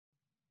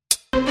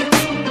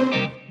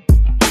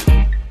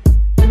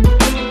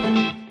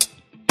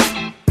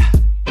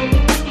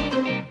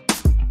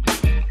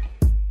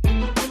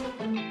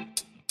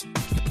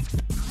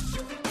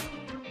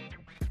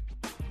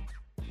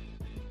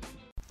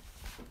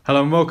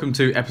Hello and welcome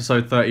to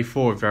episode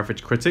 34 of Your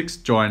Average Critics,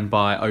 joined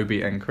by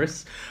Obi and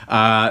Chris.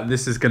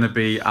 This is going to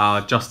be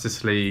our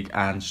Justice League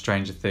and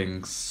Stranger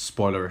Things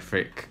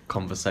spoilerific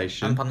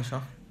conversation. And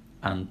Punisher.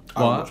 And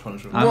I what? watch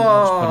Punisher. And watch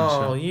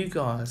Whoa, Punisher. you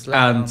guys.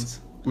 And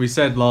we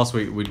said last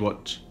week we'd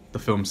watch the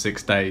film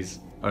 6 days.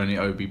 Only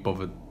Obi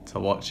bothered to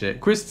watch it.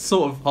 Chris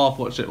sort of half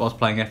watched it whilst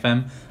playing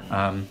FM.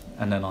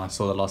 And then I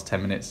saw the last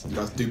 10 minutes. You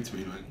guys duped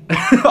me, man.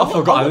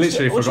 I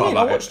literally forgot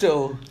about I watched it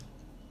all.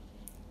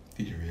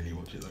 Did you really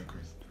watch it though, Chris?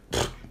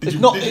 It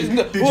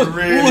wasn't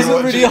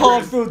really a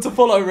hard film to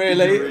follow,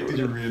 really. Did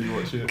you really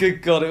watch it?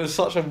 Good God, it was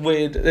such a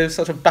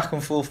back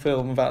and forth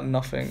film about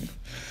nothing.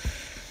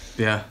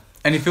 Yeah.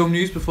 Any film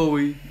news before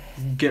we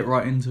get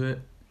right into it?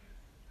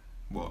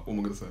 What am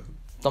I going to say?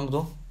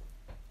 Dumbledore?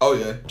 Oh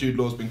yeah, Jude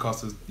Law's been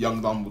cast as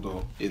young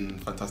Dumbledore in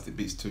Fantastic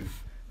Beasts 2.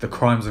 The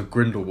Crimes of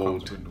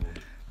Grindelwald. Sorry,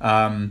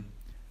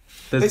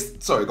 go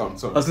on,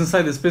 sorry. I was going to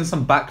say there's been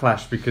some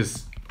backlash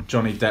because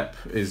Johnny Depp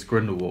is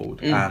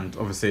Grindelwald and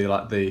obviously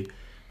like the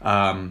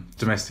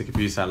domestic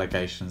abuse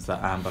allegations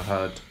that Amber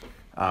Heard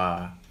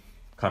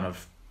kind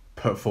of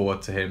put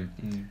forward to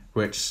him,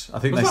 which I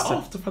think Was that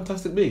after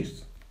Fantastic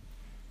Beasts?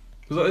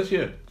 Was that this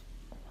year?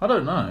 I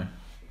don't know.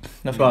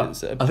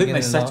 But I think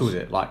they settled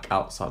it like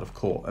outside of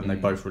court and they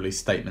both released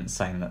statements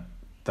saying that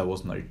there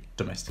was no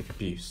domestic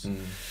abuse,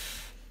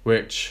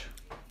 which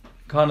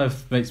kind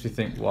of makes me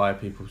think, why are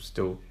people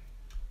still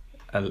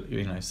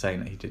saying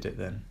that he did it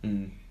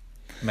then?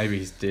 Maybe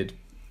he did,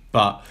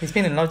 but He's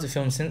been in loads of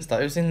films since though.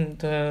 It was in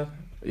the...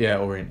 Yeah,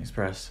 Orient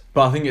Express.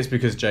 But I think it's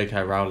because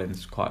J.K.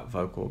 Rowling's quite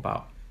vocal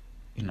about,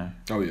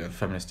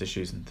 feminist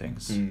issues and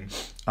things.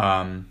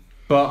 But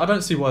I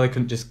don't see why they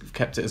couldn't just have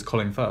kept it as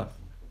Colin Firth.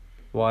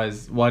 Why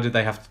did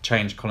they have to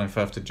change Colin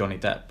Firth to Johnny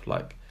Depp?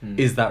 Like,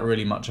 is that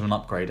really much of an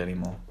upgrade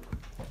anymore?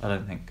 I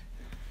don't think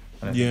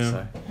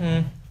so.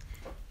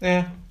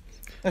 Yeah.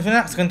 If an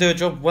actor can do a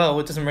job well,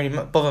 it doesn't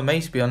really bother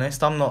me, to be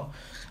honest.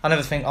 I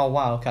never think, oh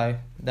wow, okay,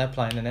 they're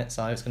playing in it,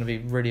 so it's going to be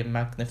really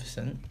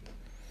magnificent.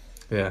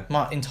 Yeah.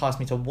 Might entice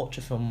me to watch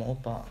a film more,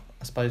 but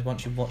I suppose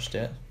once you've watched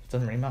it, it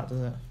doesn't really matter,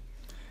 does it?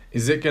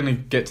 Is it going to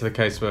get to the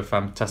case where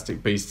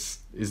Fantastic Beasts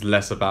is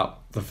less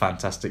about the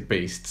Fantastic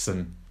Beasts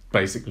and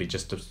basically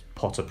just a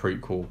Potter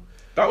prequel?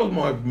 That was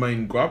my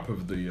main gripe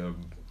of the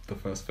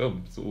first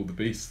film. So all the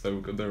beasts, they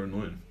were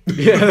annoying.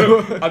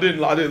 Yeah. I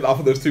didn't. I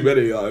thought there was too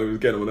many. I was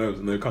getting on my nerves,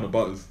 and they were kind of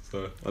butters,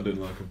 so I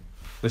didn't like them.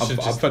 Yeah, I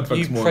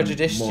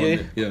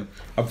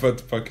prefer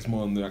to focus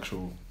more on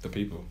the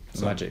people.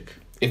 So Magic.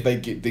 If they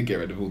did get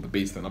rid of all the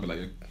beasts, then I'd be like,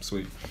 yeah,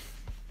 sweet.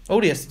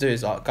 All he has to do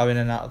is like go in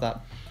and out of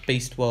that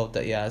beast world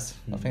that he has.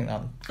 I think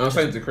that. I was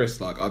saying to Chris,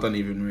 like, I don't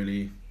even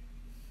really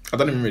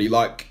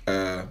like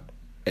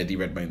Eddie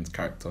Redmayne's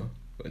character,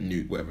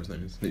 Newt, whatever his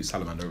name is, Newt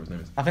Salamander, whatever his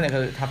name is. I think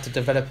they're going to have to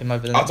develop him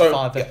over the next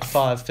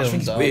five films. I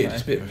think he's aren't weird. they?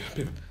 He's a bit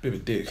of a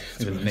dick.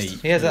 He's a bit neat.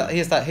 He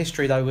has that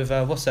history though with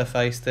what's her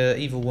face, the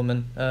evil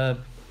woman,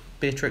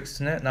 Beatrix,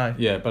 isn't it? No.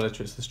 Yeah,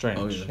 Bellatrix Lestrange.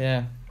 Oh, yeah.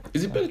 Yeah.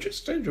 Is it Bellatrix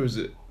Lestrange or is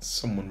it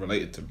someone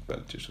related to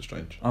Bellatrix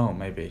Lestrange? Oh,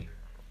 maybe.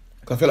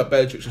 Cause I feel like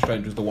Bellatrix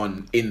Lestrange was the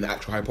one in the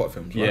actual Harry Potter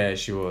films, right? Yeah,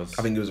 she was.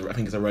 I think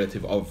it's a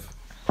relative of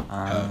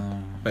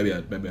maybe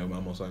a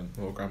mum or something,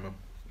 or a grandma.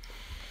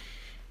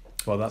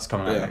 Well, that's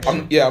coming out next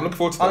I'm looking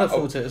forward to that. I look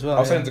forward to it as well.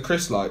 I was saying to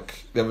Chris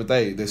like the other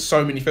day, there's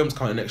so many films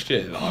coming next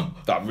year that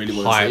I really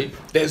want to see.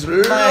 Hype. There's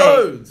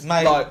loads.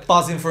 Mate, like,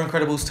 buzzing for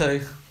Incredibles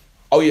 2.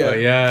 oh yeah.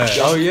 I I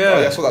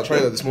saw that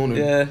trailer this morning.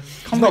 Yeah.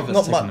 Can't believe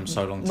it's taken them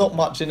so long. Not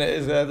much in it,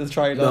 is there? The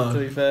trailer, No. to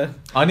be fair.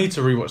 I need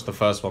to rewatch the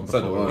first one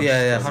So before. do I.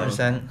 Yeah,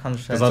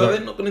 100%. So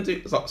they're not going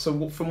to do.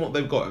 So from what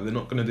they've got, they're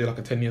not going to do like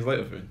a 10 years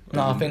later thing.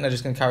 No, I think they're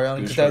just going to carry on. Do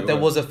it Because straight there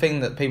away. was a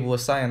thing that people were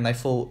saying, they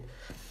thought...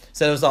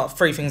 So there was like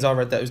 3 things I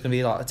read that it was going to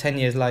be like 10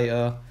 years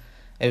later.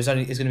 It's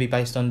going to be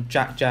based on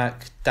Jack,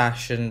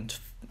 Dash and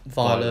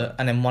Violet.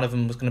 And then one of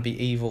them was going to be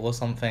evil or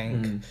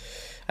something.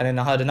 And then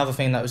I heard another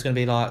thing that was going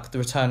to be like the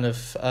return of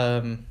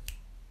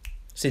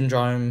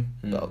Syndrome.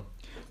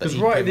 Because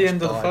right at the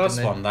end of the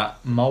first one,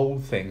 that mole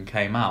thing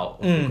came out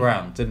of the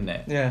ground, didn't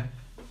it? Yeah.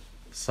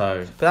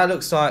 So... But that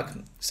looks like...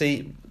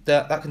 See,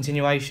 that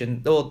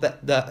continuation... Or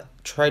that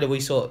trailer we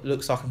saw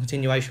looks like a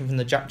continuation from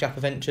the Jack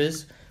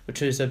Adventures,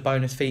 which was a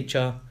bonus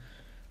feature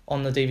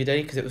on the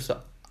DVD, because it was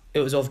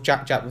of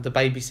Jack with the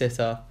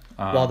babysitter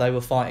while they were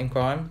fighting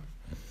crime.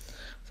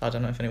 So I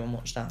don't know if anyone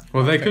watched that.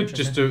 Well, they could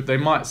just do... They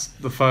might...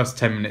 The first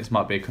 10 minutes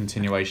might be a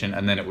continuation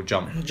and then it will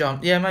jump.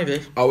 Yeah,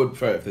 maybe. I would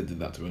prefer it if they did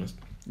that, to be honest.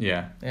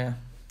 Yeah. Yeah.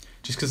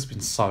 Just because it's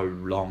been so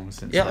long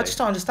since... Yeah, I just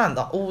don't understand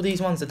that all these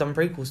ones they've done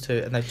prequels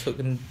to, and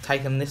they've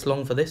taken this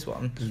long for this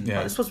one.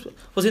 Yeah. Like,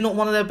 was it not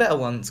one of their better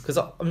ones? Because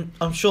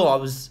I'm sure I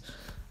was,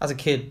 as a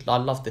kid, I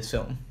loved this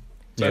film.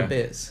 Yeah.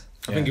 Bits.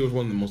 I think it was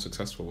one of the more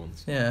successful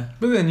ones. Yeah.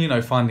 But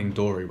then, Finding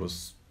Dory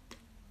was...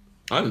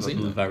 I haven't seen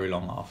that. Very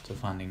long after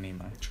Finding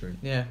Nemo. True.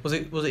 Yeah. Was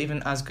it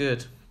even as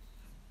good?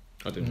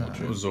 I didn't watch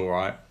It it. was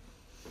alright.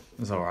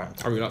 It was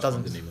alright. I really liked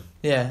Doesn't- Finding Nemo.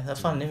 Yeah, that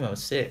Finding Nemo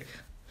was sick.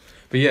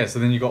 But yeah, so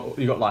then you got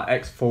like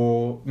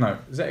X4. No,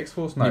 is it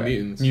X-Force? No, New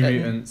Mutants. New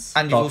Mutants.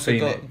 And you've Dark also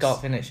Phoenix, got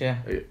Dark Phoenix, yeah.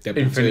 Deadpool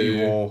Infinity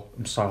 2. War.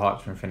 I'm so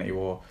hyped for Infinity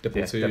War.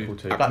 Deadpool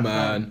 2.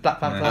 Ant-Man. Black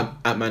Panther.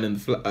 Ant-Man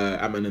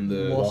and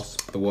the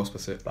Wasp. The Wasp.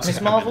 That's it.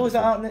 Miss Marvel, is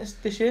that out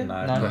this year?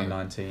 No,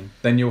 2019.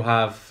 Then you'll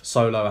have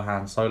Solo, a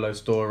Han Solo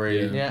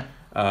story. Yeah.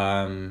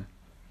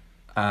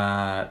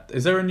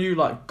 Is there a new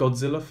like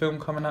Godzilla film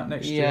coming out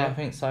next year? Yeah, I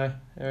think so.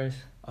 There is.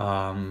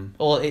 Um,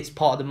 Or it's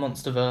part of the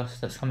MonsterVerse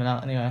that's coming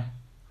out anyway.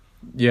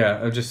 yeah,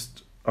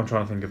 I'm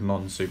trying to think of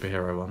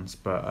non-superhero ones,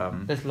 but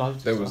There's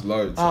loads. There was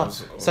loads.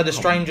 So The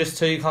Strangers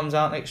 2 comes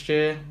out next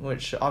year,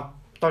 which I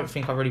don't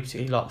think I really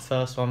particularly like the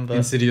first one, but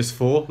Insidious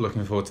 4.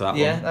 Looking forward to that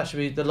yeah, one. that should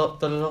be the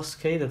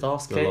Lost Key, the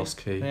Last Key. The Lost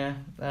Key. Yeah.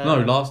 No,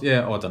 last.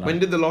 Yeah, I don't know. When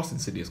did the last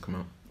Insidious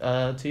come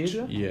out? 2 years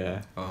ago.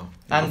 Yeah. Oh.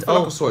 And- I feel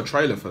like I saw a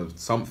trailer for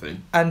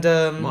something. And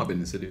Might have been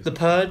Insidious. The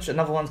Purge,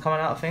 another one's coming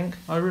out, I think.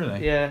 Oh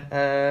really?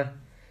 Yeah.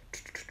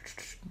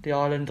 The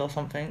Island or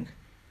something.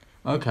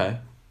 Okay.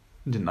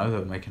 I didn't know they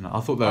were making it. I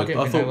thought I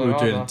didn't we think they were were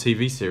doing a either.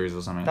 TV series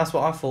or something. That's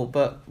what I thought,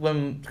 but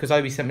because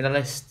Obi sent me the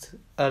list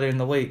earlier in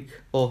the week,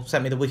 or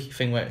sent me the wiki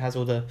thing where it has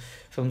all the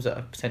films that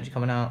are potentially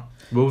coming out.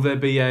 Will there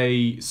be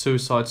a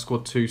Suicide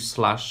Squad 2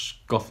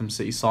 / Gotham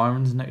City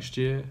Sirens next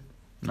year?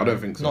 I don't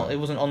think so. Not, it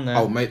wasn't on there.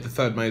 Oh, mate, the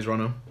third Maze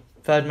Runner.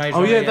 Third Maze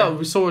Oh Runner, yeah, that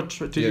we saw a.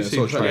 Did you see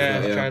saw the a trailer. trailer? yeah,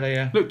 the yeah. trailer,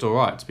 yeah. Looked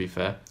alright, to be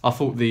fair. I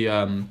thought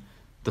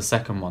the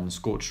second one, the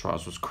Scorched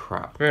Trials, was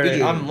crap. Really, Did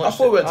you? I haven't I watched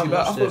thought it went I too haven't bad.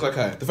 I watched thought it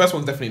was okay. The first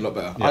one's definitely a lot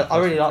better. Yeah, I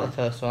really like the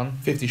first one.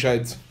 50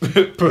 Shades.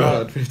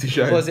 50 Shades.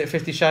 What was it,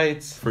 50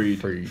 Shades? Freed.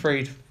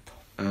 Freed.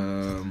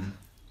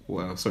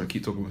 Well, sorry,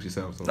 keep talking with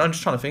yourself. I'm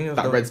just trying to think of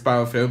That Red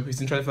Sparrow film. You've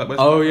seen trailer for that? Red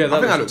Oh, Sparrow? yeah, I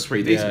think that that looks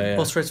pretty decent. Yeah.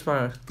 What's Red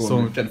Sparrow? The one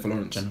So- with Jennifer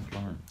Lawrence. Jennifer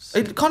Lawrence.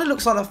 It kind of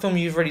looks like that film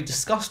you've already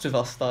discussed with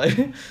us, though.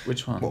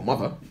 Which one? What,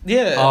 Mother?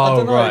 Yeah, Oh, I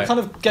don't know. right. It kind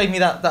of gave me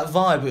that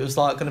vibe. It was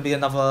like going to be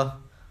another.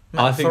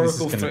 I think this is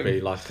metaphorical going to thing.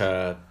 be like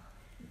a,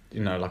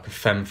 like a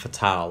femme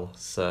fatale.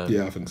 So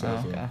Yeah, I think so. Oh,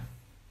 as well. okay.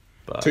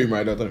 But, Tomb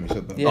Raider, I don't know if you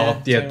said that. Yeah,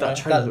 oh, yeah, Tomb that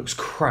Raider. trailer That- looks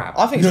crap.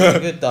 I think it's really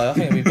good though. I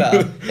think it'll be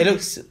better. It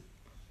looks.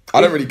 I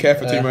don't really care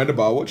for Tomb Raider,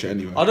 but I'll watch it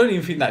anyway. I don't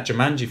even think that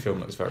Jumanji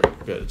film looks very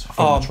good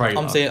from the trailer.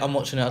 I'm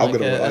watching it. I I'm don't gonna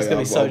care. watch- That's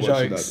gonna be yeah, so I'm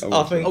watching jokes. that. I'm I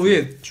watching think. Oh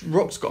yeah,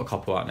 Rock's got a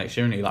couple out next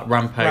year, isn't he? Like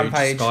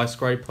Rampage.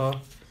 Skyscraper,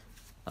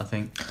 I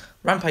think.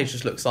 Rampage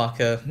just looks like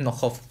a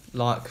knockoff,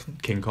 like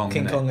King Kong.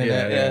 King innit? Kong in it.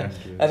 Yeah.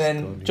 And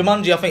then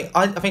Jumanji,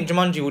 I think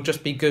Jumanji will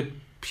just be good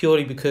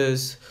purely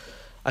because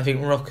I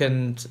think Rock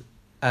and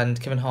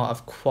Kevin Hart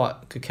have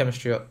quite good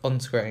chemistry on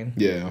screen.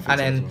 Yeah, I think And so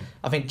then as well.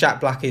 I think Jack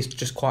Black is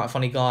just quite a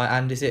funny guy.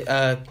 And is it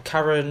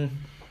Karen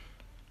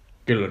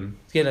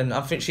Gillan.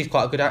 I think she's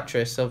quite a good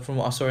actress from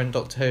what I saw in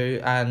Doctor Who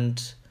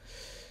and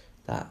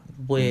that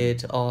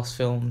weird ass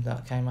film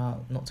that came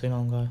out not too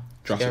long ago.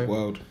 Jurassic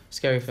World,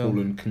 Scary film.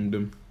 Fallen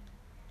Kingdom.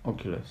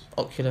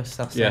 Oculus,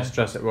 that's Yes, the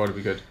Jurassic World would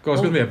be good. God,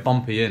 it's going to be a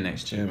bumpy year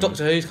next year. Yeah, one.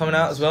 Doctor Who's coming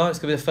out as well. It's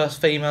going to be the first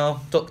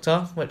female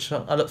Doctor, which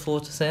I look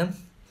forward to seeing.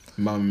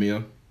 Mamma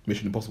Mia,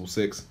 Mission Impossible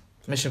 6,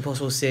 Mission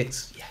Impossible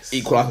 6. Yes.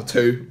 Equalizer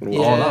 2. Oh,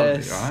 that would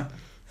be Yes. alright.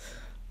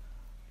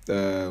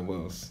 What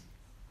else?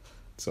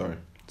 Sorry.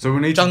 So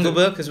we need Jungle to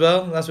do- Book as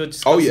well. That's what we're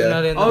discussing Oh, yeah.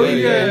 earlier in the Oh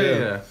week.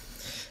 yeah.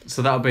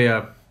 So that'll be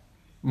a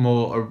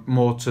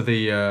more to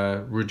the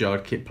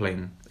Rudyard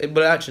Kipling.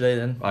 But actually,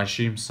 then I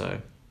assume so.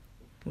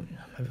 maybe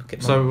we'll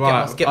get So,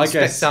 my I specs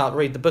guess- out,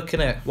 read the book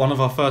innit. One of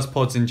our first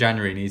pods in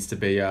January needs to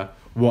be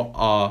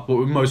what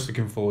we're most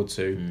looking forward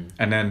to,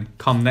 and then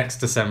come next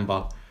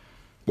December.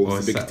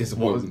 What's the biggest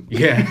disappointment?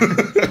 Yeah.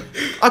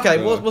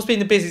 Okay, what's been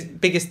the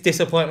biggest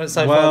disappointment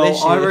so far Well,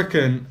 this year? I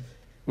reckon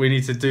we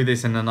need to do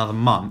this in another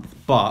month.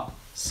 But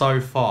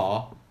so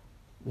far,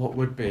 what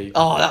would be?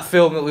 Oh, that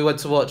film that we went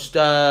to watch.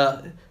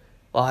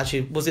 Well,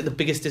 actually, was it the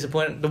biggest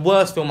disappointment? The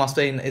worst film I've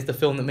seen is the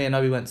film that me and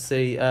Obi went to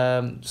see,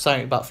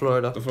 something about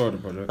Florida. The Florida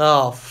Project.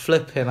 Oh,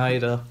 flipping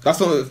Ada. That's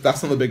not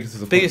the biggest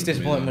disappointment. Biggest to me,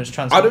 disappointment though. was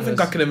Transformers. I don't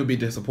think I could ever be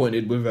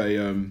disappointed with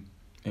a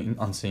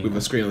Unseen. with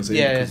a screen unseen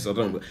Yeah. because I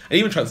don't. And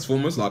even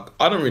Transformers, like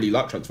I don't really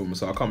like Transformers,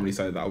 so I can't really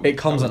say that. It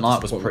Comes that at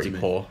Night was disappointment pretty to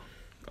me. poor.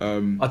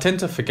 I tend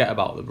to forget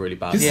about the really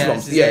bad. This Yeah,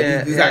 is what I'm-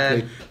 yeah,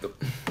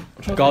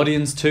 exactly.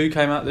 Guardians 2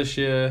 came out this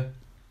year.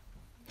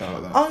 I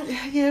like that. Oh,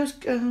 yeah, it was...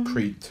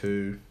 Creed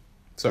 2.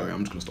 Sorry, I'm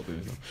just gonna stop doing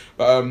this now.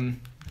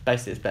 But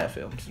basically, it's better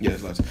films. yeah,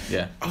 there's loads.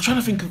 Yeah. I'm trying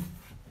to think of.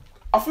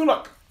 I feel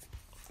like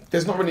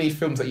there's not really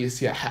films that you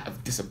see that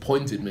have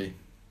disappointed me,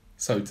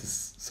 so to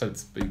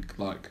speak.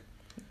 Like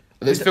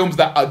there's films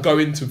that I go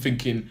into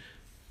thinking,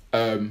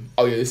 oh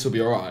yeah, this will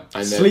be alright,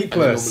 and then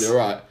Sleepless. normally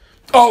alright.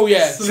 Oh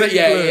yeah,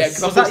 yeah.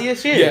 Was that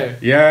this year? Yeah.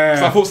 Yeah.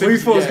 So I thought we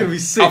thought it was yeah. going to be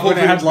sick I thought when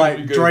it had Sleepless would like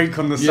be good. Drake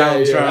on the Yeah,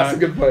 soundtrack. yeah, that's a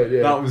good point.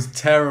 Yeah, That was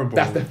terrible.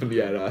 that's definitely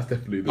that's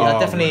definitely. Yeah, Oh,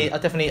 I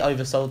definitely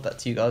oversold that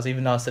to you guys,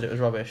 even though I said it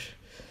was rubbish.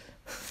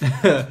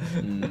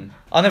 Mm.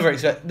 I never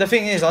expect. The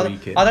thing is, I don't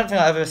Tweaking. think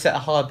I ever set a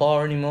high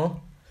bar anymore.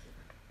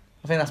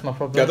 I think that's my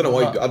problem. Yeah, I don't know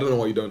why. But- I don't know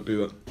why you don't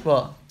do that.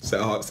 What? Set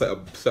a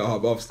high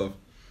bar for stuff.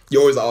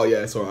 You're always like, oh yeah,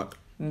 it's alright.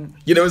 Mm.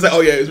 You know, it's like,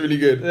 oh yeah, it's really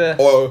good. Yeah.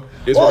 Or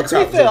it's Well, really to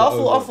be crap. fair, I It's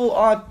like, oh,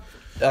 thought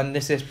and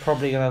this is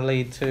probably going to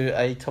lead to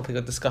a topic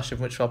of discussion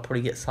which I'll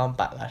probably get some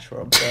backlash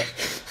from, but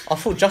I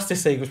thought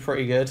Justice League was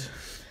pretty good,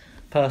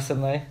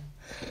 personally.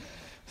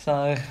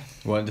 So...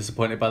 Weren't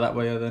disappointed by that,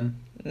 were you, then?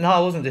 No, I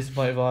wasn't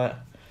disappointed by it.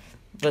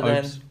 But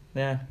Oops. then,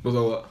 yeah. Was I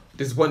what?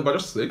 Disappointed by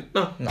Justice League?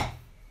 No. No.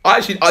 I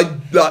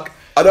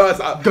know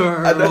it's...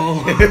 Girl. I know.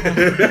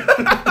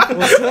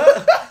 What's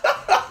that?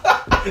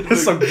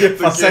 There's some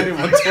gif I sent him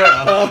on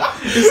Twitter.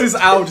 This is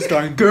Al just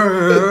going,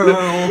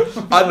 girl.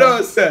 I know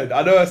I said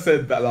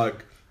that,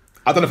 like,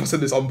 I don't know if I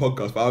said this on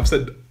podcast, but I've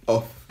said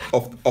off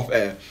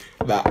air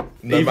that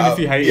Even if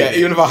you hated it.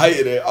 even if I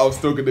hated it, I was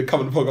still going to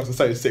come on the podcast and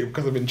say it's sick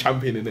because I've been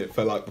championing it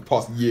for like the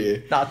past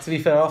year. Nah, to be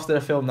fair, after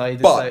the film though, you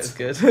did But-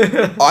 say it was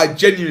good. I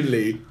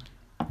genuinely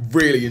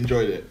really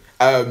enjoyed it.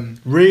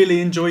 Really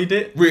enjoyed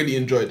it? Really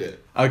enjoyed it.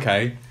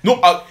 Okay.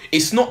 Not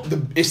it's not the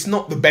best film it's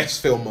not the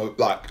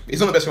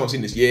best film I've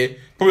seen this year.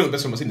 Probably not the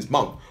best film I've seen this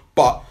month.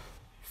 But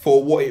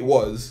for what it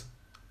was,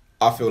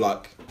 I feel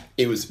like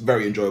it was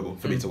very enjoyable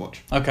for me to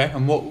watch. Okay,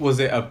 and what was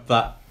it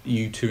that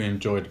you two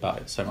enjoyed about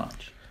it so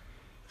much?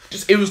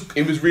 Just it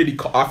was really.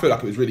 I feel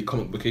like it was really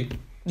comic booky,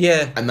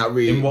 Yeah. and that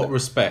really. In what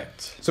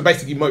respect? So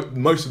basically,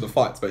 most of the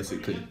fights,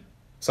 basically.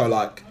 So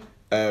like,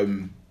 I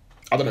don't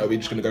know. Are we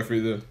just gonna go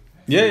through the?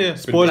 Yeah.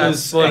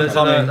 Spoilers. Spoilers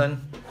on it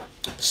then.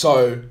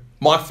 So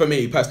for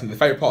me personally, the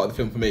favorite part of the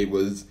film for me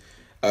was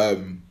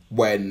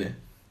when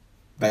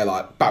they're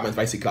like, Batman's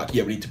basically like,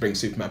 yeah, we need to bring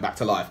Superman back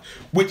to life,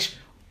 which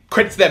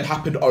credit to them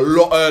happened a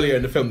lot earlier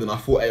in the film than I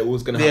thought it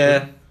was gonna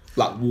happen. Yeah.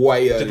 Like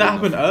way earlier. Did that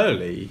happen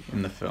early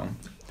in the film?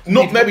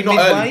 Maybe not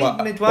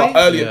early, midway? but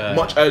earlier, Yeah.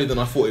 much earlier than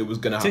I thought it was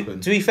gonna happen.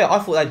 To be fair, I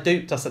thought they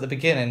duped us at the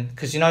beginning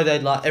because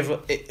they'd like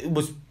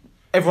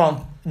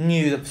everyone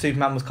knew that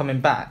Superman was coming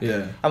back.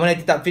 Yeah. And when they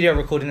did that video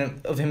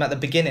recording of him at the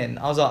beginning,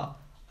 I was like,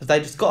 have they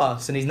just got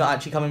us and he's not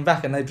actually coming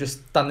back and they've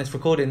just done this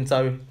recording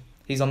so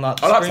he's on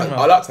that I screen.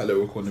 liked that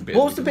little recording bit.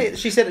 What was the bit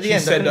she said at the She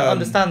end? said, I couldn't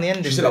understand the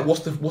ending. She said, bit.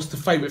 like, what's the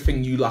favourite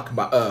thing you like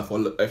about Earth, or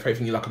the favourite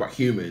thing you like about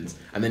humans?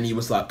 And then he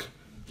was like,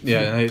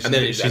 Yeah, and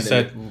then she and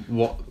said,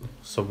 "What?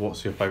 So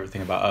what's your favourite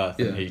thing about Earth?"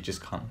 And Yeah. he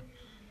just can't.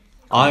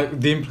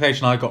 The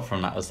implication I got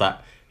from that was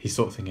that he's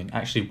sort of thinking,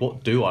 actually,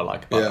 what do I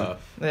like about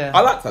Earth? Yeah.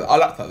 I liked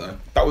that though.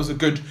 That was a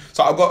good.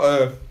 So I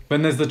got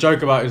When there's the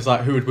joke about it's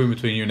like, who would win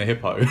between you and a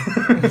hippo?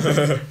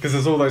 Because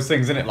there's all those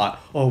things in it, like,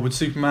 oh, would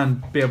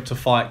Superman be able to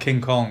fight King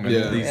Kong and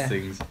all these Yeah.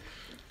 things?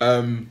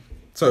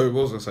 So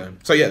what was I saying?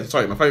 So yeah,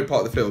 sorry. My favourite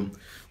part of the film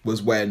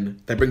was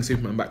when they bring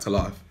Superman back to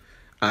life,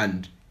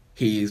 and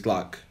he's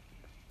like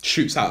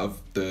shoots out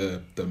of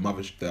the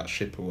that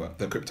ship or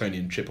the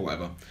Kryptonian ship or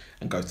whatever,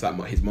 and goes to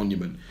his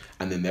monument,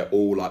 and then they're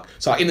all like,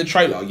 so like in the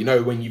trailer,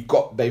 when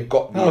they've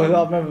got I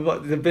remember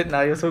what the bit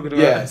now you're talking about.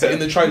 yeah. So in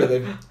the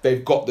trailer,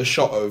 they've got the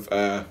shot of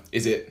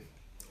is it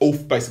all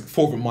basically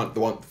four of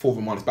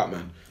them minus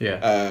Batman,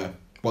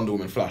 Wonder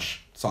Woman,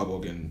 Flash,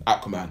 Cyborg, and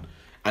Aquaman,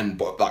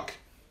 but like.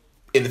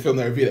 In the film,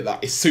 they reveal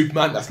that it's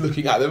Superman that's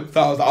looking at them.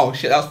 So I was like, "Oh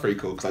shit, that's pretty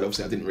cool." Because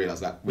obviously I didn't realize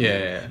that.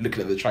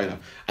 Looking at the trailer,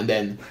 and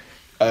then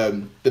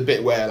the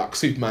bit where like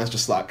Superman's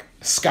just like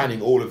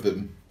scanning all of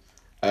them,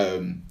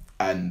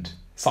 and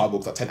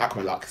Cyborg's like telling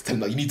Aquaman telling him,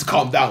 like, you need to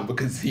calm down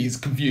because he's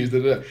confused,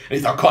 and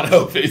he's like, I can't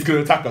help it, he's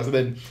gonna attack us. And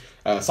then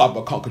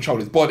Cyborg can't control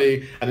his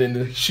body, and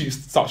then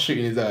starts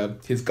shooting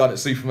his gun at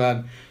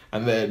Superman,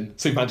 and then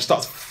Superman just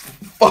starts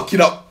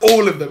fucking up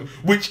all of them,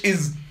 which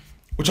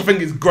I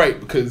think is great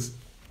because.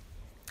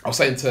 I was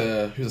saying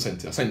to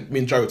me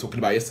and Joe were talking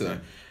about it yesterday,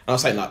 and I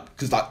was saying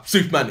because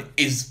Superman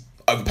is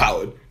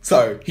overpowered,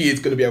 so he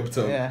is going to be able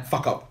to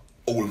fuck up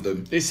all of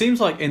them. It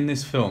seems like in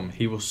this film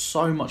he was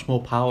so much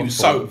more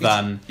powerful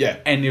than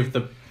any of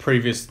the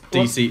previous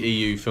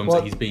DCEU films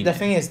that he's been. The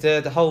thing is,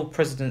 the whole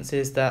precedence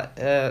is that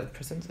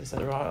is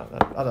that right?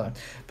 I don't know,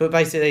 but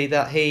basically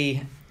that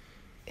he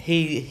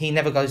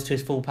never goes to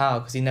his full power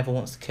because he never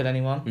wants to kill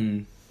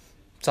anyone.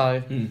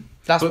 So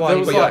that's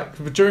why. There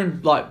was during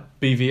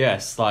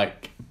BVS,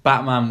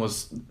 Batman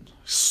was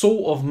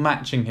sort of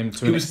matching him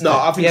to an extent. No,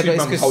 I think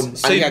Superman was holding.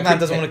 Superman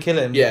doesn't want to kill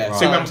him. Yeah, right.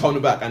 Superman was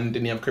holding back, and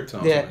didn't he have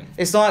kryptonite? Yeah,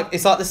 it's like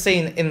the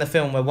scene in the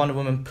film where Wonder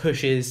Woman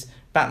pushes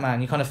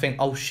Batman. You kind of think,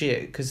 oh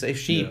shit, because if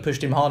she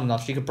pushed him hard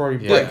enough, she could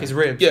probably break his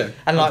ribs. Yeah,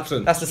 and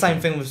 100%. That's the same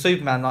thing with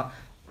Superman.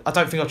 I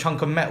don't think a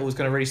chunk of metal is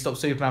going to really stop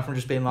Superman from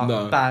just being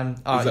bam,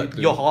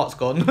 exactly. Your heart's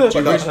gone. Do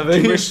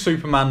you wish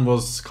Superman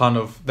was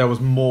there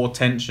was more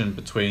tension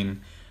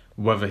between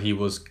whether he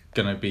was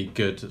going to be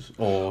good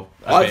or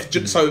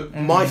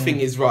my thing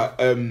is, right,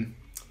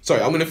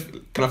 sorry,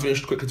 can I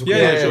finish quickly talking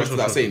about the rest of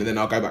that scene, and then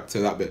I'll go back to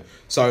that bit.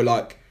 So,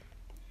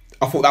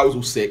 I thought that was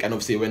all sick, and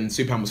obviously when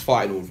Superman was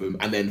fighting all of them,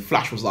 and then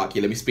Flash was like,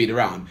 yeah, let me speed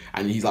around,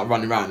 and he's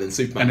running around, and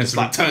Superman just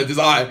turns his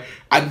eye,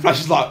 and Flash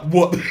is like,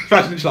 what?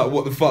 Flash is like,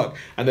 what the fuck?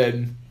 And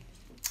then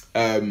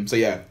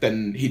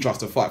then he tries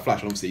to fight Flash,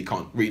 and obviously he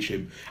can't reach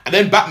him. And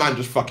then Batman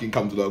just fucking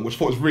comes along, which I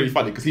thought was really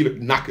funny because he looked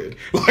knackered.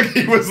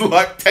 He was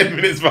 10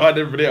 minutes behind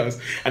everybody else,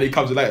 and he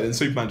comes in later. Then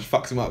Superman just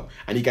fucks him up,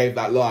 and he gave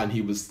that line. He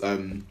was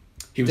saying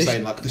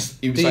this.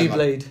 He was saying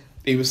bleed?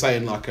 He was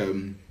saying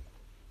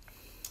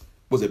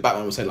was it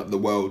Batman was saying like the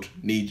world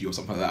needs you or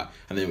something like that,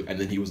 and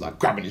then he was like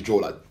grabbing his jaw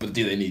like, but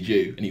do they need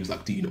you? And he was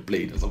like, do you not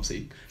bleed? That's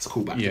obviously it's a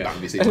callback to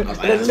Batman v Superman. I was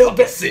like, the little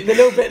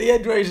bit at the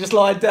end where he's just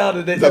lying down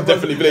and then I'm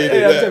definitely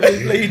bleeding. I'm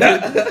definitely bleeding.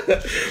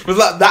 Was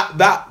like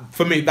that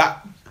for me,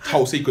 that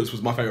whole sequence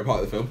was my favourite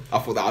part of the film. I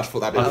feel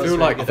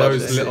like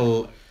those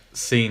little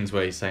scenes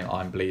where he's saying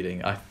I'm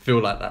bleeding, I feel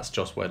like that's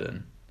Joss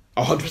Whedon.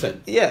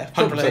 100%. Yeah,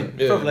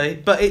 probably.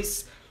 But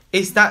it's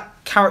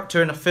that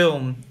character in a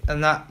film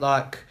and that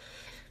like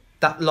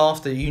that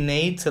laughter you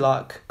need to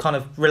like kind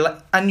of relate,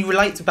 and you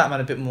relate to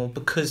Batman a bit more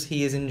because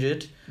he is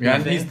injured. Yeah,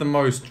 and he's the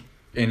most,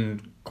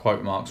 in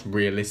quote marks,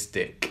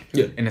 realistic.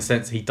 Yeah. In a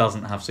sense, he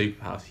doesn't have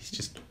superpowers.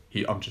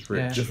 I'm just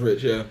rich. Yeah. Just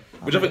rich, yeah.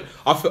 Which I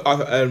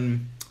feel.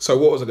 So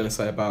what was I going to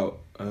say about?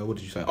 What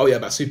did you say? Oh yeah,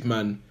 about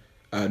Superman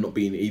not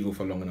being evil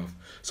for long enough.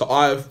 So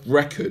I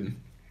reckon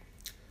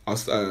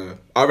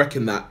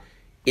that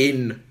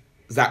in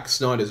Zack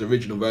Snyder's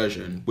original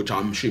version, which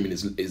I'm assuming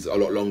is a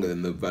lot longer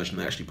than the version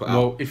they actually put out.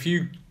 Well, if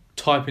you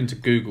type into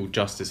Google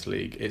Justice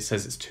League, it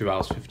says it's 2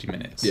 hours 50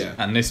 minutes. Yeah.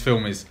 And this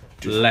film is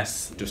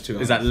just 2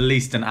 hours. Is at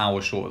least an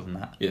hour shorter than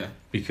that. Yeah.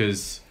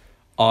 Because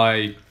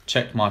I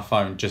checked my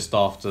phone just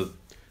after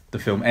the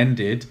film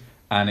ended,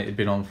 and it had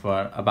been on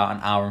for about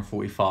an hour and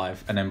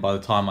 45, and then by the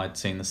time I'd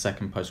seen the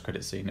second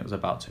post-credit scene, it was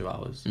about 2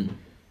 hours. Mm.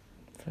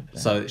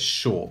 So it's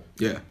short.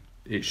 Yeah.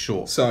 It's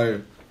short.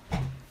 So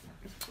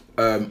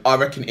I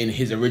reckon in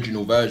his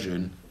original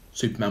version,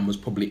 Superman was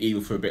probably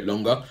evil for a bit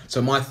longer. So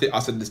I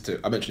mentioned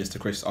this to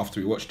Chris after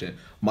we watched it.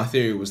 My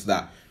theory was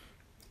that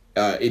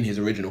in his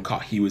original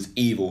cut, he was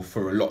evil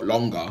for a lot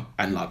longer,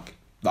 and like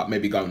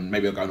maybe going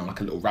on like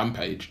a little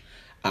rampage,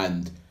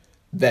 and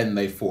then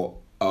they thought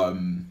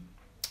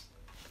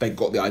they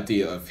got the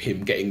idea of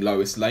him getting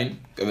Lois Lane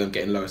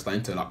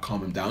to like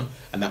calm him down,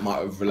 and that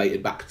might have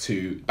related back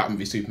to Batman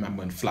v Superman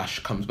when Flash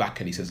comes back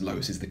and he says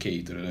Lois is the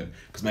key,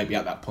 because maybe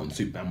at that point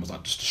Superman was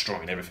like just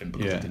destroying everything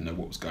because he didn't know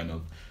what was going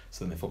on.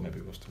 So then they thought maybe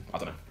it was I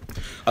don't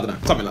know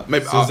something like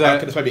maybe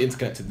it's maybe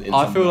interconnected.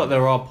 I feel like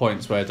there are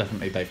points where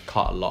definitely they've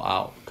cut a lot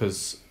out,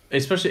 because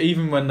especially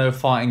even when they were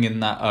fighting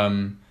in that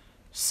underground,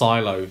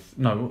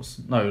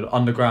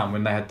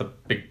 when they had the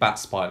big bat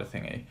spider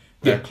thingy.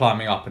 They're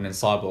climbing up, and then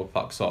Cyborg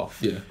fucks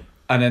off. Yeah.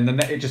 And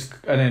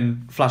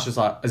then Flash is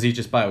like, has he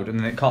just bailed? And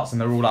then it cuts,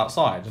 and they're all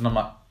outside. And I'm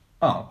like,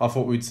 oh, I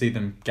thought we'd see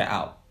them get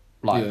out.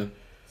 Like, yeah.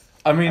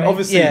 I mean,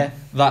 obviously,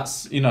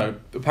 that's,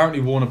 apparently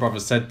Warner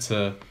Brothers said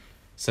to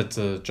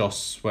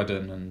Joss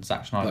Whedon and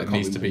Zack Schneider, it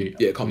needs to be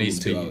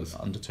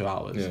under 2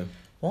 hours. Yeah.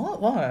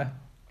 What? Why?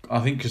 I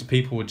think because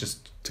people would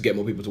just... To get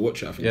more people to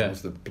watch it, I think. Yeah,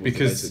 was the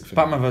because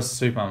Batman vs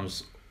Superman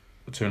was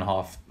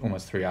 2.5,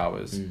 almost 3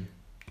 hours.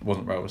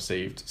 Wasn't well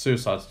received.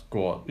 Suicide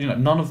Squad,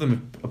 none of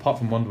them, apart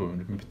from Wonder Woman,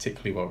 have been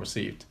particularly well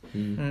received.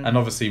 And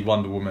obviously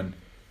Wonder Woman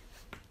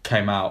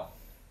came out,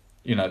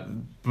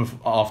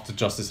 after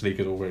Justice League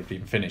had already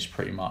been finished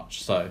pretty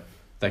much, so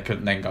they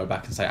couldn't then go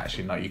back and say,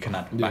 actually, no, you can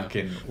add back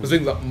in. I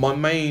think that my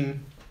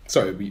main...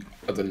 Sorry,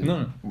 I didn't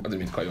mean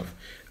to cut you off.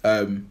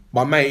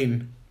 My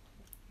main...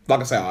 Like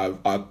I say, I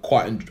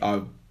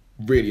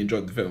really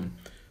enjoyed the film,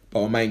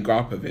 but my main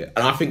gripe of it,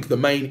 and I think the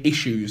main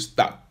issues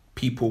that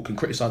people can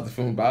criticise the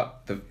film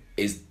about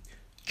is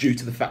due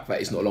to the fact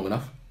that it's not long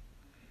enough.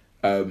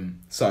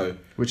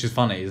 Which is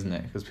funny, isn't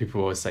it? Because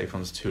people always say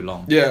films too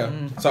long. Yeah.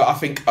 So I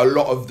think a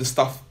lot of the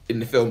stuff in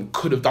the film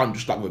could have done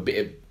just like a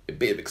bit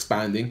of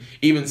expanding.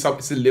 Even some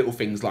little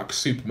things like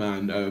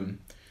Superman,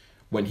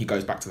 when he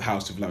goes back to the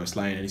house with Lois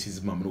Lane and he sees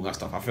his mum and all that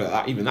stuff. I feel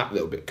like even that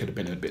little bit could have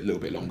been a little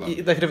bit longer.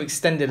 They could have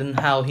extended on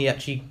how he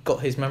actually got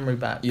his memory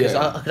back. Because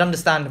Yeah. I could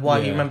understand why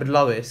he remembered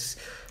Lois.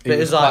 But It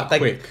was like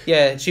quick.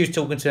 Yeah, she was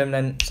talking to him,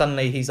 then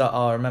suddenly he's like,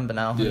 oh, I remember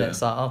now. And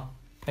it's like, oh,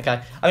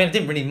 okay. I mean, I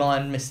didn't really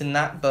mind missing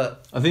that,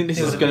 but... I think this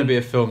is going to be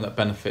a film that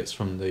benefits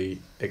from the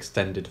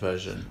extended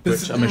version,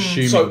 which I'm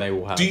assuming they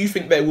will have. Do you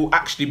think there will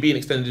actually be an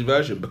extended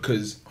version?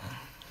 Because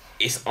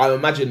I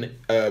imagine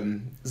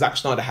Zack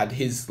Snyder had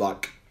his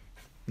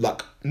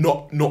not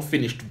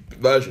finished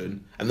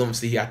version, and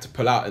obviously he had to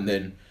pull out, and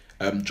then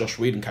Joss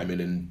Whedon came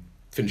in and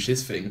finished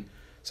his thing.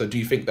 So do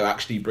you think they'll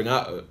actually bring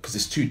out because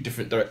it's two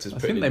different directors? I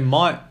think they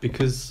might,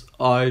 because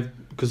I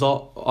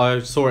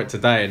saw it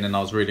today and then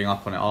I was reading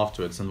up on it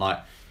afterwards, and like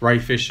Ray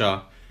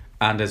Fisher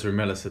and Ezra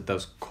Miller said there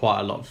was quite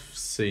a lot of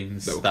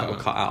scenes that were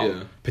cut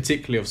out,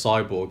 particularly of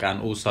Cyborg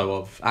and also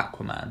of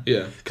Aquaman.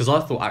 Yeah, because I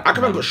thought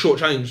Aquaman got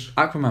shortchanged.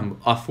 Aquaman,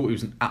 I thought he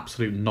was an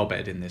absolute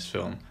knobhead in this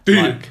film.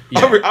 Dude,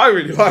 I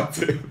really liked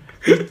him.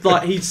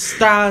 He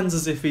stands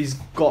as if he's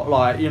got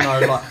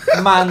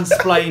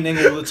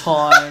mansplaining all the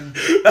time.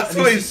 That's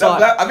what he's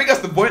like. I think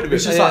that's the point of it.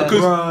 It's just like,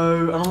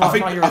 bro. And I'm I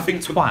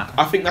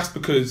think that's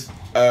because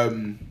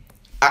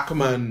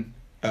Aquaman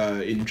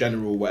in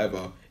general,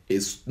 whatever,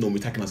 is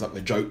normally taken as like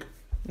the joke.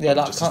 Yeah,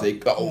 we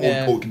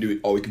can do it.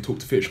 Oh, we can talk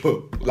to fish.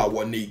 Like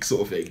one neek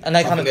sort of thing. And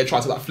they they try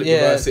to like flip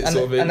reverse it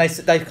sort of thing. And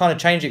they kind of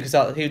change it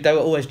because they were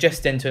always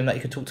jesting to him that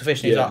he could talk to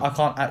fish, and he's like, I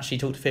can't actually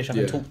talk to fish. I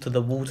can talk to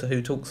the water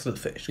who talks to the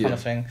fish, kind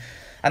of thing.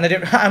 And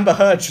Amber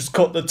Heard just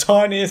got the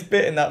tiniest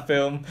bit in that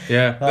film.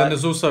 Yeah. Then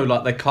there's also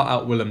like they cut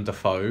out Willem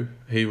Dafoe.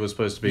 He was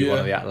supposed to be one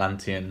of the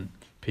Atlantean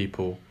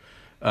people.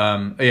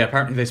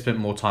 Apparently they spent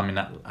more time in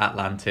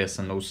Atlantis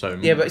and also.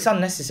 Yeah, but it's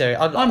unnecessary.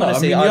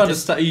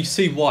 You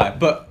see why,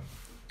 but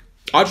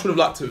I just would have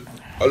liked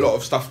a lot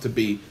of stuff to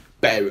be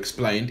better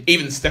explained.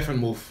 Even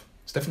Steppenwolf.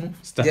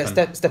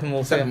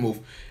 Steppenwolf.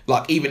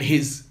 Like even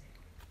his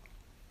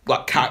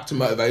like character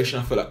motivation,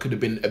 I feel like could have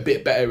been a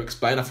bit better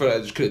explained. I feel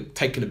like it could have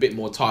taken a bit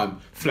more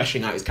time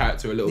fleshing out his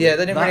character a little bit. Yeah,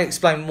 they didn't really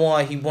explain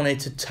why he wanted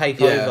to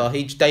take over.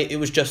 It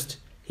was just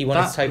he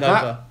wanted to take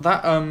over.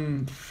 That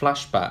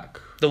flashback.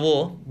 The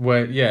war.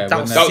 Where that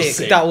was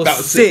sick. That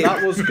was sick.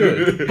 That was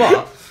good,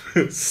 but.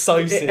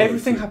 So sick.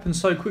 Everything happened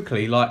so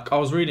quickly. Like I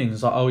was reading,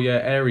 it's like, oh yeah,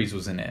 Ares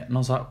was in it, and I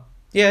was like,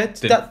 yeah,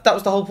 that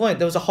was the whole point.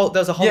 There was a whole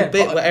bit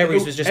where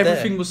Ares was just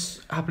everything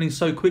was happening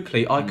so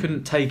quickly. I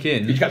couldn't take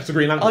in. Did you catch the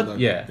Green Lantern?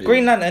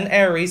 Green Lantern,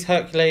 Ares,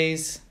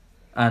 Hercules,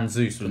 and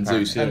Zeus.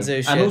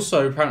 And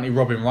also apparently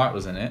Robin Wright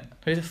was in it.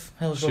 Who the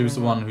hell was Robin? She was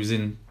the one who's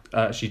in.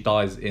 She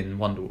dies in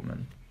Wonder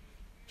Woman.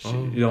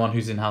 The one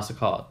who's in House of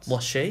Cards.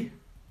 Was she?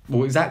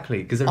 Well,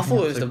 exactly, because I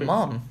thought it was the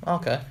mum.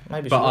 Okay,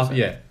 maybe. But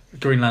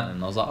Green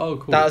Lantern. I was like, oh,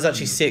 cool. That was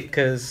actually sick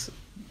because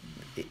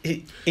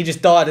he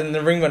just died and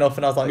the ring went off,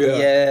 and I was like,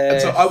 yeah.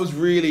 And so I was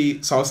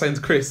saying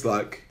to Chris,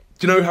 like,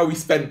 do you know how we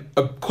spent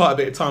quite a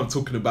bit of time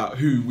talking about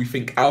who we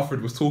think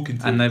Alfred was talking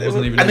to? And they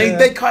wasn't even. And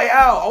they cut it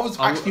out. I was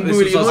actually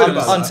really annoyed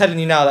about that. I'm telling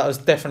you now, that was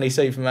definitely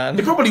Superman.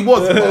 It probably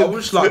was, but I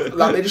was just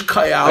like they just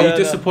cut it out. Are you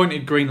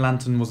disappointed Green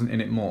Lantern wasn't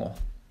in it more?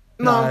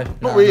 No,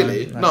 not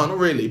really. No, not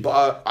really.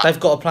 But they've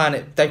got to plan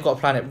it. They've got to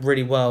plan it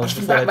really well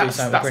before they do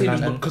something with Green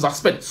Lantern. Because I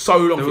spent so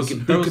long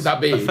thinking, who could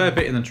that be? A fair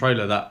bit in the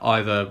trailer that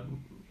either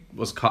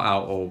was cut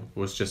out or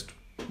was just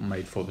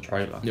made for the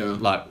trailer. Yeah.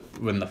 Like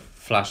when the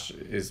Flash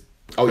is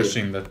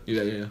pushing the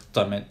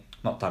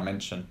not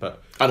dimension,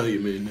 but I know what you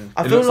mean.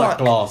 Yeah. It looks like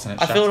glass and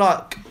it's I feel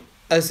like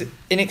as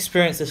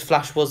inexperienced as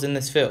Flash was in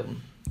this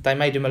film, they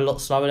made him a lot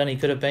slower than he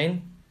could have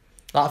been.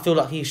 Like I feel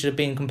like he should have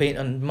been competing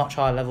on a much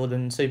higher level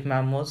than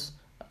Superman was.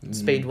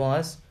 Speed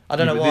wise, I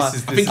don't know why. I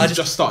think he's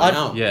just starting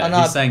out.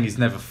 Yeah, he's saying he's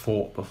never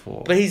fought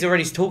before. But he's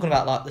already talking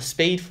about like the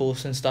Speed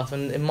Force and stuff,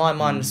 and in my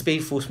mind, the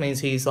Speed Force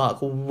means he's like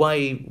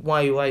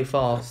way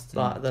fast,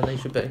 like than he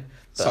should be. But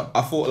so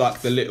I thought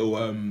like the little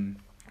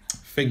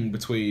thing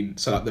between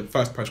like the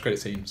first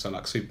post-credit scene, so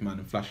like Superman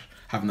and Flash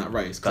having that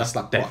race. That's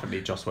like definitely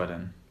Joss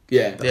Whedon.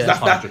 Yeah,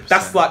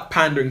 that's like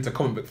pandering to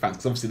comic book fans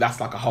because obviously that's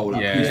like a whole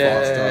like who's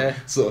faster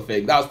sort of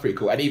thing. That was pretty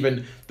cool, and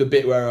even the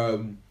bit where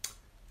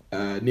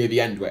near the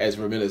end where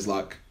Ezra Miller's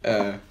like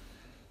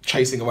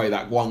chasing away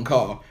that one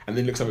car and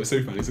then looks over at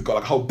Superman, he's got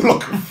like a whole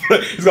block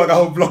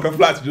of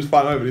flats to just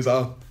find over. And he's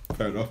like, oh,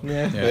 fair enough.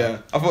 Yeah.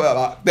 I thought that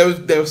like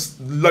there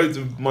was loads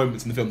of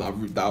moments in the film that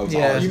I was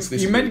like, oh,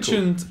 you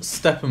mentioned cool.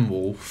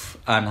 Steppenwolf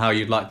and how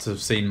you'd like to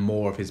have seen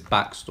more of his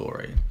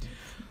backstory.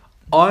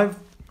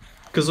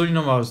 Because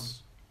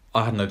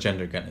I had an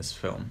agenda against this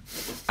film,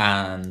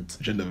 and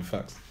agenda of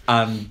facts.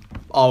 And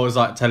I was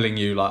like telling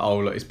you like, oh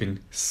look, it's been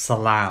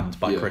slammed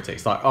by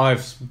critics. Like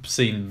I've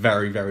seen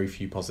very, very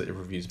few positive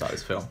reviews about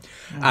this film.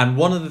 And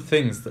one of the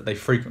things that they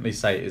frequently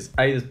say is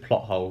A, there's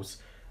plot holes,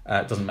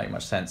 it doesn't make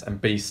much sense, and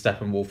B,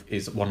 Steppenwolf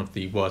is one of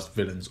the worst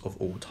villains of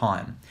all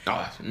time.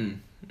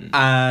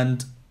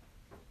 And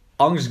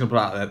I'm just gonna put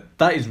it out there,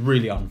 that is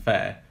really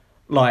unfair.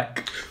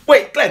 Like,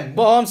 wait, Glenn.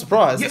 Well, I'm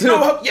surprised. You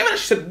haven't actually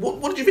said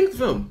what did you think of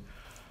the film?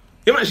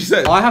 You haven't actually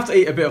said. I have to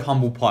eat a bit of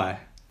humble pie,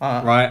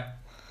 right?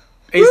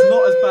 It's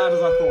not as bad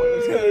as I thought it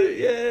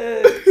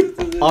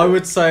was. Yeah. I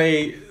would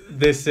say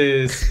this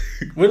is.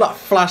 We're like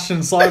Flash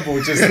and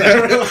Cyborg just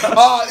there.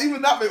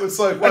 Even that bit was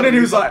so funny. And then he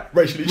was like,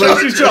 racially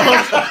charged.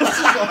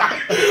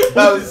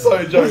 That was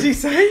so joke. What did he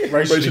say?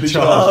 Racially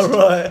charged. Oh,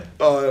 right.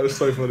 Oh, that was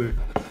so funny.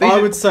 I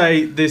would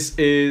say this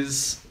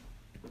is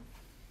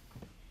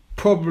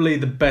probably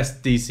the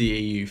best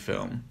DCEU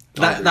film.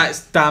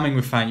 That's damning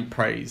with faint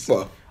praise.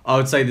 What? I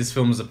would say this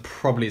film is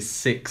probably a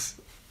 6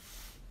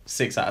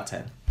 out of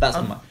 10. That's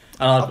my.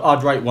 And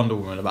I'd rate Wonder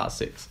Woman about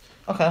 6.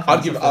 Okay.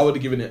 I would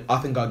have given it. I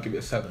think I'd give it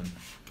a 7.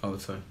 I would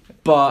say.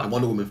 But and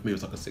Wonder Woman for me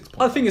was like a 6.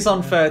 I think it's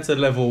unfair to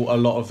level a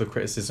lot of the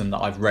criticism that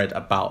I've read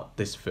about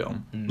this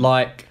film.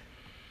 Like,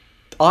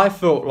 I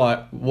felt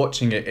like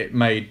watching it, it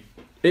made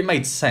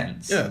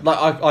sense. Yeah.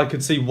 Like I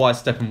could see why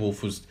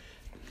Steppenwolf was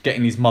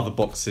getting these mother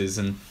boxes,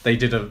 and they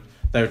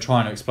were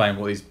trying to explain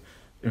what these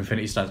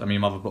Infinity Stones,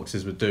 mother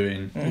boxes were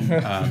doing,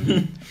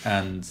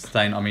 and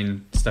saying,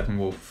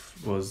 Steppenwolf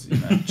was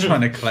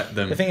trying to collect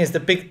them. The thing is, the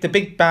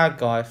big bad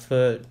guy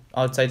for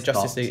I'd say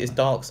Justice League is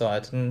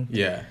Darkseid, and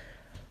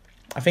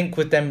I think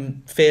with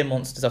them fear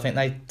monsters, I think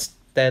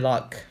they're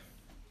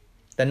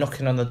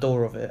knocking on the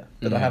door of it,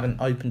 but they haven't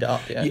opened it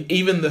up yet.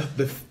 Even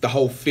the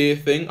whole fear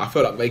thing, I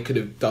feel like they could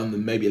have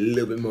done maybe a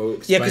little bit more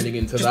explaining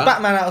into that.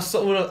 Batman out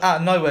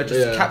of nowhere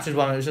just captured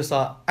one. It was just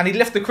like, and he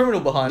left the criminal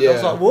behind. I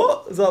was like,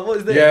 what? I was like, what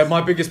is this? Yeah, my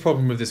biggest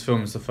problem with this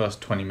film is the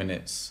first 20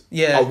 minutes.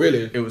 Yeah. Oh,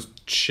 really? It was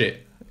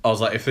shit. I was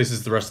like, if this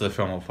is the rest of the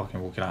film, I'm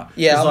fucking walking out.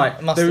 Yeah, it's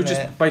like they were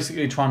just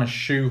basically trying to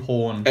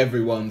shoehorn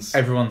everyone's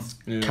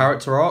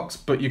character arcs,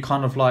 but you're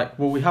kind of like,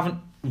 well, we haven't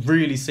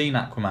really seen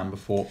Aquaman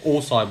before,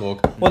 or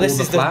Cyborg, well, or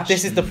the Flash.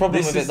 This is the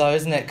problem with it though,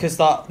 isn't it? Because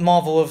like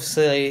Marvel,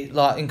 obviously,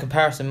 like in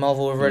comparison,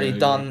 Marvel have already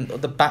done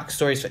the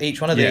backstories for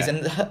each one of these,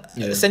 and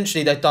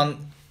essentially they've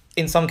done.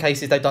 In some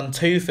cases, they've done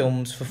 2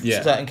 films for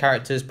certain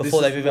characters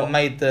before they've even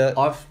made the.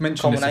 I've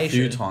mentioned this a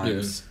few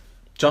times.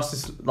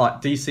 Justice,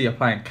 like DC, are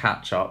playing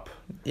catch up.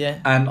 Yeah.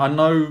 And I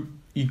know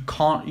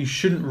you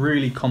shouldn't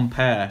really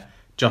compare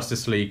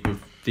Justice League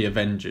with the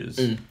Avengers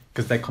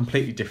because they're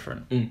completely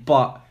different.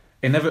 But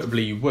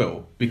inevitably you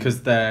will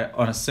because they're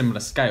on a similar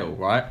scale,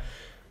 right?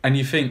 And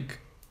you think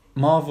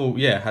Marvel,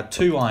 had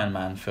 2 Iron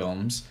Man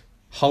films,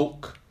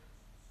 Hulk,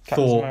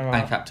 Thor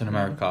and Captain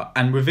America.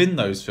 And within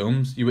those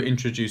films, you were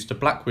introduced to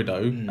Black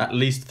Widow at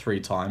least 3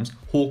 times,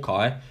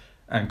 Hawkeye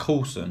and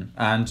Coulson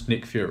and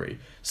Nick Fury.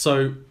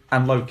 So,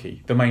 and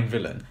Loki, the main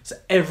villain. So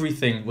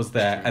everything was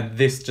there and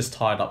this just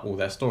tied up all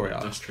their story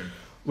arcs. That's true.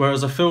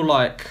 Whereas I feel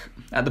like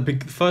at the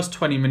first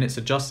 20 minutes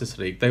of Justice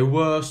League, they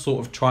were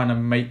sort of trying to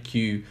make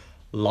you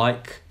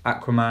like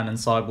Aquaman and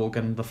Cyborg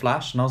and The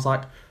Flash. And I was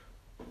like,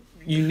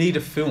 you need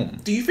a film.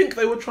 Do you think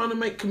they were trying to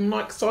make him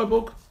like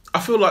Cyborg? I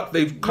feel like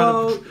they've kind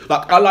of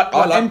like I like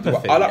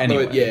empathy. I like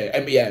anyway. I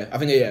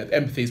think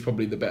empathy is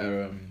probably the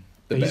better.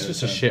 He's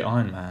just a shit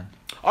Iron Man.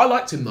 I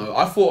liked him though.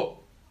 I feel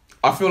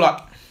like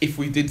if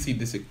we did see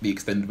the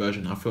extended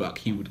version, I feel like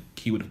he would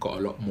have got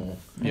a lot more.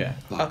 Yeah,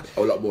 a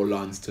lot more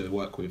lines to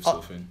work with, sort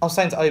of thing. I was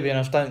saying to Obi, and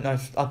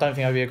I don't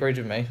think Obi agreed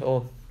with me,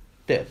 or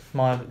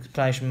my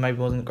explanation maybe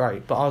wasn't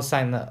great, but I was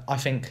saying that I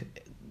think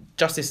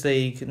Justice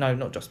League, no,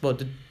 not just, but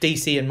the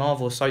DC and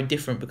Marvel are so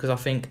different because I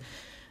think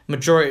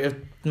majority of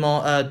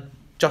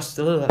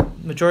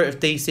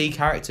DC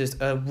characters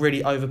are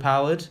really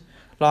overpowered.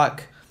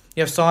 Like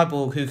you have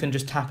Cyborg who can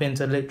just tap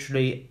into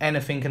literally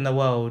anything in the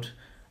world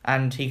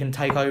and he can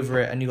take over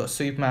it, and you've got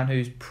Superman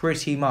who's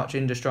pretty much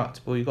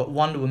indestructible. You've got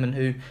Wonder Woman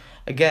who,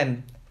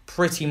 again,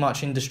 pretty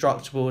much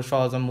indestructible as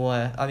far as I'm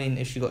aware. I mean,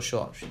 if she got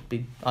shot, she'd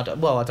be... I don't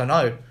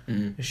know.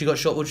 If she got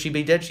shot, would she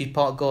be dead? She's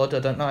part God, I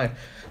don't know.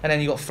 And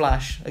then you got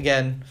Flash,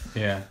 again.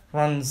 Yeah.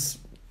 Runs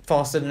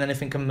faster than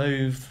anything can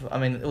move. I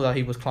mean, although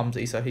he was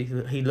clumsy, so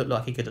he looked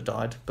like he could have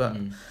died. But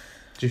do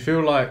you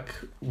feel like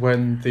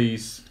when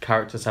these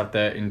characters have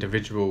their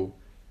individual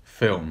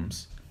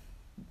films,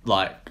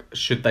 like,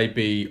 should they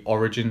be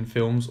origin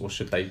films or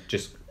should they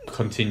just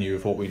continue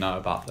with what we know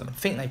about them? I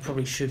think they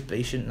probably should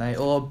be, shouldn't they?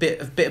 Or a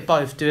bit of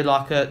both. Do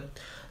like a...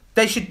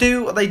 They should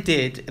do what they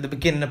did at the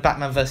beginning of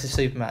Batman vs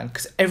Superman.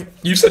 Cause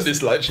you said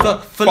this like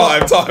 5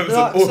 times in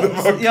all the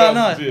podcasts. Yeah, I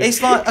know.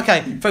 It's like,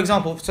 okay, for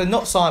example, so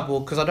not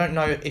Cyborg, because I don't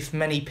know if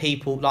many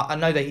people... Like, I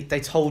know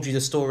they told you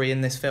the story in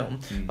this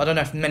film. I don't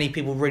know if many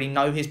people really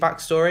know his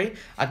backstory.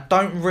 I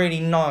don't really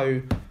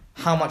know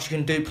how much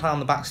you can play on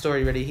the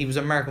backstory, really. He was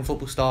an American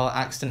football star,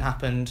 accident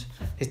happened,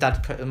 his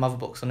dad put a mother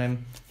box on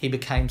him, he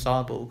became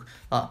Cyborg.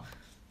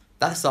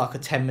 That's like a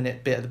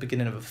 10-minute bit at the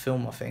beginning of a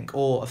film, I think,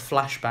 or a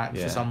flashback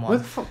for someone. Where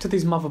the fuck did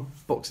these mother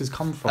boxes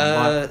come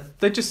from?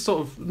 They just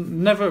sort of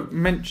never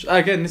mention...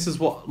 Again, this is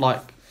what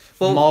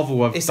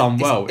Marvel have done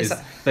well, is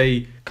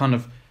they kind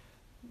of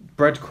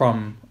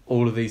breadcrumb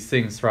all of these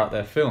things throughout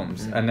their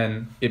films, and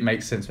then it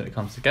makes sense when it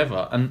comes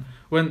together. And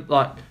when,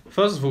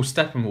 first of all,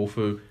 Steppenwolf,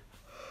 who...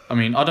 I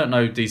mean, I don't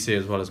know DC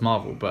as well as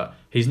Marvel, but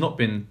he's not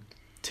been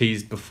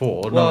teased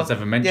before. No one's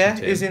ever mentioned him.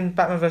 Yeah, he was in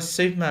Batman vs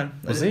Superman.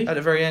 Was he? At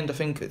the very end, I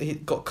think he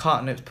got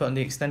cut and it was put on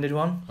the extended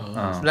one.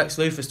 Oh. Lex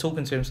Luthor's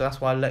talking to him, so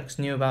that's why Lex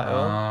knew about it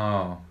all.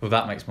 Oh, well,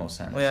 that makes more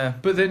sense. Yeah.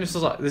 But then it's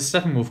just like, this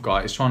Steppenwolf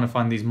guy is trying to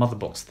find these mother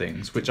box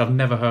things, which I've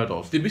never heard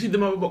of. Did we see the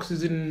mother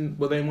boxes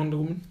were they in Wonder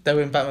Woman? They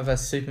were in Batman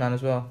vs Superman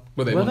as well.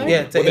 Were they?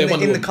 Yeah,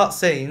 in the cut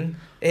scene,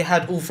 it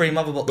had all 3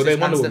 mother boxes. Were they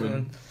Wonder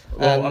Woman?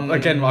 Well,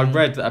 again, I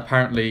read that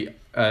apparently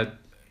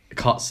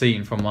cut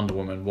scene from Wonder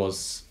Woman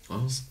was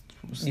them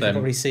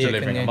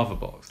delivering a mother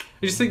box.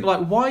 You just think,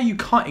 why are you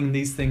cutting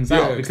these things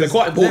out? Because they're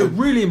quite important.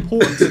 They're really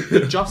important to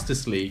the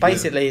Justice League.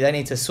 Basically, they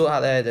need to sort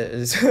out their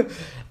editors. Do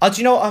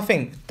you know what I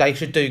think they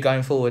should do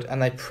going forward?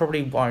 And they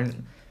probably won't,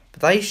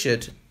 but they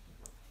should.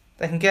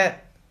 They can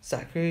get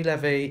Zack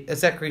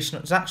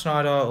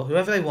Snyder, or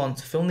whoever they want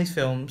to film these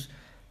films,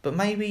 but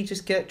maybe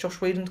just get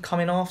Joss Whedon to come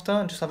in after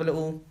and just have a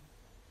little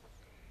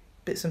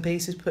bits and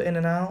pieces put in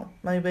and out,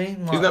 maybe.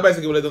 Isn't that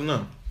basically what they've done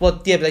now?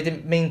 Well, yeah, but they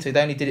didn't mean to.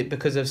 They only did it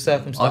because of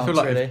circumstance. I feel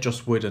like if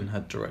Joss Whedon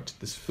had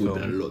directed this film, it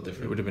would have been a lot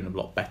different. It would have been a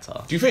lot better.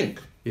 Do you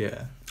think?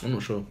 Yeah. I'm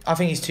not sure. I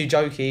think he's too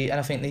jokey, and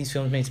I think these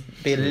films need to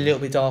be a little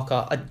bit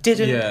darker. I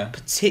didn't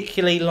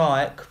particularly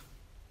like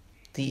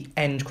the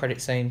end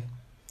credit scene.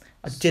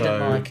 I didn't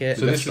like it.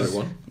 So this is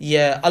one?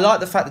 Yeah, I like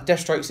the fact that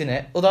Deathstroke's in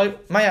it. Although,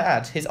 may I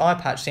add, his eye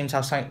patch seems to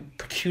have something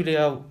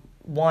peculiar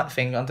white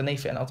thing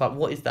underneath it, and I was like,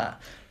 what is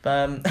that?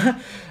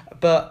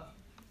 But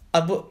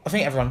I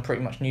think everyone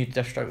pretty much knew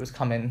Deathstroke was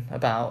coming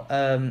about.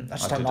 I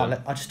just don't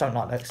like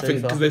Lex Luthor. I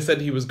think because they said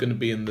he was going to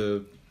be in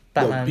the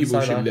Batman people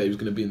solo. assumed that he was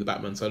going to be in the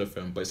Batman solo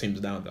film, but it seems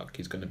now that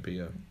he's going to be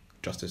a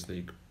Justice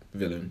League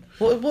villain.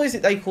 What is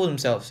it they call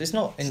themselves? It's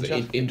not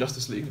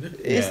Injustice League, isn't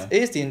it?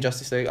 It is the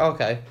Injustice League. Oh,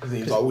 okay.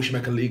 He's like, we should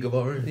make a league of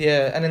our own.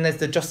 Yeah, and then there's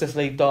the Justice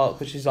League Dark,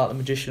 which is like the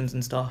magicians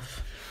and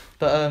stuff.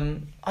 But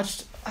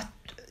it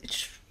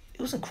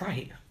wasn't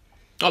great.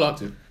 I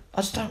liked it.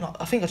 I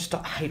think I just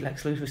hate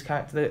Lex Luthor's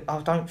character. I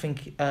don't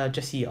think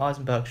Jesse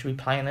Eisenberg should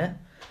be playing it.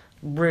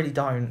 Really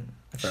don't.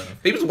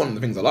 He was one of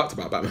the things I liked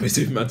about Batman v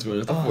Superman, to be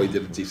honest. I thought he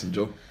did a decent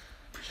job.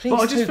 But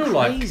I just feel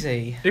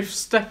crazy. Like if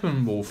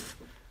Steppenwolf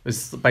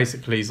is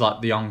basically he's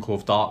like the uncle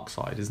of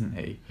Darkseid, isn't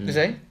he? Is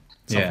he?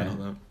 Something like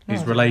that.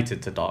 He's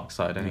related to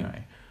Darkseid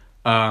anyway.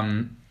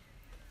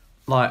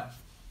 Like,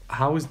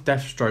 how is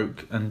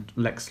Deathstroke and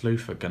Lex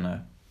Luthor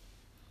gonna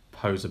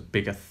pose a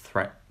bigger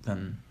threat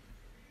than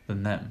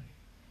them?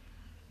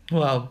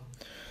 Well,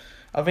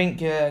 I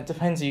think it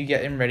depends who you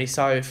get in ready.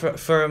 So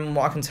from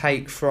what I can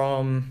take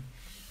from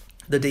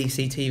the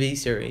DC TV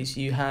series,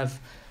 you have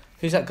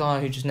who's that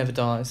guy who just never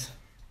dies,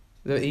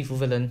 the evil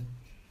villain,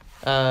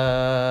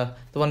 the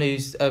one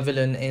who's a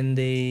villain in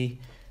the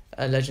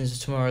Legends of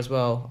Tomorrow as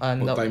well.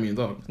 And Damien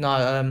Dark?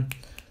 No,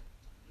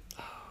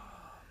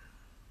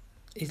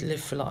 he's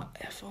lived for like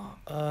ever.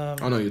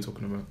 I know who you're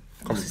talking about.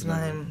 What's his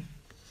name?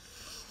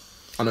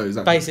 I know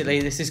exactly. Basically,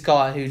 this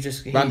guy who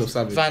just Vandal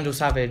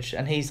Savage,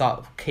 and he's like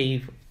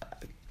key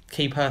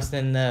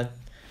person in the.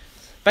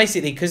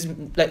 Basically, because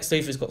Lex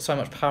Luthor's got so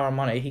much power and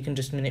money, he can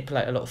just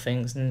manipulate a lot of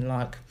things. And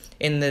like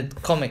in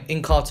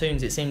the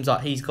cartoons, it seems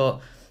like he's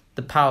got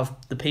the power of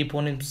the people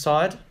on his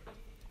side.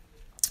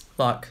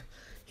 Like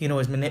he can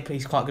always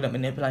manipulate. He's quite good at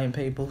manipulating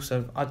people.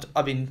 So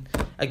I mean,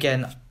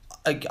 again,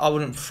 I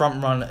wouldn't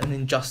front run an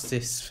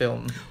Injustice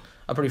film.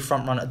 I'd probably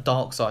front run a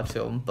Darkseid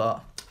film,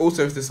 but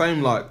also it's the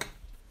same like.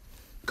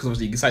 Because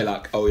obviously you can say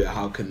like, oh yeah,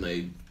 how can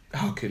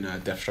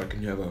Deathstroke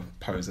and whoever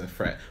pose a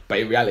threat? But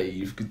in reality,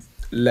 you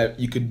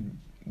could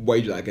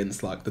wager that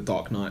against like the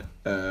Dark Knight,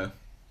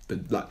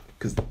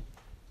 because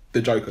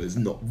the Joker is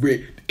not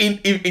really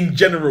in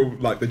general,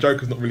 like the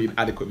Joker's not really an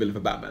adequate villain for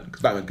Batman,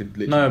 because Batman could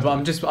literally. No,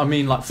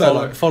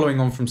 but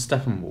following on from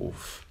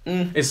Steppenwolf,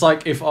 it's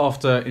like if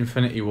after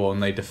Infinity War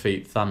and they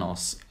defeat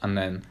Thanos, and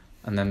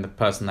then the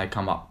person they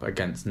come up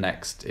against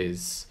next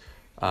is,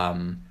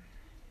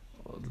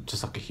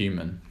 just like a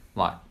human.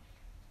 Like,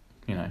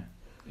 you know,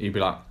 you'd be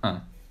like,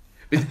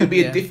 It'd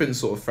be a different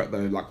sort of threat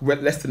though, like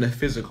less than a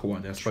physical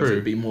one. I suppose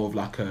it'd be more of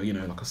like a,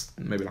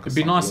 maybe like. It'd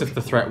be nice if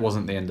the threat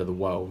wasn't the end of the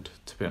world.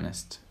 To be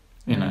honest,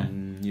 you know.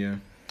 Yeah. Do you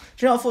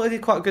know what I thought they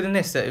did quite good in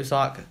this? That it was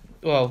like,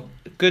 well,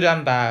 good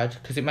and bad,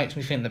 because it makes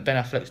me think that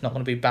Ben Affleck's not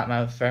going to be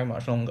Batman for very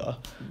much longer.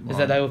 Right. Is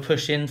that they were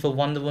pushing for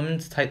Wonder Woman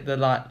to take the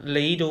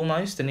lead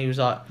almost, and he was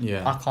like,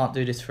 I can't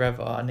do this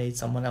forever. I need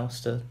someone else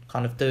to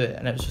kind of do it,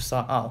 and it was just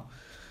like, oh.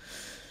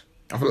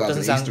 I thought that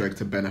was an Easter egg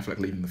to Ben Affleck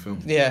leading the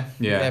film. Yeah,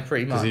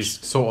 pretty much. Because he's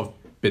sort of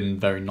been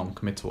very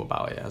non-committal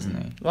about it,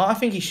 hasn't he? Well, I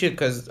think he should,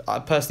 because I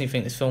personally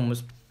think this film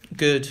was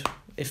good,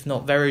 if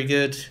not very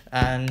good,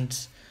 and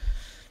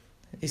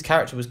his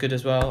character was good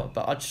as well.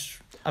 But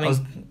I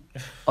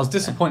was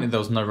disappointed there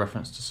was no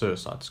reference to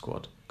Suicide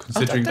Squad,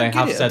 considering they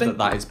have said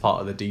that is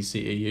part of the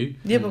DCEU.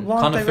 Yeah, but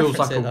why would they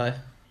reference it though?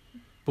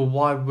 But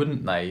why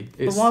wouldn't they?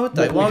 But why would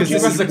they? Because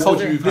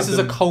this is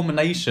a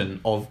culmination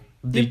of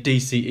the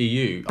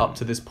DCEU up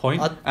to this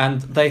point, and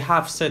they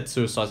have said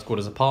Suicide Squad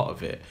is a part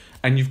of it,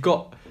 and you've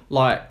got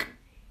like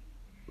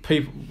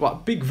people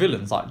like big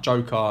villains like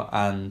Joker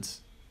and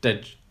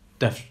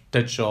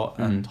Deadshot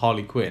and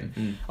Harley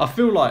Quinn. I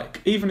feel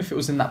like even if it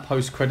was in that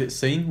post-credit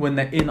scene when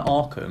they're in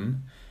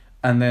Arkham,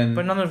 and then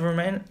but none of them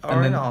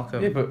are in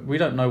Arkham. Yeah, but we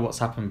don't know what's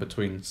happened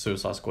between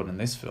Suicide Squad and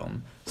this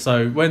film.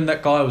 So when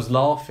that guy was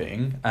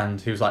laughing and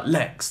he was like,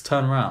 "Lex,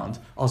 turn around,"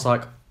 I was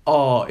like,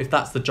 "Oh, if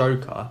that's the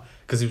Joker."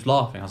 Because he was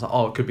laughing. I was like,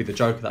 oh, it could be the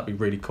Joker. That'd be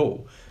really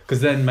cool. Because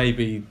then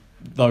maybe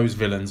those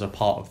villains are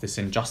part of this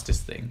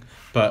Injustice thing.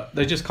 But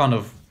they just kind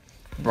of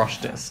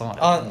brushed it aside.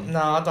 No,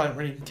 I don't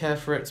really care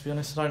for it, to be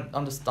honest. I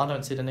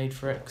don't see the need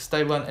for it. Because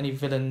they weren't any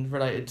villain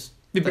related.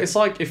 Yeah, but it's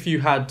like if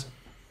you had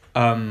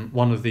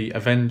one of the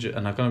Avengers...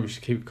 And I don't know if we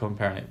should keep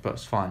comparing it, but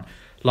it's fine.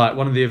 Like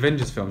one of the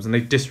Avengers films, and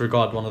they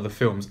disregard one of the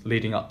films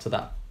leading up to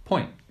that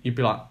point. You'd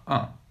be like,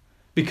 oh.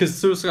 Because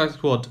Suicide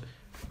Squad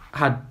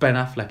had Ben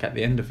Affleck at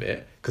the end of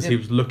it, because he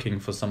was looking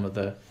for some of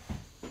the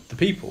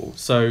people.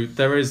 So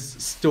there is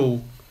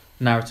still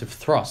narrative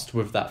thrust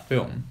with that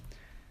film.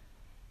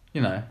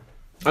 You know.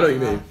 I know what you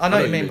mean. I know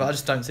what you mean, but I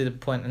just don't see the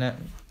point in it.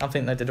 I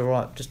think they did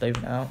alright just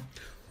leaving it out.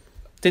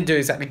 Didn't do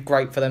exactly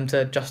great for them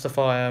to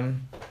justify... Well,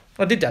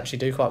 it did actually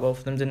do quite well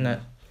for them, didn't it?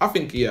 I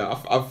think,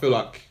 I feel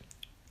like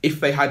if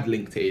they had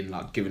linked it in,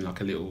 like, given,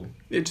 like, a little...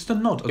 Yeah, just a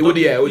nod. I would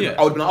be like,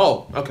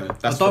 oh, okay.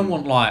 That's I don't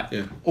want, like,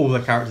 all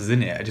the characters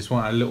in it. I just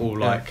want a little,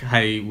 like,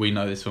 hey, we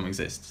know this film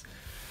exists.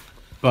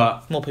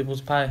 But... More people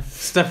to pay.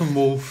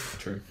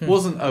 Steppenwolf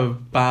wasn't a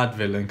bad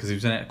villain, because he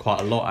was in it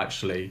quite a lot,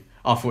 actually.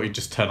 I thought he'd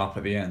just turn up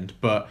at the end.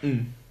 But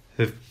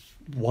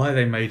why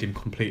they made him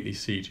completely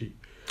CG?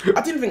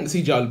 I didn't think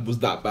the CGI was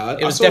that bad.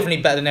 It was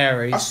definitely better than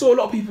Ares. I saw a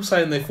lot of people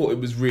saying they thought it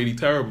was really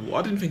terrible.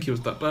 I didn't think it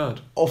was that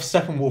bad. Of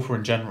Steppenwolf or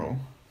in general?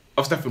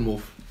 Of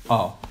Steppenwolf.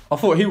 Oh, I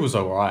thought he was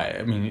alright.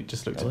 I mean, it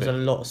just looked. There was a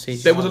lot of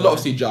CGI. There was a lot of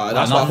CGI.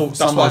 That's why I thought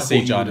some of the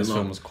CGI in this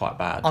film was quite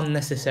bad.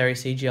 Unnecessary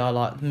CGI,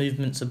 like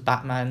movements of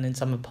Batman in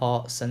some of the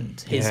parts and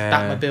his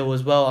Batmobile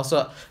as well. I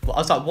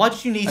was like, why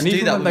did you need to do that? And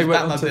even when they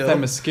went onto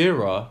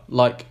Themyscira,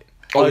 like.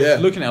 Looking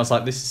at it, I was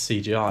like, this is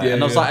CGI. Yeah,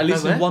 and I was like, at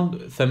least in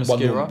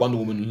Themyscira. Wonder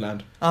Woman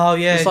land. Oh,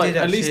 yeah. It's like,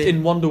 at least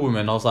in Wonder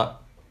Woman, I was like,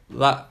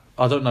 that.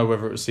 I don't know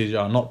whether it was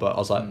CGI or not, but I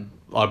was like,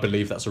 I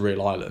believe that's a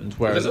real island.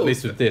 Whereas at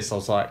least with this, I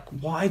was like,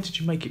 why did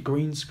you make it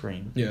green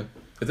screen? Yeah.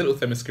 There's a little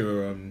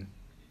Themyscira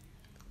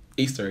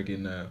Easter egg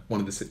in one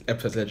of the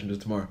episodes of Legend of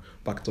Tomorrow,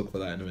 but I can talk about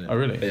that in a minute. Oh,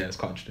 really? But yeah, it's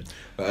quite interesting.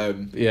 But,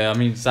 I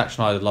mean, Zack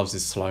Snyder loves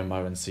his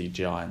slow-mo and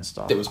CGI and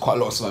stuff. There was quite a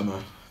lot of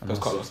slow-mo.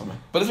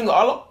 But the thing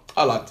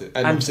I liked it.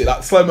 And obviously,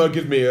 like, slow-mo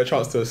gives me a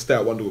chance to stay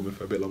at Wonder Woman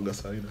for a bit longer,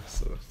 so,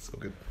 so it's all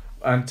good.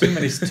 And too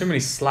many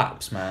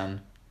slaps,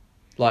 man.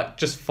 Like,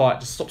 just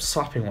stop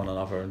slapping one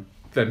another and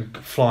then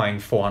flying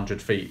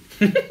 400 feet.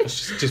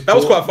 It's just that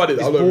was quite funny.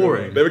 It's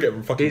boring. They were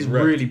getting fucking It's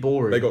really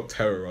boring. They got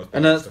terrorised.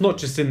 And that's not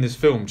just in this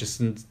film,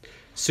 just in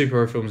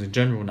superhero films in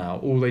general now.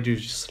 All they do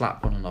is just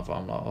slap one another.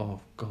 I'm like,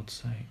 oh, for God's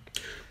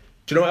sake.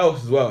 Do you know what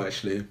else as well,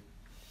 actually,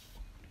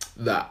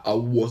 that I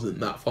wasn't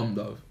that fond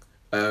of?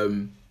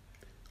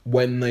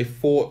 When they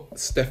fought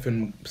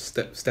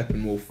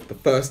Steppenwolf the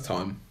first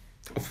time,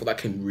 I thought that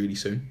came really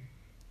soon.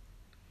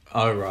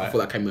 Oh, right. I thought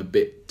that came a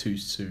bit too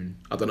soon.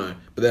 I don't know.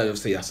 But then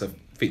obviously that's a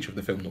feature of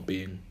the film not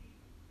being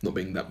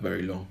that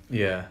very long.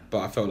 Yeah. But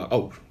I felt like,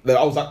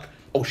 I was like,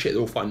 oh shit,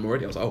 they're all fighting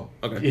already. I was like, oh,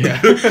 okay. Yeah.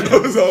 Do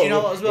you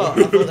know what as well?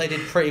 I thought they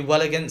did pretty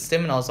well against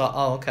him and I was like,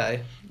 oh,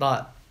 okay.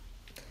 Like, I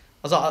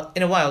was like,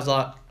 in a way, I was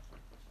like,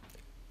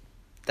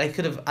 they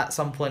could have at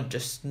some point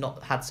just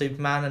not had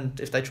Superman, and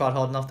if they tried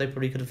hard enough, they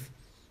probably could have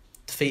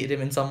defeated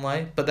him in some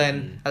way. But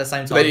then at the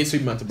same time, they need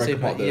Superman to break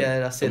apart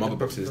the mother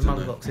boxes. The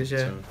mother boxes, yeah.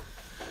 So.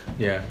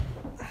 Yeah.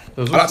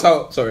 I liked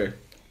how. Sorry.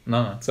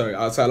 No. Sorry.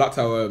 I liked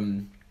how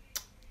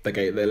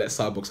they let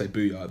Cyborg say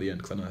 "booyah" at the end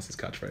because I know that's his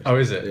catchphrase. Oh,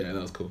 is it? Yeah,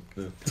 that was cool.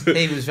 Yeah.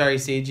 He was very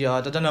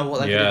CGI'd. I don't know what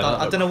they could have done.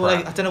 I don't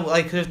know what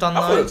they could have done.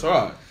 I thought it's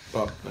alright,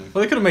 but well,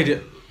 they could have made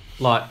it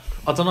like,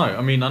 I don't know.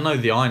 I mean, I know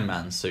the Iron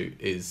Man suit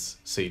is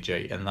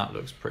CG and that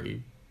looks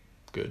pretty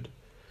good.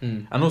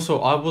 And also,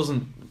 I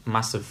wasn't a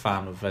massive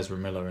fan of Ezra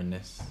Miller in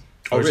this.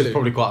 Which is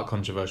probably quite a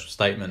controversial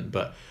statement,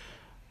 but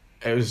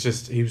he was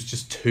just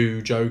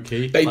too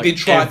jokey. They did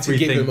try to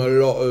give him a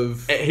lot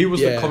of. He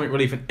was the comic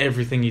relief, and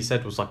everything he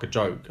said was like a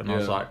joke. And I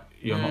was like,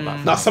 "You're not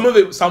that." Now some of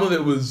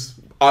it was.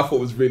 I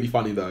thought was really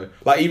funny though.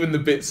 Like even the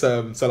bits.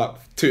 So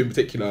like two in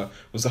particular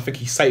was, I think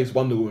he saves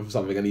Wonder Woman from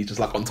something, and he's just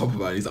like on top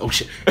of her, and he's like, "Oh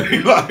shit!"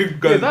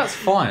 Yeah, that's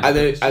fine. And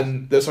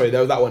then there was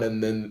that one,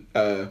 and then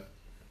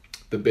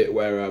the bit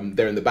where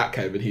they're in the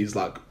Batcave, and he's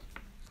like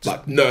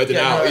nerding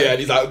out, and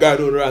he's like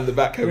going all around the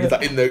Batcave. He's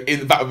like in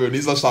the Batman, and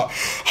he's just like.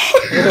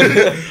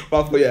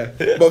 But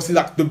obviously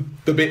like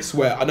the bits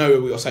where I know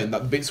what you're saying,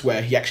 like the bits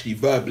where he actually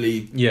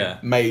verbally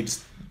made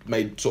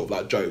sort of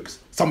like jokes.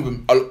 Some of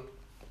them,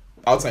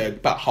 I would say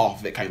about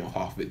half of it came off,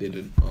 half of it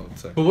didn't. I would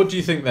say. But what do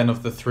you think then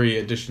of the 3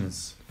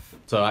 additions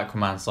to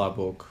Aquaman,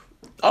 Cyborg?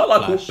 I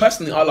like all of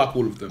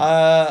them.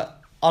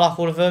 I like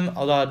all of them,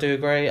 although I do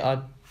agree.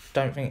 I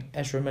don't think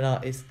Ezra Miller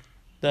is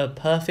the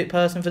perfect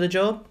person for the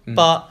job,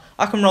 but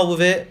I can roll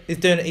with it. He's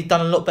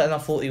done a lot better than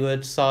I thought he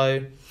would.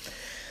 So,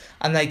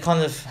 and they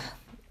kind of,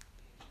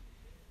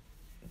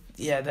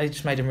 they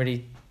just made him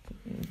really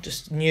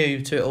just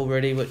new to it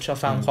already, which I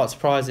found quite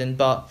surprising.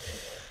 But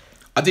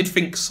I did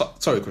think.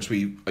 Sorry, Chris. Are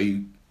you?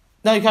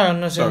 No, you carry on.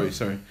 No,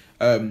 sorry.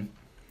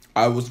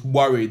 I was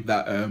worried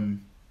that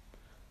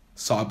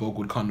Cyborg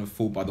would kind of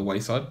fall by the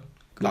wayside,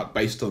 like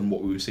based on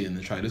what we were seeing in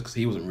the trailers, because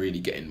he wasn't really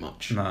getting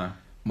much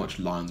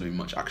lines or even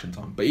much action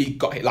time. But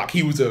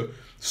he was a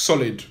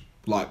solid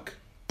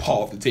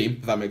part of the team,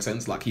 if that makes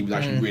sense. Like he was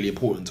actually really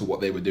important to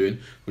what they were doing,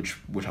 which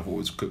I thought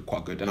was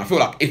quite good. And I feel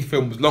like if the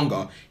film was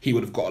longer, he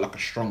would have got a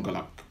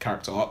stronger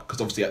character arc,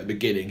 because obviously at the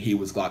beginning he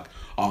was like,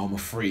 oh, I'm a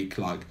freak,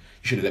 you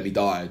should have let me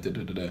die, and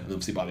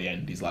obviously by the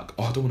end he's like,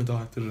 oh, I don't want to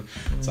die.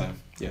 So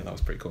yeah, that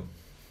was pretty cool.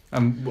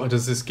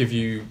 Does this give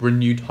you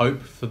renewed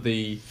hope for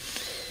the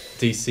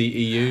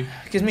DCEU?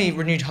 It gives me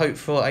renewed hope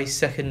for a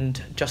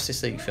second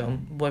Justice League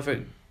film.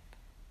 Whether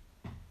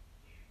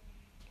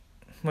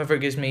it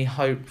gives me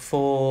hope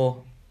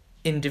for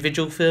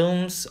individual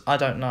films, I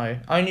don't know.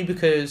 Only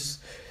because,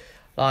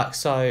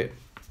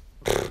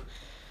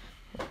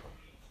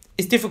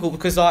 it's difficult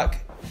because,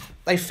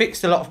 they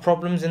fixed a lot of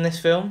problems in this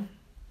film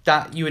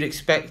that you would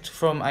expect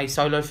from a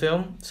solo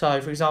film. So,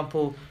 for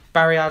example,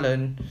 Barry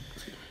Allen,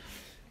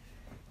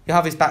 you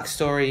have his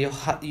backstory.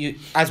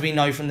 As we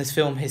know from this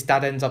film, his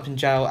dad ends up in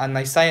jail, and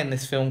they say in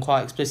this film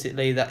quite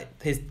explicitly that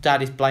his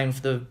dad is blamed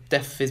for the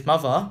death of his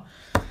mother.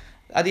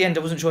 At the end,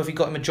 I wasn't sure if he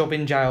got him a job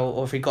in jail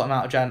or if he got him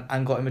out of jail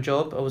and got him a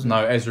job.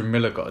 No, Ezra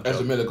Miller got a job.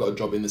 Ezra Miller got a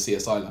job in the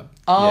CSI lab.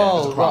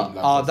 Oh, right.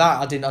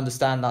 That I didn't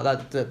understand that.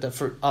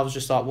 I was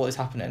just like, what is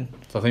happening?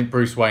 So I think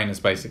Bruce Wayne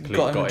has basically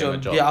got him a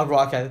job. Yeah,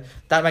 right, okay.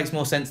 That makes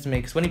more sense to me,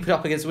 because when he put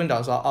up against the window, I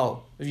was like,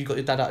 oh, have you got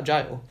your dad out of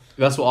jail?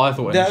 That's what I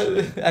thought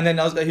initially. And then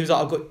he was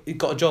like, he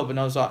got a job, and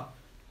I was like,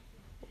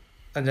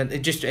 And then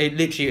it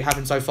literally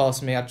happened so fast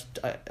to me. I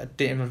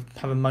didn't even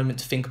have a moment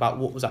to think about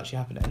what was actually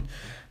happening.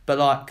 But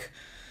like,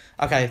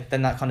 okay,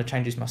 then that kind of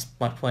changes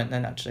my point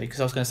then actually, because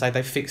I was going to say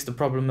they fixed the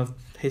problem of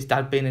his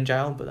dad being in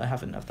jail, but they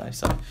haven't, have they?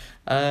 So,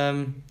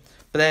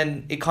 but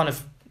then it kind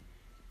of,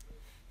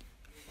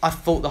 I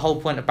thought the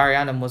whole point of Barry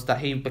Allen was that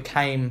he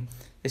became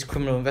this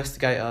criminal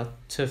investigator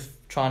to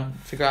try and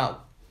figure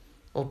out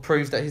or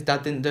prove that his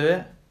dad didn't do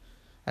it.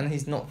 And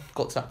he's not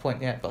got to that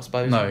point yet, but I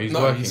suppose. No, he's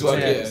working. He's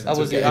working.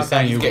 Yeah. He's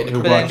saying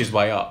he'll work his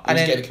way up. And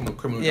he's getting a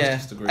criminal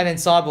justice degree. And in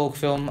Cyborg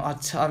film,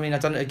 I mean, I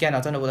don't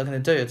know what they're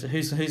going to do.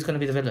 Who's going to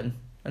be the villain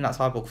in that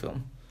Cyborg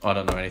film? I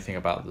don't know anything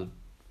about the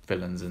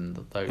villains in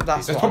those.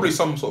 There's probably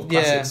some sort of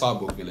classic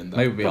Cyborg villain.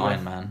 Maybe it'll be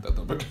Iron Man.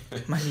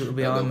 Maybe it'll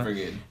be Iron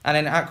Man. And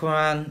then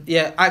Aquaman,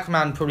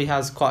 Aquaman probably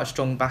has quite a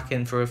strong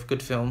backing for a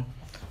good film.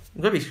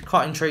 I'm going to be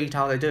quite intrigued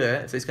how they do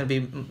it. If it's going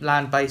to be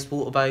land-based,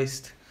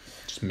 water-based.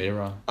 Just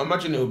mirror. I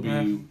imagine it'll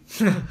be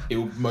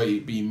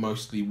it be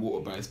mostly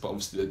water based, but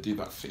obviously they do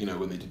that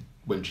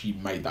when she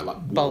made that like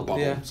water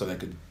bubble so they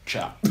could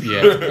chat.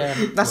 Yeah.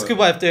 That's a good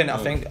way of doing it, I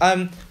think.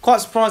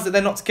 Quite surprised that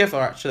they're not together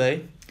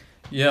actually.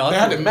 Yeah, they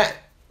hadn't met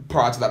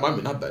prior to that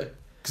moment, had they?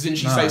 Because didn't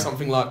she say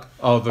something like,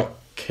 "Oh, the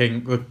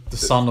king, the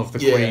son of the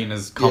queen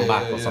has come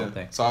back" or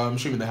something? So I'm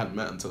assuming they hadn't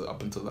met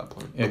up until that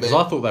point. Yeah, because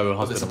I thought they were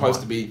husband. They're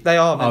supposed to be. They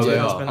are. They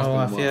are husband and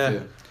wife. Yeah.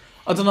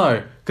 I don't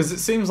know, because it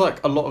seems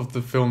like a lot of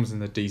the films in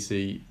the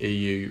DC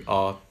EU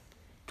are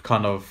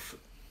kind of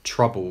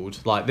troubled.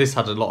 Like this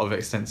had a lot of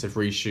extensive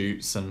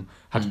reshoots and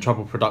had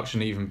trouble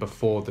production even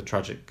before the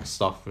tragic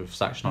stuff with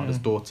Zack Snyder's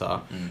daughter.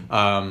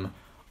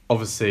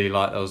 Obviously,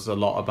 like there was a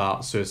lot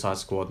about Suicide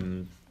Squad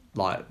and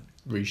like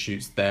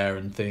reshoots there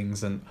and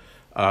things, and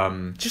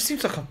it just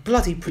seems like a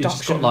bloody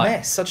production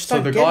mess. I just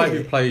don't get it. So the guy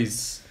who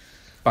plays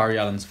Barry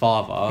Allen's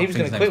father, he was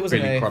going to quit,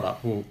 wasn't he?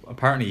 Crudup. Well,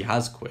 apparently he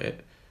has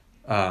quit.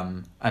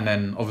 And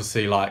then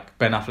obviously like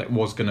Ben Affleck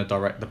was going to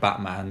direct the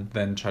Batman,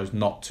 then chose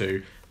not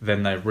to,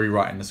 then they're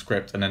rewriting the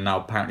script, and then now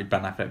apparently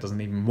Ben Affleck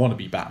doesn't even want to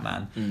be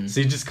Batman.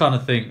 So you just kind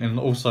of think, and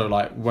also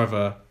like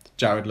whether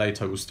Jared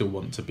Leto will still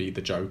want to be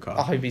the Joker.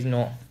 I hope he's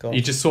not. God.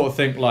 You just sort of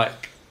think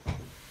like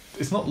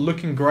it's not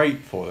looking great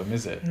for them,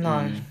 is it?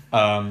 No.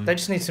 They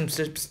just need some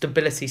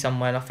stability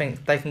somewhere, and I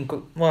think they can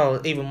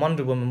even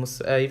Wonder Woman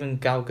was even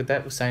Gal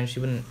Gadot was saying she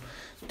wouldn't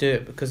do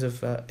it because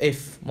of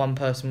if one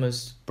person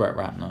was Brett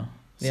Ratner.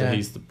 So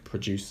he's the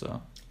producer.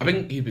 I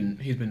think he's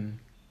been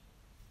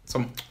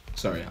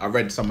I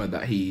read somewhere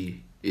that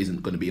he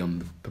isn't going to be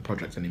on the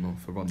project anymore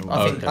for Wonder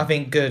Woman. I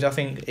think good. I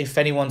think if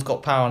anyone's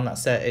got power on that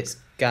set, it's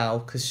Gal,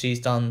 because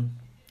she's done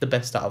the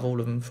best out of all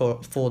of them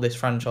for this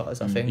franchise.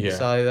 I think. Yeah.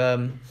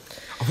 So.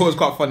 I thought it was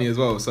quite funny as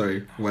well.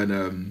 Sorry,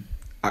 when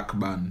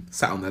Aquaman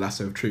sat on the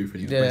lasso of truth and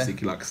he was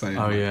basically like saying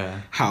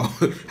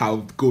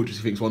how gorgeous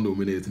he thinks Wonder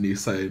Woman is, and he's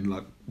saying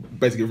like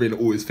basically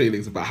revealing all his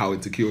feelings about how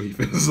insecure he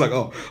feels. Like,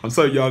 oh, I'm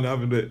so young,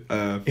 having it,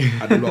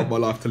 had a lot of my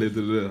life to live.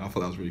 I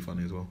thought that was really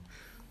funny as well.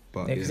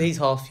 But because he's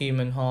half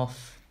human,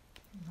 half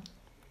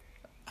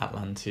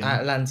Atlantean,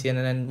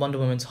 and then Wonder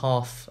Woman's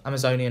half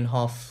Amazonian,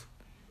 half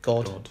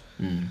God.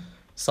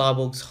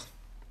 Cyborg's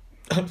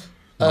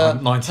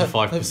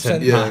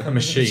 95%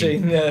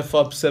 machine.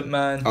 5%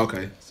 man.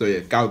 Okay,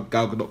 so Gal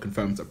Gadot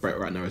confirms that Brett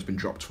Ratner has been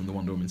dropped from the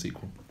Wonder Woman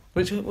sequel.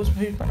 Which was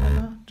who Brett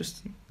Ratner?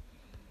 Just.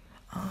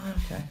 Oh,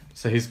 okay.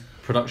 So his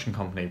production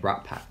company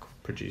Rat Pack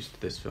produced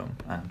this film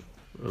and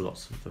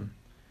lots of them.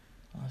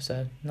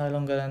 So no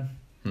longer then.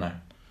 No,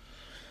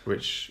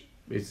 which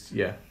is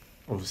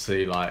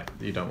obviously like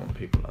you don't want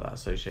people like that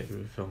associated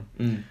with the film.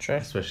 True.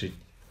 Especially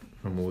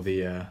from all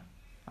the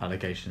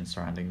allegations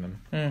surrounding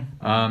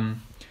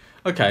them.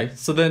 Okay,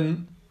 so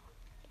then,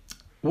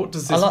 what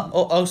does this? I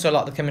also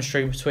like the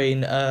chemistry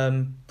between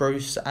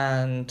Bruce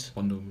and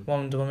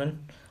Wonder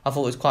Woman. I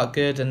thought it was quite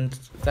good, and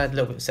they had a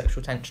little bit of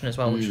sexual tension as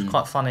well, which was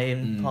quite funny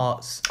in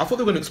parts. I thought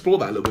they were going to explore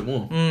that a little bit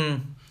more.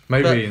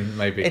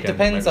 Maybe it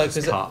depends though,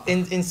 because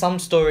in some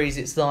stories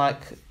it's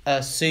like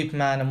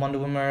Superman and Wonder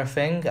Woman are a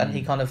thing, and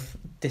he kind of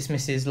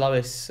dismisses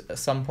Lois at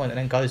some point and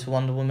then goes for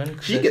Wonder Woman.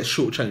 She gets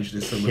shortchanged in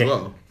this film as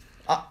well.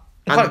 I'm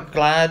quite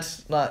glad,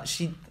 like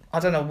I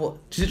don't know what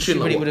she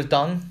really would have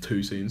done.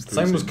 2 scenes.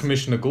 Same was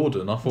Commissioner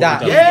Gordon. I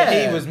thought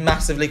he was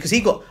massively, because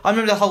he got. I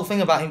remember the whole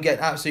thing about him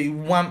getting absolutely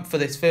whamped for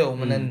this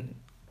film, and then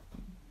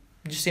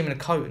you just see him in a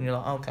coat, and you're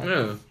like,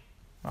 okay,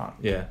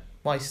 right,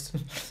 waste.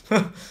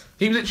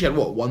 He literally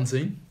had 1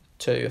 scene.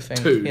 2, I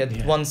think. He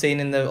had 1 scene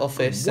in the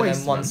office, and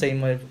then 1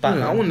 scene with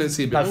Batman. I wanted to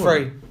see a bit more.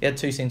 3. He had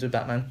 2 scenes with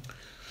Batman.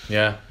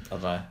 Yeah, I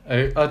don't know.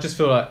 I just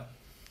feel like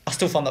I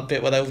still found that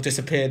bit where they all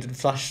disappeared and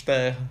flashed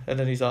there, and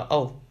then he's like,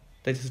 oh.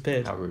 They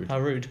disappeared. How rude. How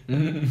rude.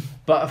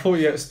 But I thought,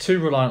 it's too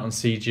reliant on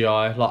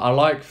CGI. Like, I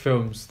like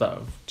films that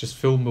just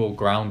feel more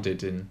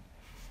grounded in,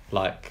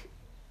 like,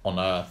 on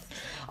Earth.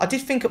 I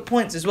did think at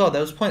points as well,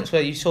 there was points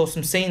where you saw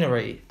some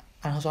scenery,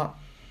 and I was like,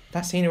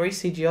 that scenery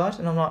CGI'd?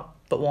 And I'm like,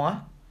 but why?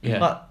 Yeah.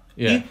 Like,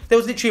 there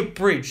was literally a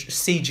bridge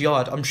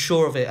CGI'd, I'm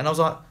sure of it. And I was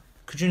like,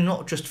 could you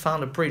not just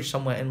found a bridge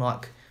somewhere in,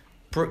 like,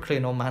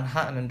 Brooklyn or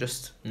Manhattan and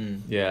just...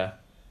 Yeah.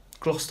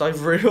 glossed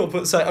over it or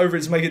put something over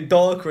it to make it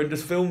darker and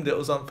just filmed it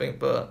or something.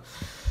 But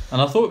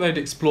and I thought they'd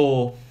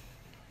explore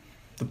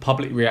the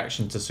public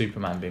reaction to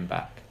Superman being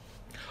back.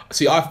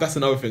 See, that's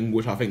another thing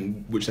which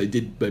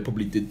they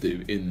probably did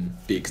do in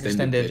the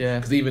extended yeah.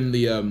 Because even in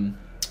the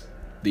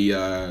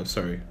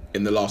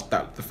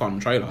fun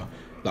trailer,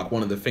 like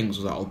one of the things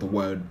was like,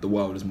 the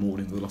world is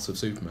mourning the loss of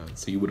Superman.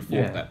 So you would have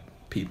thought that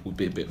people would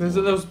be a bit. There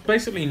was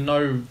basically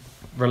no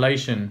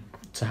relation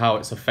to how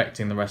it's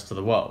affecting the rest of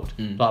the world.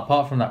 Like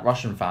apart from that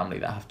Russian family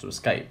that have to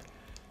escape,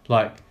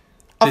 like.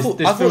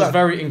 This feels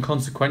very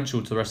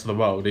inconsequential to the rest of the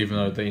world, even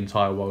though the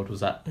entire world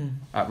was at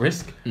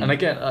risk. And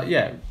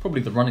again,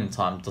 probably the running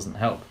time doesn't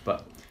help,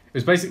 but it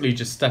was basically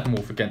just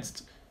Steppenwolf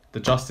against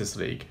the Justice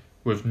League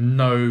with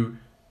no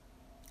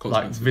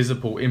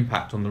visible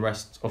impact on the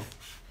rest of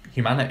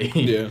humanity.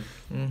 Yeah.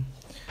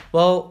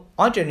 Well,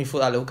 I genuinely thought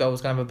that little girl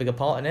was going to have a bigger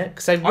part in it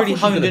because they really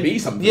honed in. Be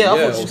something. Yeah, I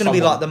thought she was going to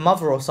be like the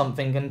mother or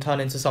something and turn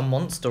into some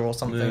monster or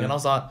something. Yeah. And I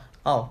was like,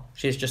 oh,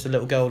 she's just a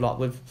little girl like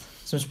with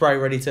some spray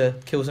ready to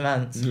kill some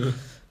ants.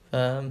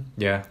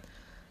 Yeah.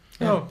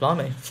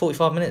 Blimey,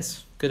 45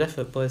 minutes. Good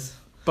effort, boys.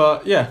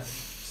 But yeah,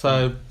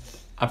 so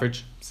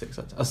average 6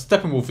 out of 10.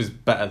 Steppenwolf is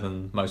better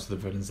than most of the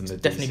villains in the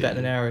Definitely DC. better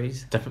than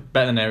Ares.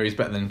 Better than Ares,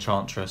 better than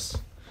Enchantress.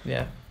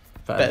 Yeah.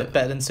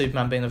 Better than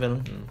Superman being a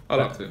villain. I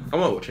liked it. I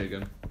might watch it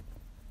again.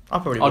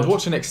 I'd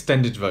watch an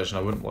extended version.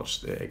 I wouldn't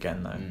watch it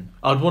again though.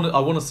 I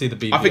want to see the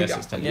BVS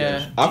extended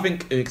version. I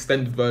think an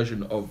extended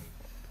version of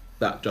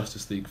that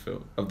Justice League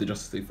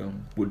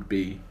film would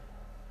be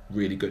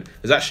really good.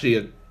 There's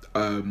actually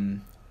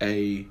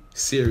a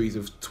series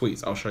of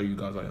tweets. I'll show you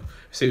guys later.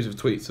 A series of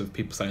tweets of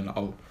people saying like,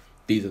 "Oh,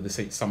 these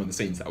are some of the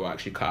scenes that were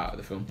actually cut out of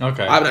the film."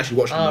 Okay. I haven't actually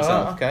watched them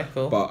myself. Right, okay,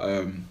 cool. But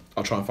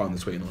I'll try and find the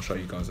tweet and I'll show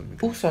you guys.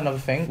 Also, another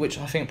thing which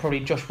I think probably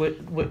Joss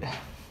Whedon.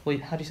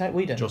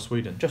 Joss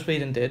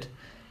Whedon did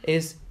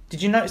is.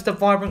 Did you notice the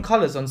vibrant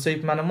colours on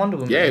Superman and Wonder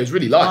Woman? Yeah, it was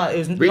really light. It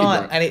was really light,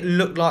 bright. and it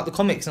looked like the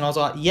comics, and I was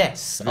like,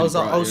 yes. Really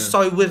I was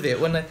so with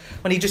it when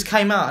he just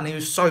came out and he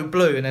was so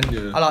blue, and then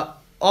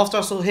after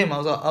I saw him, I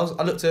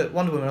looked at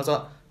Wonder Woman, I was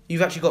like,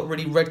 you've actually got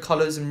really red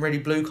colours and really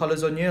blue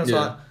colours on you. I was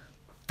like,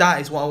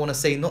 that is what I want to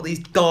see, not these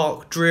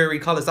dark, dreary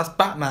colours. That's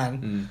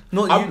Batman,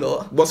 not you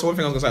lot. What's the one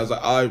thing I was gonna say? I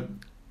was like, I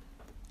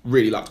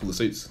really liked all the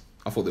suits.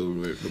 I thought they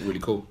looked really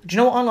cool. Do you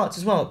know what I liked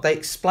as well? They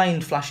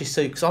explained Flash's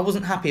suit because I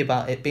wasn't happy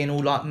about it being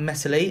all like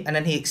metally, and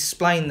then he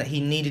explained that he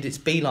needed it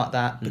to be like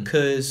that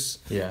because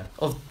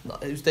of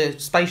it was the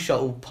space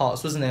shuttle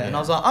parts, wasn't it? Yeah. And I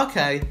was like,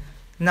 okay,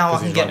 now I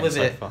can get with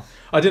it.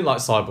 I didn't like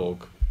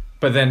Cyborg,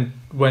 but then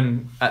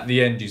when at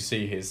the end you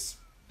see his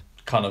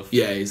kind of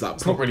he's like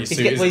it's not really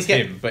suit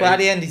him, but at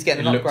the end he's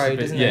getting an upgrade,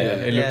 isn't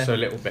it? It looks a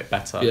little bit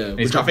better. Yeah,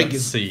 which I think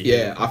is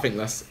I think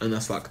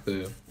that's like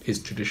his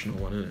traditional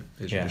one, isn't it?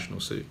 His traditional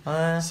suit.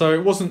 So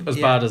it wasn't as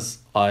bad as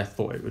I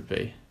thought it would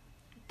be,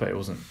 but it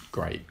wasn't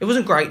great. It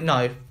wasn't great,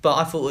 no, but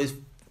I thought it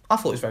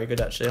was very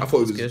good actually. I thought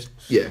it was good.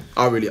 Yeah,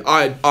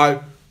 I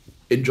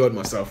enjoyed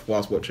myself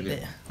whilst watching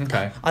it. Yeah.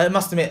 Okay. I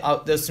must admit,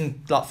 there's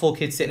some like 4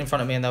 kids sitting in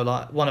front of me, and they were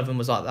like, one of them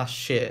was like, "That's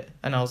shit,"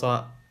 and I was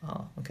like,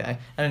 "Oh, okay."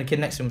 And then the kid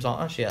next to him was like,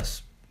 "Actually,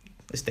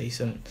 it's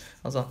decent."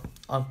 I was like,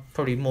 I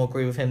probably more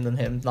agree with him than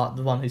him, like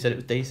the one who said it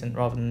was decent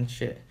rather than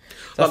shit.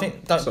 So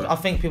I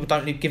think people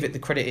don't give it the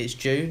credit it's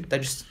due. They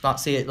just like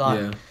see it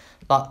like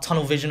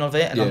tunnel vision of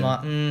it, and I'm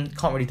like,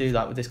 can't really do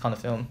that with this kind of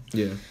film.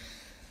 Yeah.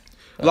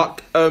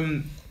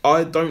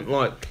 I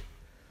don't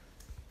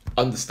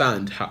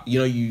understand how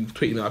you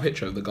tweeted me a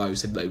picture of the guy who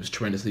said that it was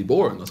tremendously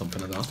boring or something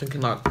like that. I was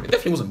thinking it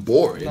definitely wasn't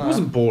boring. No. It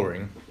wasn't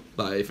boring.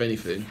 If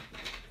anything.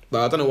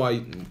 I don't know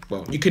why.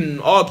 Well, you can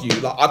argue.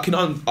 I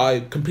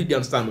completely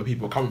understand where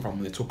people are coming from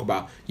when they talk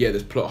about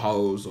there's plot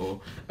holes or.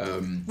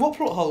 What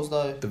plot holes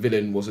though? The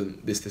villain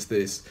wasn't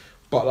this,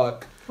 but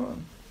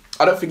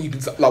I don't think you can.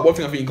 One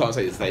thing I think you can't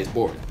say is that it's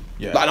boring.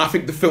 Yeah. And I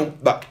think the film,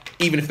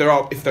 even if there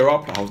are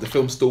plot holes, the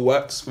film still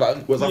works.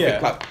 Whereas I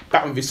think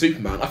Batman v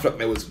Superman, I feel like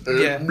there was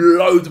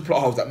loads of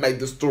plot holes that made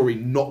the story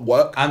not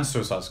work. And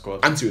Suicide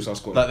Squad.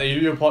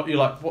 You're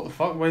like, what the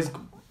fuck?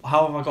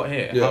 How have I got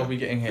here? How are we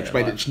getting here? Which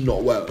made it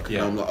not work. Yeah.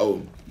 And I'm like,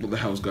 oh, what the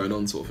hell's going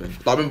on, sort of thing.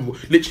 I remember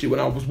literally when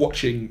I was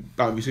watching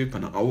Batman v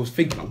Superman, I was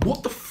thinking,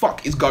 what the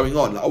fuck is going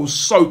on? I was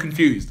so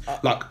confused.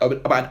 About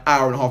an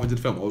hour and a half into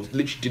the film, I was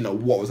literally didn't know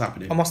what was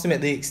happening. I must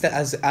admit, the extent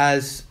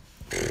as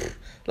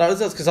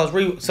because I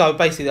was so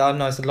basically I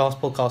know it's the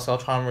last podcast, so I'll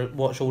try and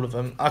watch all of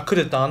them. I could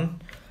have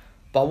done,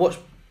 but I watched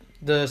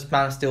the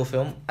Man of Steel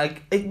film.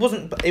 It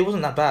wasn't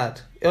that bad.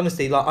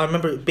 Honestly, I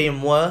remember it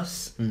being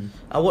worse.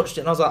 I watched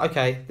it and I was like,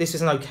 okay, this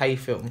is an okay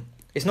film.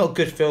 It's not a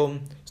good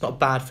film. It's not a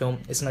bad film.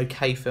 It's an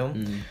okay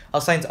film. I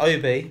was saying to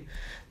Obi,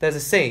 there's a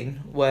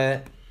scene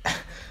where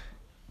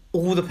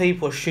all the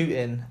people are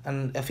shooting,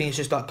 and I think it's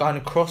just going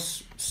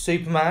across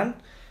Superman,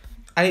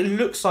 and it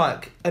looks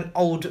like an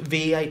old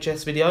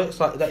VHS video. It's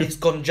like that it's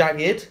gone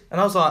jagged,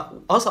 and I was like,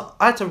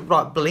 I had to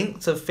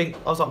blink to think.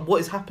 I was like, what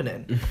is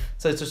happening?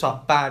 So it's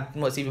just bad.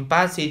 Well, it's either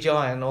bad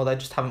CGI, or they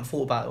just haven't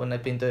thought about it when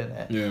they've been doing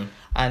it. Yeah.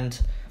 And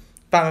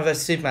Batman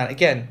vs Superman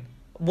again.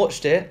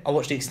 Watched it. I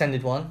watched the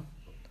extended one.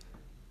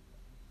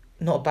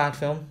 not a bad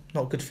film,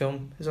 not a good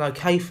film. It's an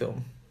okay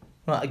film.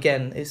 Like,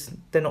 again,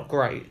 they're not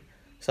great.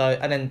 So,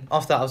 and then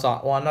after that, I was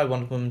like, well, I know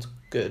Wonder Woman's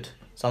good,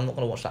 so I'm not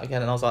going to watch that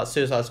again. And I was like,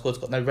 Suicide Squad's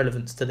got no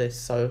relevance to this,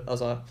 so I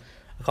was like,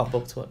 I can't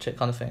bother to watch it,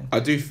 kind of thing. I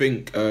do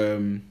think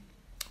when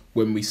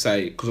we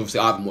say, because obviously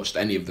I haven't watched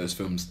any of those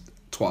films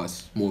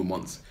twice, more than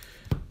once.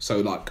 So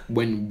like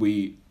when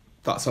we,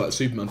 like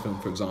Superman film,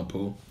 for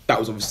example, that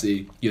was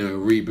obviously, you know, a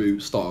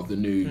reboot, start of the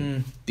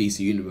new DC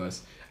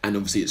universe. And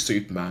obviously it's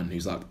Superman,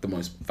 who's like the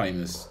most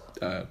famous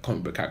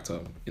comic book actor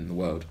in the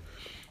world.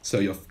 So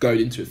you're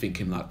going into it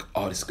thinking like,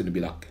 oh, this is going to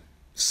be like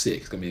sick,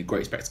 it's going to be a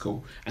great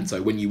spectacle. And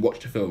so when you watch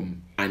the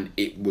film and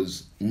it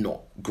was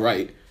not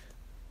great,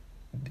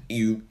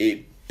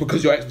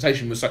 because your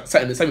expectation was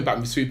set in the same with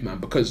Batman v Superman,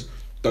 because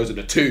those are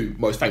the two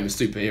most famous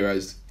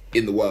superheroes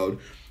in the world.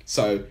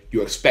 So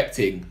you're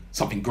expecting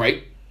something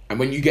great. And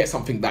when you get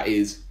something that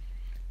is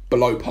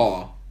below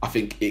par, I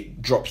think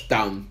it drops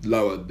down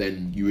lower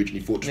than you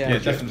originally thought, just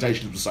because your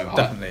expectations were so high.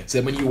 Definitely. So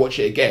then when you watch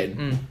it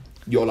again,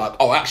 you're like,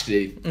 oh,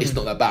 actually, it's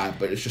not that bad,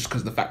 but it's just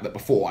because of the fact that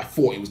before I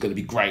thought it was going to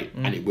be great,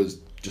 and it was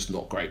just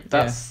not great.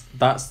 That's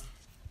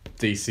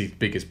DC's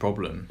biggest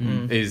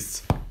problem,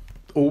 is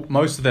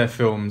most of their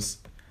films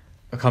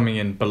are coming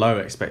in below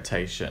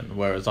expectation,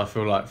 whereas I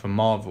feel like for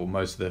Marvel,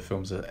 most of their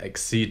films are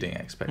exceeding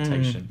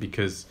expectation,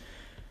 because,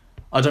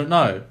 I don't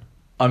know,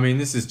 I mean,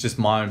 this is just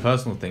my own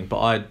personal thing,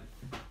 but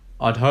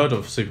I'd heard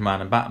of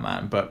Superman and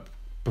Batman, but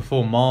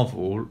before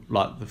Marvel,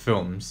 like the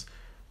films,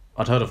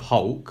 I'd heard of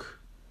Hulk.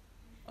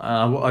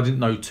 I didn't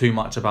know too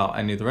much about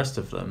any of the rest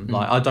of them.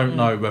 Like, I don't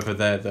know whether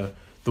they're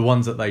the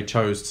ones that they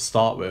chose to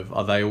start with.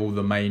 Are they all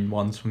the main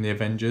ones from the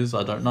Avengers?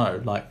 I don't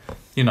know. Like,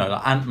 you know,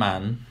 like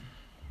Ant-Man.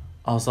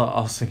 I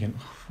was thinking,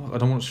 I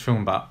don't watch a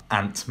film about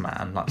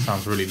Ant-Man. That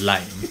sounds really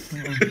lame.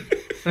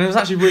 And I was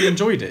actually really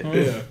enjoyed it.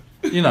 Yeah.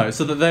 You know,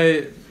 so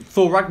that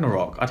Thor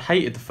Ragnarok, I'd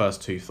hated the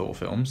first two Thor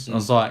films. I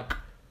was like,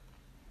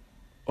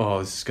 oh,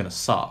 this is gonna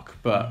suck.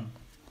 But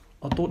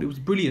I thought it was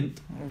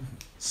brilliant.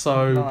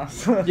 So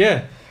Nice.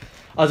 yeah.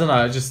 I don't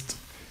know.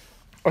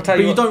 I'll tell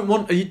you. You don't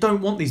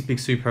want these big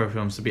superhero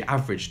films to be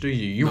average, do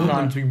you? You want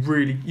them to be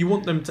really. You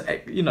want them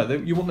to. You know.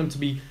 You want them to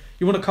be.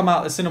 You want to come out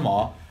of the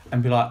cinema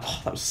and be like,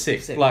 oh, that was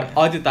sick. Like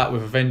I did that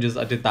with Avengers.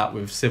 I did that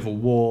with Civil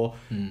War.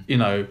 You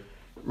know,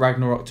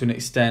 Ragnarok to an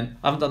extent.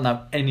 I haven't done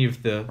that with any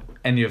of the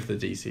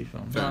DC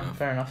films.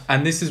 Fair enough.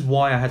 And this is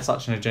why I had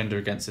such an agenda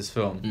against this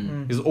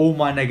film. Because all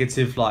my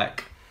negative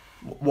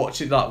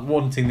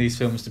wanting these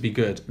films to be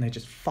good, and they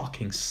just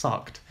fucking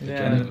sucked.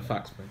 Yeah. The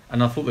facts, man.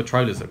 And I thought the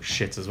trailers looked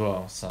shit as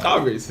well. So I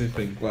really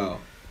think, well,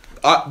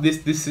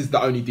 this is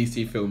the only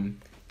DC film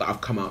that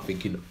I've come out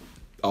thinking,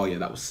 oh yeah,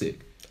 that was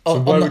sick.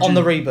 Oh, so on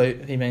the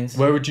reboot, he means.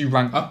 Where would you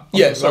rank?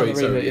 Sorry.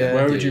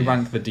 Where would you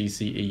rank the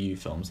DC EU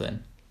films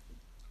then?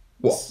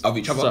 What of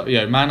each other? So,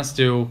 yeah, Man of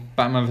Steel,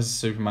 Batman vs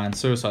Superman,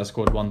 Suicide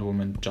Squad, Wonder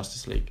Woman,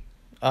 Justice League.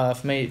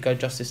 For me, it'd go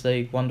Justice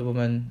League, Wonder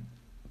Woman,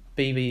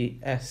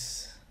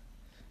 BBS.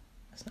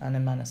 And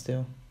then Man of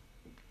Steel.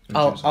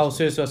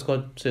 Suicide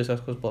Squad's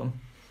bottom.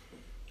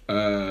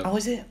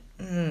 Is it?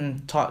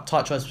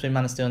 Tight choice between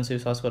Man of Steel and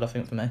Suicide Squad, I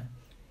think, for me.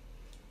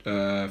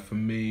 For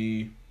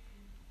me,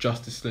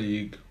 Justice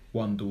League,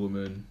 Wonder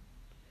Woman,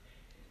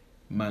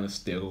 Man of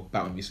Steel,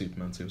 Batman v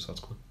Superman, Suicide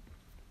Squad.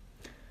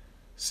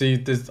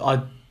 See,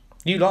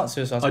 you like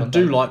Suicide Squad? I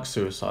do like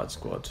Suicide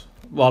Squad.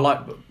 Well, I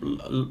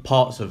like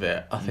parts of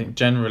it. I think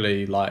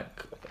generally,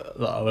 like,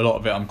 a lot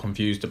of it I'm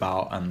confused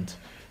about, and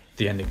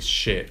the ending's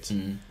shit.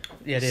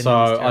 Yeah,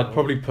 so I'd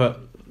probably put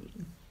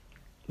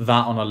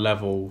that on a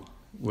level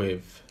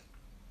with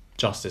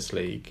Justice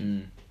League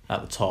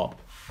at the top.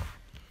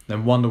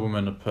 Then Wonder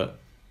Woman I'd put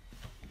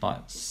like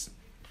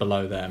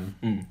below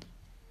them.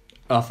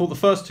 I thought the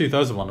first two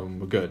thirds of Wonder Woman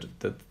were good.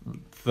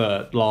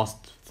 The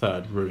last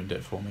third ruined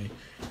it for me.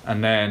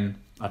 And then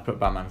I put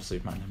Batman v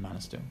Superman and Man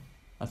of Steel,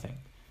 I think.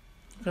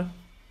 Okay.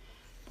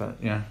 But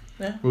yeah,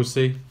 we'll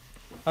see.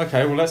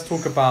 Okay, well, let's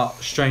talk about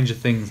Stranger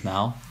Things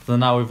now. So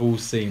now we've all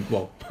seen,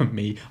 well,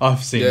 me,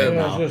 I've seen it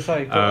now. I was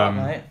going to say,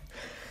 mate.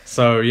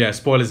 So, yeah,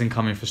 spoilers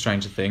incoming for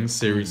Stranger Things,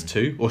 Series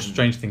 2, or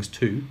Stranger Things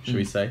 2, should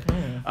we say.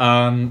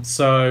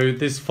 So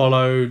this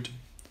followed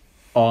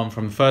on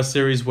from the first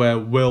series where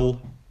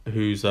Will,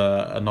 who's an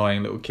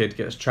annoying little kid,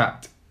 gets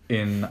trapped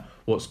in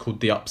what's called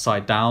the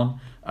Upside Down.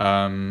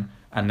 And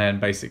then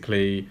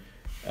basically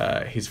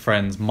his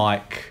friends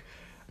Mike,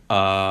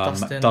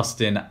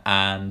 Dustin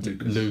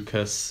and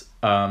Lucas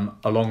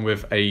along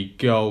with a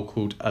girl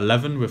called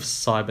Eleven with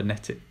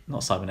telekinetic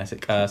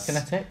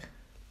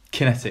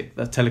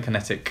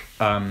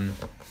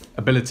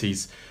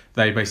abilities.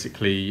 They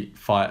basically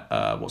fight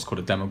what's called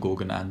a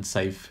Demogorgon and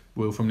save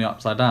Will from the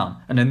Upside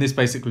Down. And then this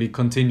basically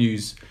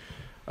continues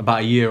about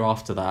a year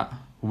after that.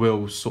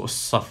 Will sort of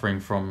suffering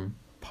from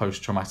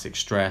post-traumatic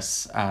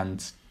stress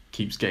and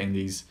keeps getting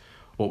these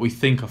what we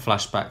think are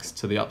flashbacks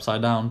to the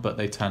Upside Down, but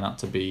they turn out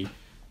to be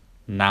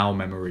now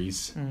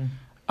memories.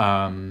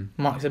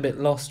 Mike's a bit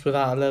lost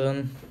without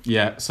Eleven.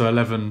 Yeah, so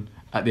Eleven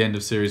at the end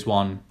of series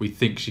 1, we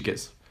think she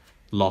gets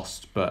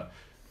lost, but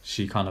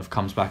she kind of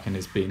comes back and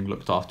is being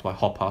looked after by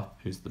Hopper,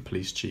 who's the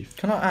police chief.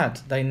 Can I add,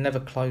 they never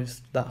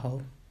closed that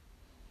hole.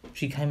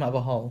 She came out of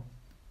a hole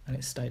and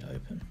it stayed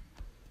open.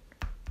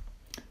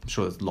 I'm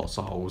sure there's lots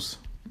of holes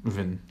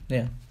within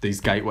Yeah.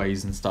 these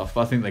gateways and stuff,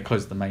 but I think they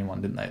closed the main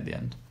one, didn't they, at the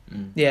end?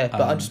 Yeah,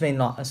 but I just mean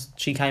like as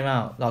she came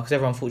out, like because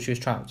everyone thought she was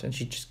trapped, and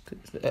she just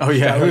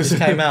it was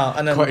just came out,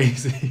 and then quite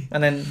easy.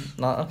 And then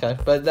like okay,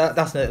 but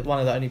that's one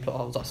of the only plot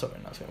holes I saw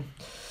in that film.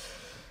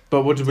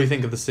 But what did we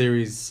think of the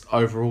series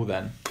overall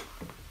then?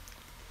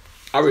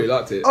 I really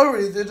liked it. I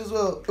really did as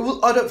well.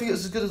 I don't think it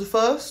was as good as the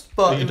first,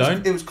 but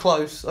it was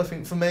close. I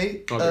think for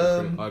me.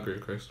 I agree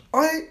with Chris.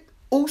 I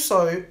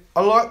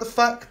like the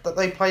fact that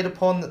they played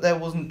upon that there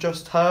wasn't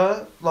just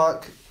her.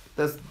 Like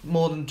there's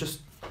more than just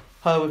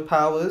her with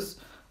powers.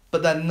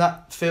 But then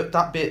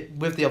that bit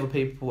with the other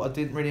people, I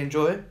didn't really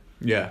enjoy.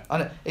 Yeah.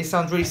 And it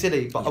sounds really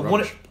silly, but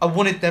I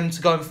wanted them to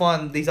go and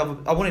find these other.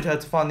 I wanted her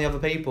to find the other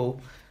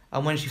people,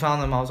 and when she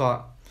found them, I was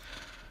like,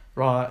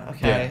 right,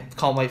 okay,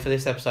 can't wait for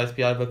this episode to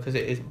be over because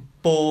it is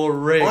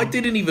boring. I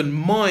didn't even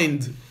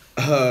mind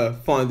her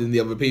finding the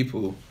other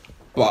people,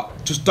 but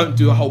just don't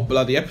do a whole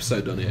bloody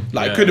episode on it.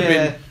 Like it could have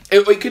been.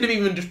 It could have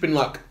even just been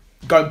like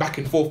going back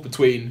and forth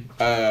between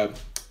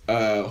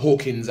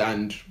Hawkins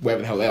and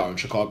wherever the hell they are in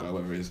Chicago,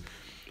 wherever it is.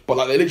 But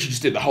like they literally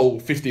just did the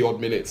whole 50-odd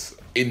minutes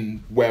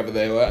in wherever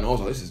they were, and I was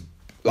like, this is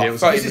like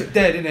this is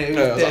dead, isn't it? It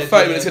was dead,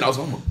 30 minutes in, I was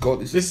like, oh my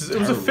god, this is it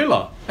was a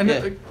filler.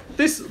 And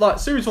this like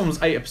series 1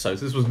 was 8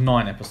 episodes. This was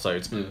 9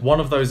 episodes. Yeah. One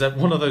of those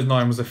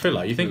 9 was a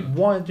filler. You think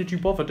why did you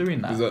bother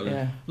doing that? Exactly.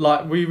 Yeah.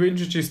 Like we were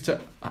introduced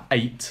to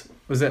 8.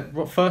 Was it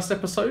first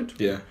episode?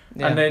 Yeah.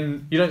 And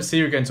then you don't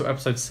see her again until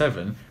episode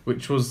 7,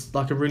 which was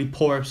like a really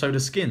poor episode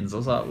of Skins. I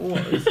was like,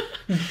 what?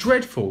 It's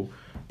dreadful.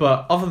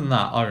 But other than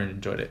that, I really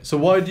enjoyed it. So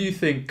why do you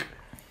think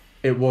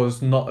it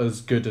was not as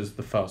good as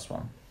the first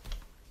one?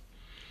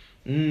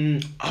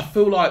 I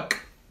feel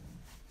like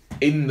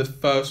in the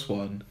first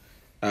one,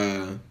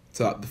 so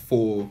like the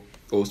 4,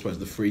 or I suppose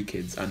the 3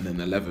 kids and then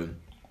 11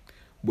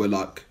 were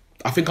like,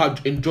 I think I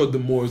enjoyed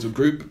them more as a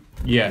group.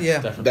 Yeah,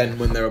 definitely. Then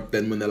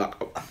when they're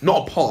like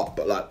not apart,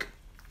 but like.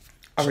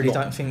 I really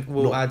don't think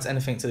Will adds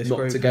anything to this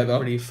group. Together. It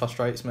really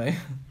frustrates me.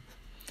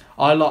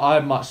 I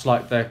much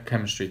like their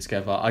chemistry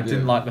together. I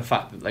didn't like the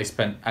fact that they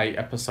spent 8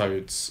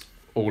 episodes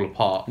all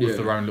apart with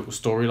their own little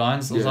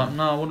storylines. I was like,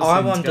 no, I want to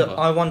see them together.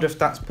 I wonder if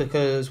that's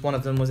because one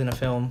of them was in a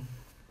film.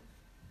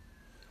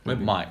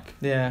 Maybe. Mike.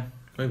 Yeah.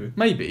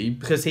 Maybe.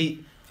 Because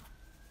he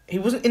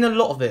wasn't in a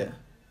lot of it.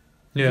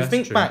 Yeah. If you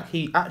think back,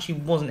 he actually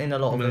wasn't in a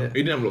lot of it.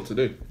 He didn't have a lot to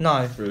do.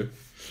 No. Really.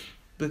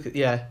 Because,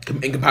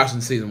 in comparison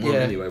to season 1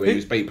 anyway, where he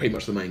was pretty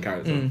much the main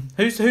character.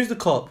 Who's the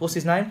cop? What's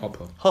his name?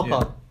 Hopper.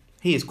 Yeah.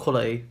 He is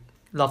quality.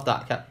 Love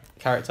that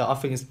character. I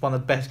think it's one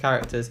of the best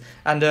characters.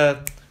 And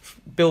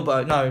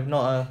Bilbo, no,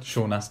 not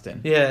Sean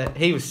Astin. Yeah,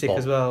 he was sick Bob.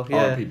 as well.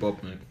 Yeah. R.I.P.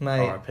 Bob, mate.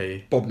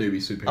 R.I.P. Bob knew he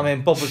was super. I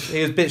mean,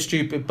 he was a bit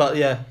stupid, but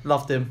yeah,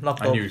 loved him. Loved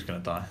Bob. I knew he was gonna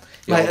die.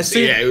 Mate,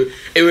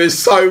 it was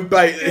so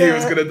bait that he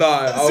was gonna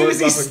die. As soon as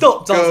he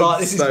stopped, I was like,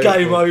 "This is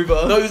game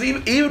over." No, it was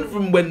even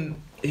from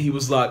when he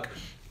was like,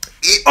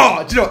 do you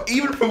know what?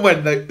 Even from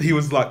when he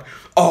was like,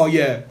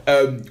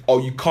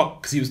 you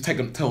can't, because he was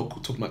talking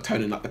about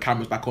turning like the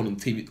cameras back on and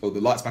the TV or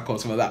the lights back on,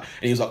 something like that,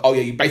 and he was like, oh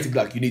yeah, you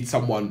basically like you need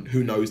someone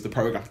who knows the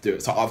program to do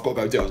it, so I've got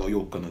to go do it. I was like,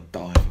 you're gonna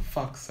die, for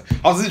fuck's sake.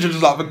 I was literally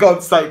just like, for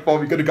God's sake, Bob,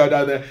 you're gonna go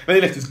down there. And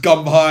he left his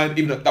gun behind,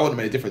 even though that wouldn't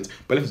have made a difference,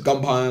 but he left his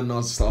gun behind, and I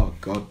was just like, oh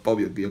God, Bob,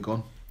 you're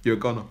gone. You're a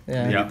goner.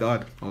 Yeah. He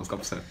died. I was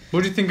upset.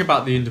 What do you think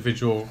about the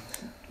individual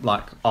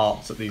like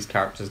arcs that these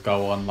characters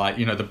go on? Like,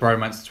 you know, the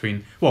bromance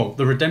between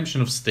the redemption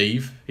of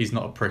Steve. He's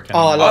not a prick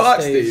anymore. I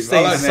like Steve.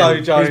 Steve's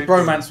so jokes. His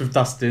bromance with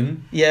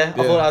Dustin. Yeah, I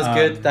thought that was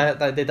good.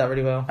 They did that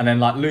really well. And then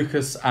like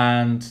Lucas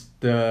and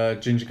the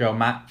ginger girl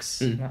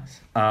Max. You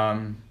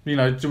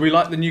know, do we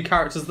like the new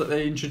characters that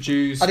they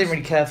introduced? I didn't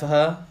really care for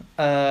her.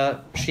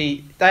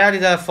 They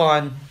added her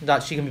fine.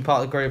 That she can be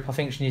part of the group. I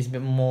think she needs a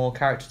bit more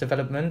character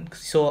development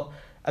because you saw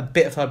a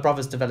bit of her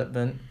brother's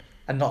development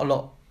and not a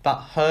lot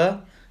about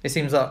her. It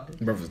seems like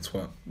brother's a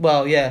twat.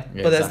 Well, yeah,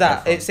 but there's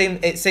that. It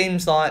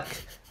seems like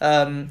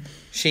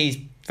she's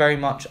very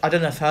much. I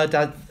don't know if her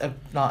dad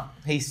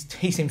he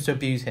seems to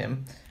abuse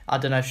him. I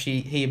don't know if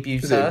he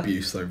abused her. Is it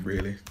abuse though,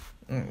 really?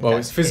 Well,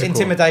 it's physical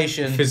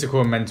intimidation,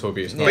 physical and mental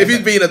abuse. Yeah. If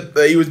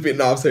he was being.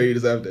 No, I'm sorry, he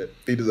deserved it.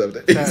 He deserved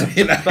it.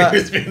 He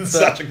was being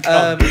such a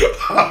cunt.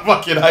 I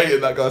fucking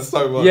hated that guy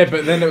so much. Yeah,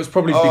 but then it was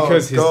probably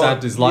because his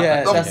dad is like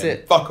that. Yeah, that's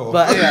it. Fuck off.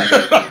 But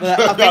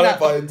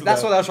anyway,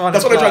 that's what I was trying to.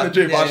 That's what I tried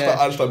to do.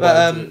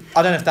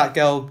 I don't know if that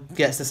girl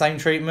gets the same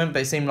treatment,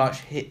 but it seemed like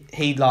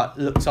he like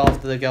looks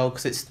after the girl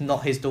because it's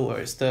not his daughter;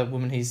 it's the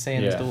woman he's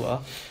seeing as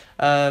daughter.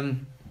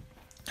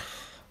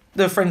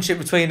 The friendship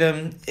between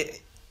them.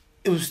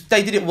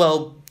 They did it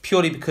well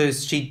purely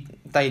because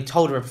they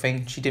told her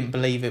everything. She didn't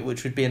believe it,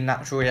 which would be a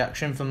natural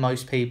reaction for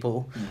most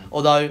people.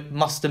 Although,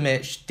 must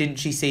admit, didn't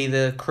she see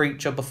the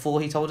creature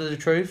before he told her the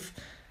truth?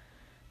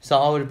 So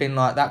I would have been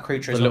like, that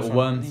creature is the little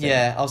worm thing.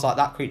 Yeah, I was like,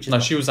 that creature. No,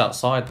 she was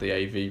outside the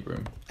AV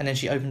room. And then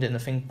she opened it and the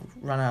thing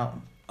ran out.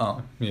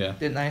 Oh, yeah.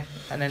 Didn't they?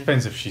 And then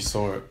depends if she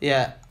saw it.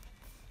 Yeah.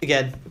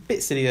 again, a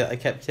bit silly that they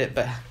kept it,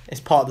 but it's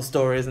part of the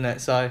story, isn't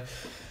it? So.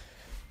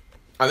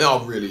 And they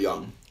are really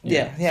young.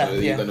 Yeah. So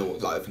you don't know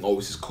what, like, think,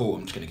 this is cool,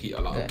 I'm just going to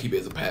keep it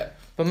as a pet.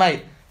 But,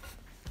 mate,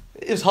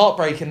 it was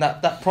heartbreaking,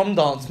 that prom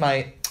dance,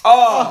 mate.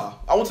 I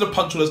wanted to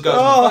punch all those girls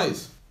in the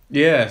face.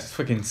 Yeah, it's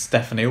fucking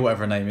Stephanie, or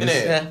whatever her name is.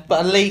 Yeah,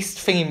 but at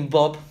least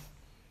Thingamabob,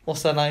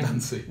 what's her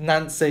name?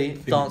 Nancy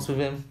danced with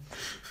him.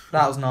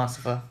 That was nice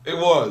of her. It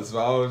was,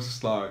 but I was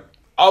just like...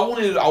 I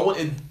wanted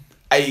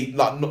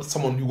not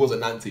someone who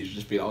wasn't Nancy should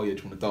just be like, oh yeah,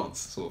 do you want to dance,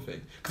 sort of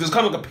thing. Because it was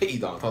kind of like a pity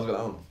dance. I was like,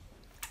 oh.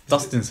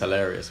 Dustin's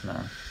hilarious,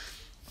 man.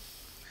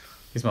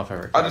 He's my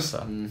favourite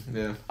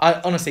character. I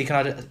honestly,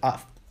 I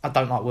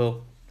don't like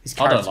Will.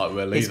 I don't like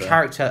Will either. His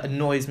character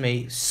annoys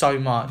me so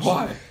much.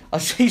 Why?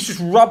 He's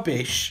just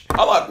rubbish.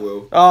 I like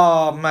Will.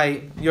 Oh,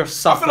 mate, you're a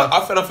sucker.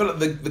 I feel like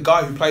the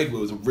guy who played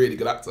Will was a really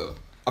good actor.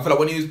 I feel like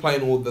when he was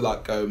playing all the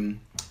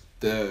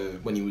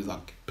when he was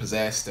like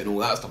possessed and all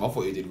that stuff, I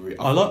thought he did really.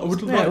 I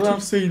would like to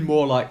have seen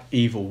more like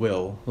evil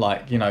Will,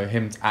 like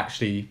him to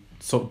actually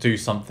sort of do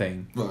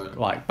something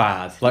like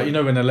bad, like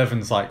when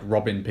Eleven's like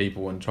robbing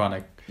people and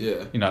trying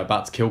to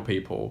about to kill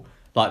people,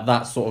 like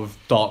that sort of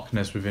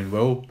darkness within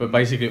Will. But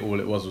basically all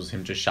it was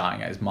him just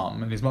shouting at his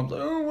mum, and his mum's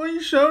like, oh, why are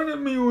you shouting at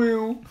me,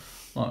 Will?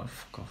 Like,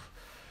 fuck off.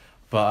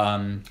 But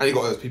and he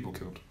got those people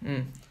killed.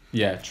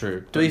 Yeah,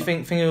 true. Do you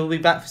think he'll be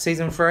back for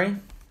season 3?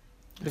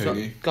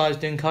 Guys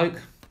doing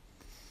coke.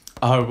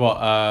 Oh,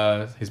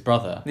 what? His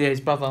brother? Yeah,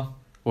 his brother.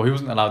 Well, he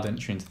wasn't allowed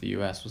entry into the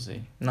US, was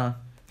he? No.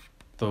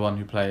 The one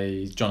who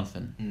plays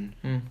Jonathan.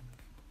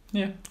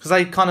 Yeah. Because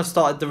they kind of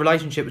started the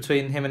relationship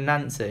between him and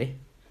Nancy.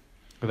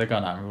 But they're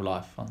going out in real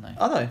life, aren't they?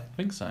 Are they? I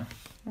think so.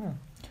 Oh,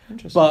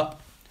 interesting. But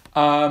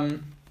I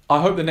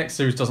hope the next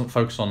series doesn't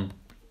focus on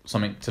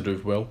something to do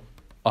with Will.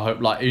 I hope,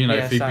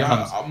 if he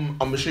becomes...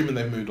 I'm assuming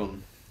they've moved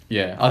on.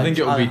 Yeah, I think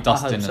it will be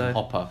Dustin and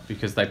Hopper,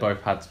 because they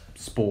both had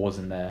spores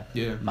in their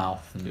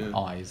mouth and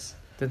eyes.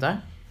 Did they?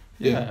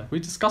 Yeah, we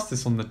discussed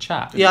this on the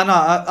chat. Yeah, no,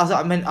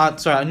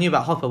 I knew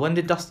about Hopper. When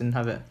did Dustin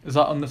have it? It was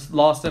like on the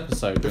last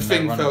episode. The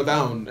thing fell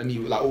down and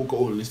he all got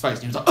all in his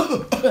face and he was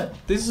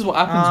like, this is what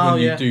happens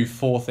when you do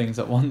 4 things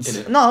at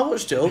once. No, I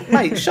watched it.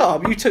 Mate, shut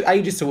up. You took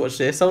ages to watch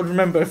this. I would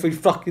remember if we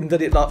fucking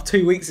did it like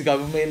 2 weeks ago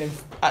when me and him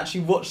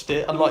actually watched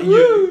it. And like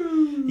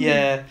you.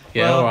 Yeah.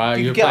 Yeah, well, alright.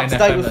 If you can get up to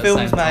date with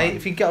films, mate.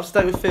 If you can get up to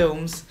date with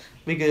films,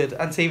 be good.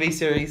 And TV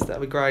series,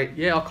 that'd be great.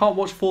 Yeah, I can't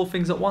watch 4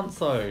 things at once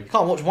though. You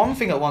can't watch one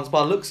thing at once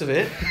by the looks of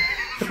it.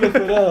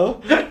 Flipping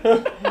hell.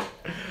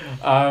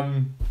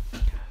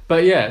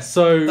 But yeah,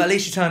 so... But at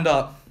least you turned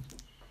up.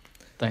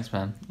 Thanks,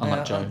 man.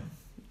 Unlike Joe.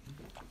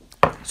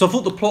 So I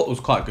thought the plot was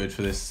quite good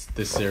for this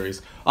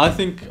series. I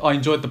think I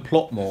enjoyed the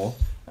plot more,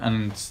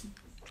 and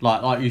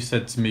like you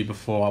said to me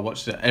before I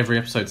watched it, every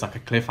episode's like a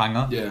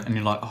cliffhanger. Yeah. And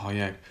you're like, oh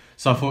yeah.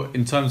 So I thought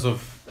in terms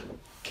of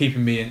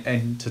keeping me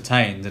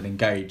entertained and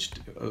engaged,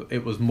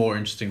 it was more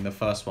interesting than the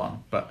first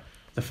one. But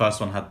the first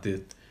one had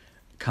the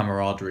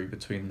camaraderie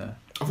between the...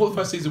 I thought the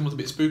first season was a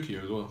bit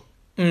spookier as well.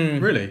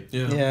 Really?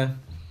 Yeah.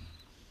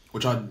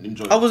 Which I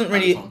enjoyed. I wasn't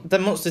really... The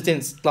monsters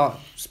didn't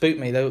spook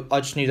me.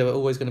 I just knew they were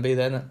always going to be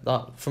there.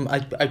 Like, from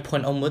a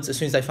point onwards, as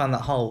soon as they found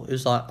that hole, it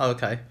was like, oh,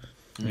 okay.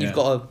 Yeah. You've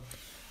got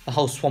a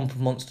whole swamp of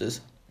monsters.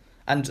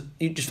 And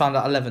you just found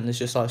out 11 is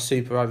just like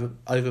super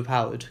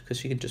overpowered because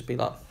she could just be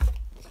like...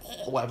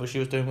 Whatever she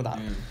was doing with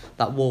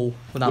that wall.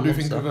 With that what do you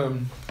think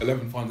of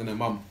 11 finding her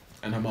mum?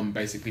 And her mum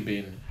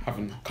basically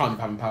having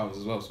powers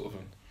as well, sort of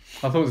thing.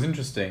 I thought it was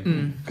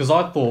interesting because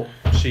I thought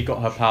she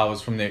got her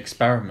powers from the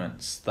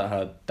experiments that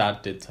her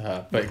dad did to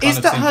her. But it kind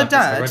of seems like it's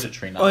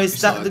hereditary now. Or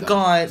is that the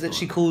guy that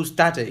she calls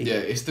Daddy? Yeah,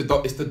 it's the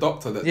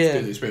doctor that's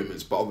doing the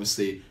experiments, but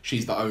obviously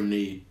she's the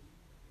only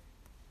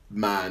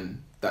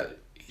man that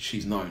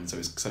she's known. No,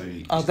 it's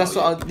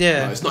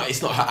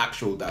not her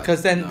actual dad.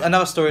 Because then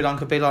another storyline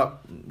could be like,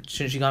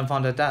 shouldn't she go and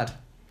find her dad?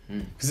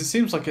 Because it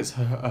seems like it's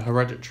a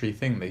hereditary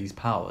thing, these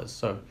powers.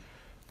 So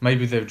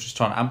maybe they're just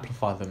trying to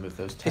amplify them with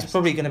those tests. It's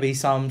probably going to be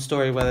some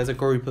story where there's a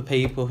group of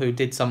people who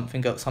did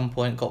something at some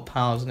point, got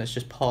powers, and it's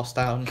just passed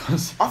down.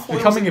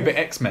 Becoming a bit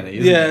X-Men-y,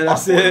 isn't it? Yeah,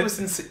 that's it. It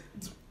was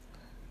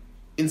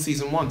in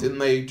season 1, didn't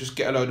they just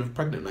get a load of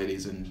pregnant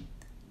ladies and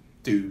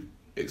do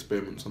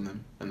experiments on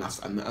them, and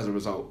as a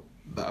result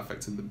that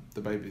affected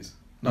the babies?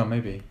 No,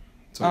 maybe.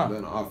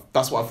 So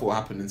that's what I thought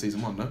happened in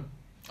season 1. No,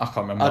 I can't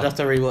remember. I'd have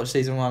to rewatch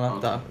season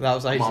 1. That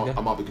was ages ago.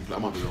 I might be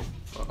wrong.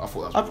 I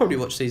thought that. I'd probably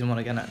watch season 1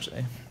 again.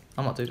 Actually,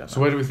 I might do that.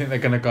 So where do we think they're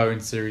going to go in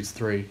series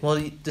 3? Well,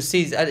 at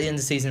the end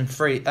of season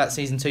 3, at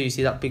season 2, you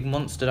see that big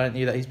monster, don't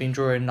you? That he's been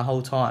drawing the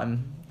whole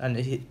time, and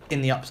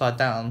in the Upside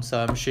Down. So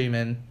I'm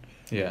assuming.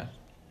 Yeah.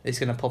 It's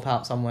going to pop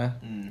out somewhere.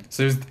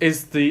 So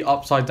is the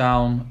Upside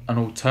Down an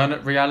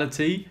alternate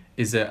reality?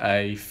 Is it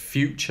a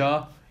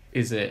future?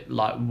 Is it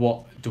like,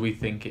 what do we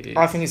think it is?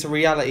 I think it's a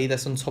reality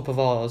that's on top of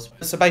ours.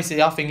 So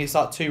basically, I think it's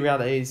like 2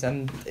 realities,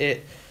 and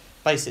it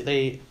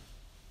basically,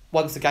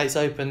 once the gates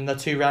open, the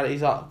 2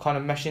 realities are kind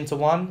of mesh into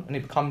one, and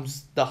it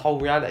becomes the whole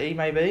reality,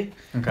 maybe.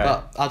 Okay.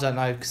 But I don't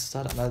know, because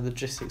I don't know the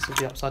logistics of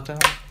the Upside Down.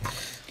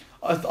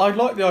 I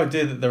like the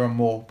idea that there are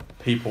more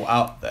people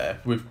out there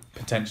with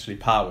potentially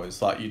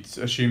powers. Like you'd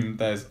assume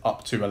there's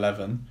up to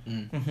 11.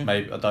 Mm-hmm.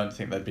 Maybe I don't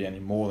think there'd be any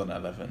more than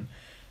 11.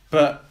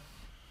 But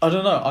I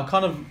don't know. I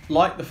kind of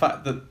like the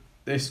fact that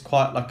it's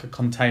quite like a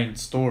contained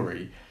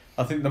story.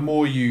 I think the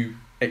more you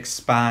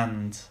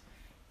expand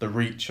the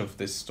reach of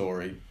this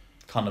story,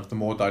 kind of the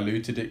more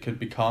diluted it could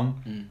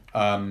become.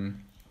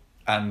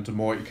 And the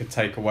more it could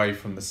take away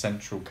from the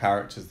central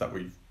characters that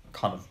we've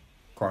kind of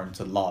grown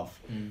to love.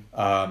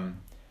 And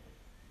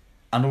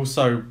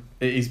also,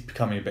 it is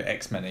becoming a bit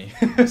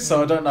X-Men-y.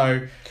 So I don't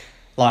know,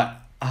 like,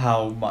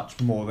 how much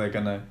more they're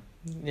going to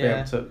be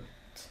able to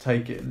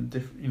take it in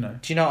different, you know.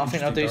 Do you know what I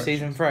think they'll do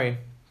season 3?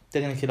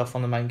 They're going to kill off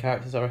one of the main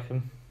characters, I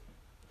reckon.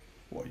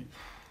 What?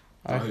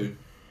 Who?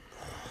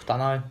 Don't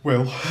know.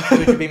 Will. Who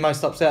would you be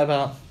most upset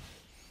about?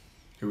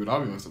 Who would I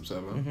be most upset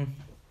about?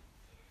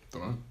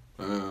 Don't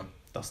know.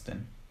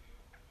 Dustin.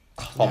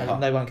 No,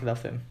 they won't kill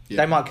off him. Yeah.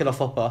 They might kill off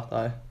Hopper,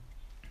 though.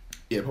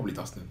 Yeah, probably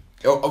Dustin.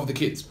 Of the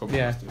kids, probably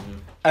Dustin,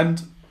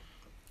 And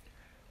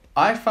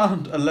I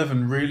found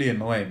 11 really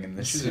annoying in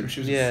this. She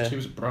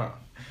was a brat.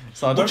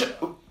 So I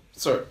don't...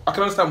 Sorry, I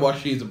can understand why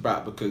she's a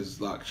brat,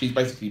 because like she's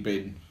basically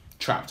been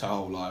trapped her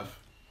whole life.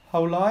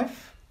 Whole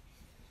life?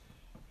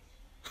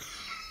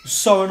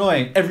 So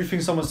annoying.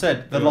 Everything someone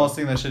said, the last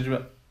thing they said, you were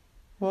like,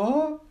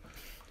 what?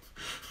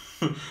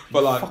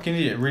 But like, fucking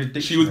idiot,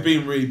 really. She was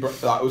being really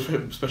like,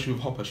 especially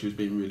with Hopper, she was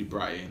being really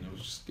bratty, and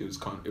it was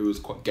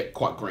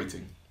quite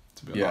grating,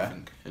 to be honest. I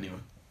think anyway.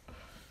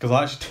 Because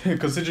I actually,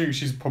 considering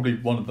she's probably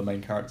one of the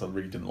main characters, I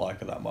really didn't like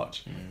her that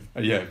much.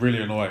 Yeah,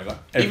 really annoying. Like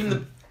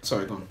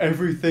sorry, go on.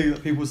 Everything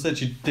that people said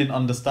she didn't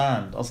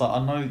understand. I was like,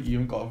 I know you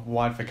haven't got a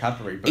wide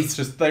vocabulary, but it's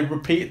just they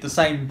repeated the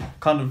same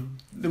kind of.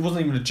 It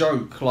wasn't even a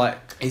joke.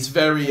 Like it's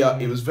very.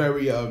 It was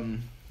very.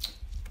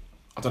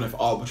 I don't know if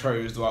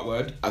arbitrary is the right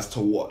word as to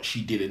what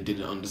she did and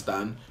didn't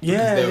understand.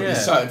 Yeah, there would be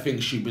certain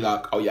things she'd be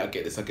like, "Oh yeah, I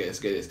get this,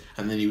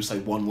 and then he would say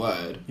one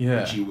word,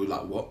 and she would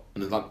like, "What?"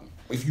 And it's like,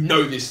 if you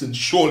know this, then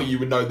surely you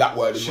would know that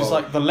word as well. She's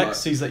like, the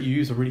lexies that you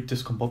use are really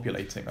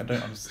discombobulating. I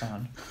don't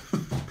understand.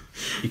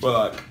 But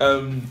like,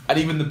 and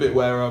even the bit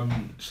where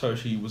so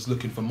she was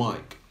looking for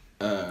Mike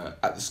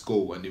at the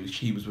school, and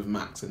he was with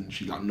Max, and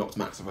she like knocked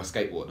Max off her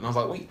skateboard, and I was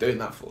like, what are you doing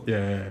that for?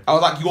 Yeah. I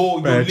was like,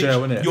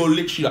 you're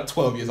literally like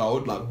 12 years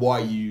old. Like, why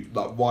are you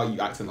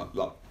acting like?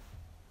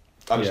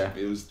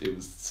 It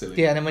was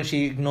silly. Yeah, and then when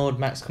she ignored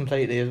Max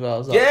completely as well. I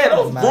was like, yeah,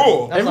 that was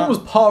raw. Everyone was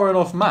powering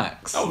off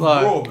Max. That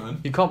was raw,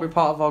 man. You can't be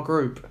part of our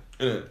group.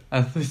 Yeah.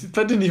 And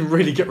that didn't even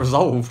really get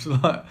resolved.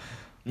 Like,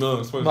 no,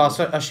 I suppose.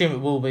 I assume it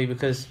will be,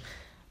 because a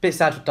bit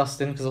sad for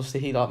Dustin, because obviously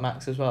he liked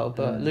Max as well,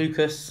 but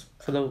Lucas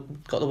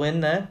got the win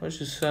there,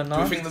 which is nice.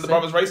 Do you think that the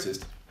brother's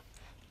racist?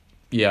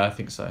 Yeah, I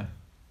think so.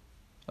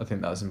 I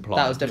think that was implied.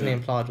 That was definitely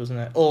implied, wasn't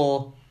it?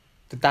 Or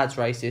the dad's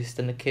racist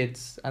and the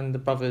kids and the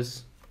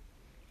brothers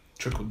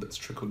trickled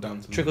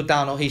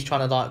down, or he's trying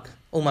to like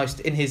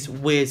almost in his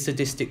weird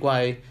sadistic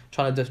way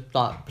trying to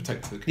like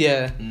protect the kid.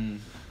 Yeah.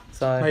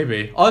 So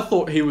maybe I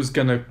thought he was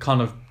gonna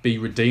kind of be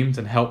redeemed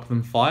and help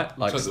them fight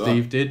like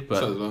Steve did,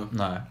 but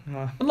no.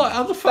 And like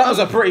how the fuck, that was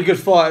a pretty good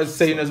fight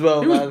scene as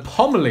well. He was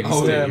pummeling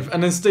Steve,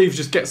 and then Steve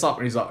just gets up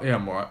and he's like, "Yeah,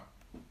 I'm alright."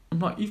 I'm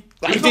like, he's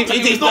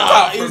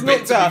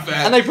knocked out,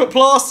 and they put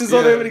plasters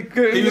on him,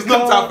 and he was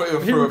knocked out for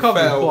a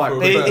fail.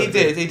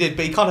 He did,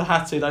 but he kind of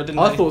had to, though, didn't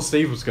he? I thought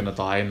Steve was gonna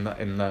die in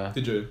the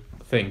Did you?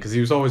 thing, because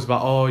he was always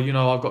about, oh, you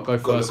know, I've got to go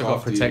first, I've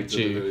got to protect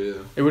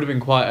you. It would have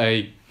been quite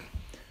a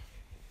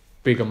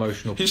big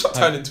emotional. He just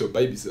turned into a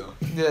babysitter.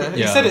 Yeah,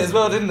 he said it as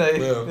well, didn't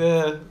he?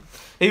 Yeah.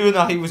 Even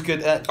though he was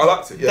good at. I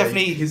liked it. Yeah,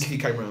 definitely, he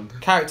came around.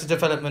 Character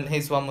development,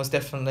 his one was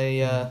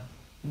definitely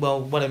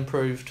well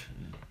improved.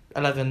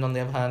 11, on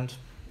the other hand,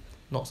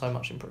 not so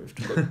much improved.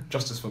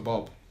 Justice for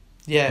Bob.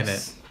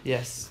 Yes.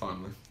 Yes.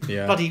 Finally.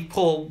 Yeah. Bloody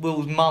poor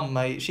Will's mum,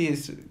 mate. She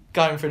is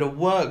going through the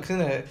work,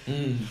 isn't it?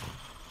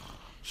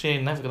 She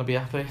ain't never gonna be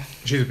happy.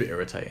 She's a bit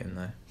irritating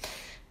though.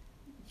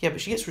 Yeah, but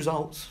she gets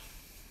results.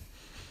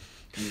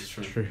 It's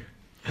true.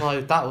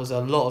 Like, that was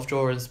a lot of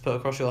drawings to put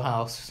across your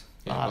house.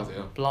 Yeah,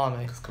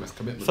 blimey.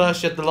 Commitment.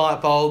 First she had the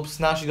light bulbs,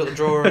 now she got the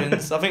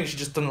drawings. I think she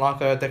just didn't like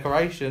her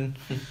decoration.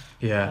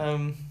 Yeah.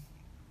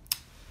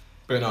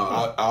 But no,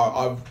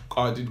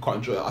 I did quite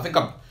enjoy it. I think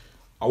I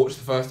watched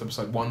the first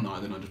episode one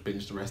night, and then I just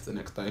binged the rest the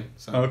next day.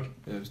 So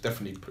yeah, it was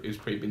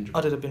pretty bingeable.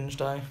 I did a binge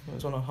day. It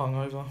was when I hung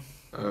over.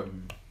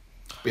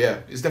 But yeah,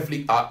 it's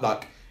definitely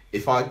like,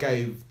 if I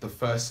gave the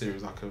first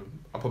series I'd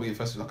probably give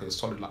the first series like a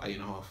solid like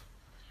 8.5,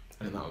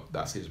 and then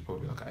that series would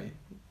probably like 8.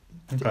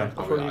 Okay. I'd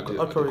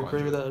probably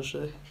agree with that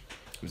actually.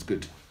 It was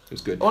good.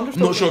 I'm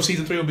not sure if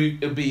season 3 will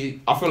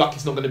be. I feel like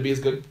it's not going to be as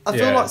good. I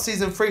feel like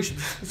season 3 should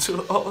be.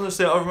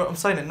 Honestly, I'm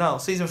saying it now.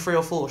 Season 3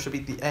 or 4 should be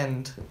the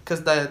end,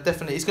 because they're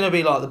definitely. It's going to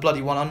be like the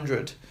bloody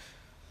 100.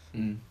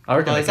 I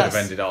reckon they could have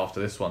ended after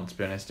this one. To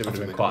be honest, it would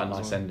have been quite a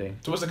nice ending.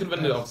 So what's they could have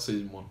ended after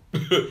season 1?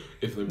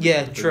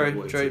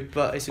 True.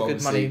 But it's a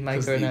good money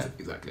maker, isn't it?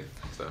 Exactly.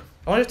 So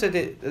I wonder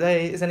if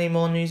is any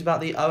more news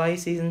about the OA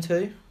season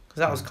 2? Because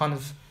that was kind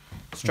of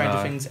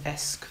Stranger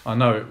Things-esque. I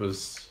know it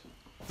was.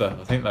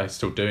 I think they're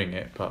still doing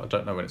it, but I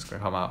don't know when it's going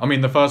to come out. I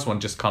mean, the first one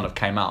just kind of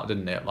came out,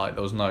 didn't it? Like,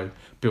 there was no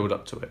build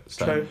up to it.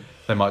 So True.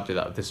 They might do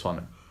that with this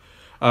one.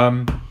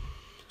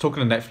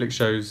 Talking to Netflix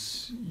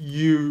shows,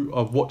 you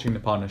are watching The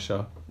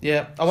Punisher.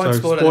 Yeah, I won't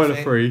spoil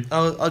anything. Spoiler free. I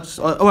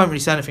won't really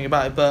say anything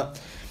about it,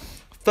 but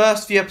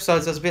first few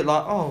episodes I was a bit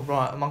like, oh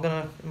right, am I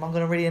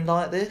gonna really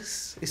like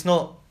this? It's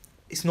not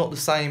the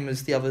same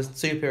as the other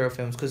superhero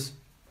films because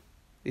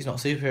he's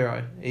not a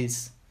superhero.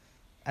 He's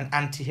an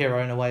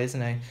anti-hero in a way,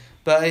 isn't he?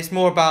 But it's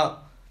more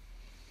about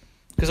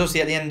because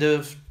obviously at the end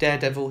of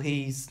Daredevil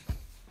he's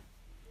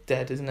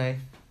dead, isn't he?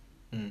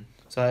 Mm.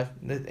 So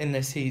in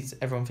this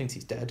everyone thinks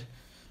he's dead,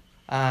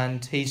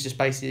 and he's just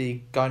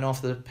basically going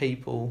after the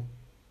people,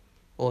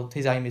 or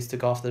his aim is to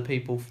go after the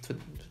people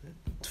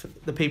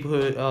the people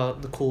who are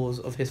the cause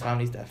of his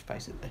family's death,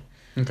 basically.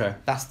 Okay.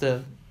 That's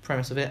the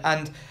premise of it.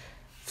 And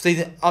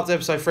see, up to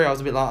episode 3, I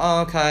was a bit like,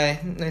 oh, okay,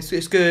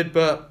 it's good,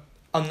 but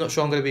I'm not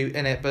sure I'm going to be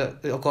in it.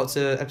 But I've got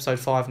to episode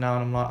 5 now,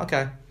 and I'm like,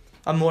 okay,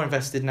 I'm more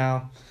invested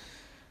now.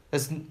 I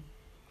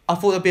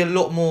thought there'd be a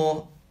lot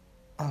more.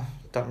 Oh,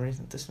 don't really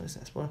dismiss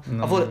that spoiler.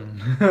 No. I thought.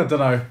 I don't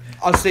know.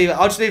 I'll just leave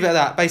it at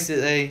that.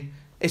 Basically,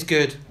 it's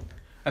good.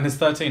 And there's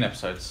 13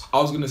 episodes.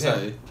 I was gonna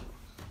say. Yeah.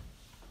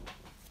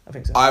 I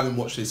think so. I haven't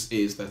watched this. It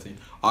is 13.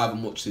 I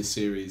haven't watched this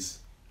series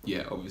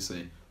yet,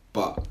 obviously,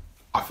 but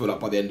I feel like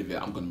by the end of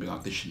it, I'm gonna be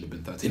like, this shouldn't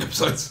have been 13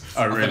 episodes.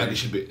 Oh, really? I feel like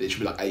it should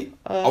be like 8.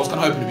 I was kind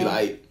of hoping it'd be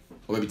like 8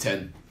 or maybe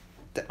 10.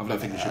 I don't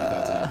think it should be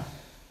 13.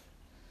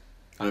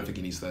 I don't think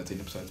he needs 13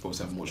 episodes, but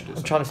also I haven't watched it.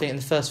 I'm trying to think in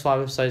the first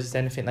 5 episodes, is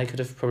there anything they could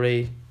have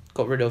probably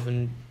got rid of?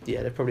 And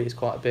yeah, there probably is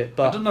quite a bit.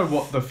 But I don't know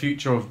what the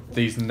future of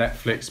these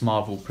Netflix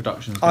Marvel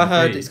productions. I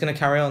heard it's going to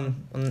carry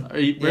on.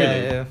 Really?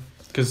 Yeah.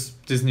 Because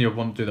Disney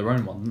want to do their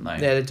own one, don't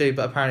they? Yeah, they do,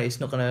 but apparently it's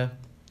not going to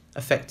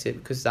affect it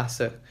because that's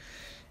a.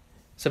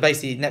 So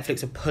basically,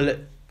 Netflix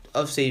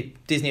obviously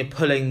Disney are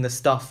pulling the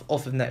stuff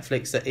off of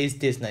Netflix that is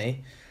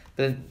Disney,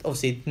 but then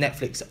obviously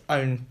Netflix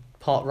own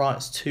part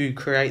rights to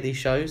create these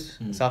shows.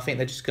 Mm. So I think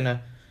they're just going to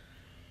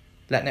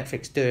let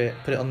Netflix do it,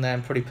 put it on there,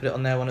 and probably put it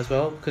on their one as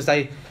well. Because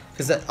I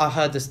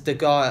heard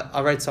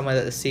I read somewhere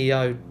that the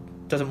CEO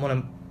doesn't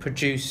want to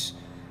produce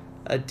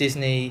a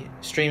Disney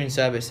streaming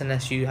service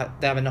unless they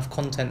have enough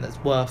content that's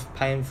worth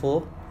paying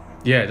for.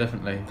 Yeah,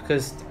 definitely.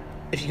 Because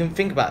if you can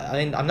think about it,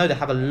 I mean, I know they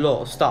have a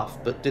lot of stuff,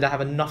 but do they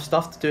have enough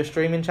stuff to do a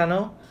streaming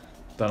channel?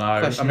 Don't know.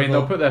 I mean,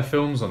 they'll put their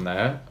films on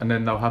there, and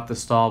then they'll have the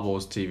Star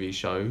Wars TV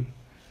show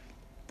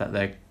that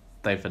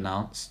they've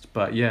announced.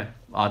 But yeah,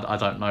 I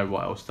don't know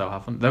what else they'll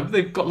have.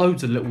 They've got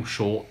loads of little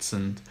shorts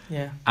and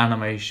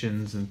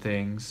animations and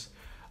things.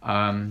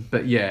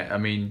 But yeah, I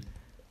mean,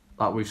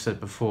 like we've said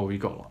before, we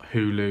got like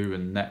Hulu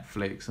and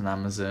Netflix and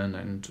Amazon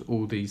and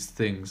all these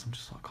things. I'm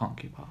just like, I can't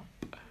keep up.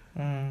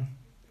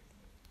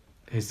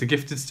 Is The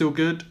Gifted still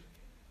good?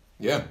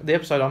 Yeah. The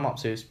episode I'm up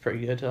to is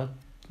pretty good.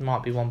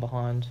 Might be one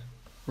behind.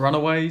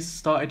 Runaways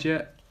started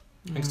yet?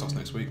 I think it starts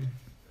next week.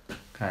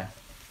 Okay.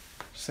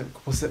 So,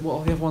 what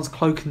are the other ones?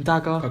 Cloak and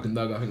Dagger? Cloak and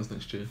Dagger, I think it's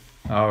next year.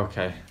 Oh,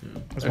 okay. Yeah.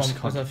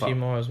 There's a few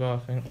more as well, I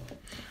think.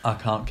 I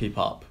can't keep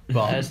up.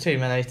 But There's too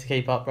many to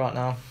keep up right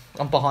now.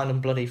 I'm behind on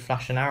bloody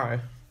Flash and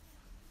Arrow.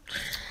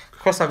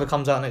 Crossover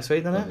comes out next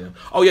week, doesn't it? Yeah.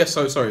 Oh yeah,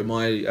 so sorry,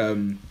 my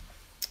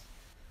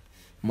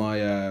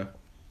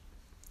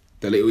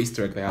the little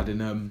Easter egg they had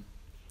in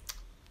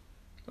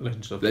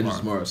Legends of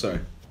Tomorrow. Sorry,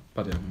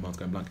 bloody hell, my mind's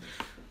going blank.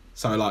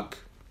 So like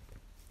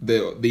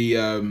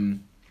the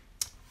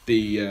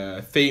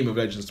theme of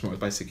Legends of Tomorrow is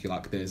basically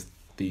like there's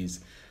these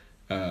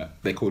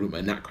they call them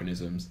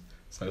anachronisms.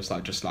 So it's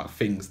like just like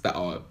things that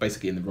are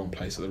basically in the wrong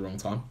place at the wrong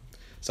time.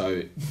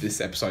 So this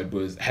episode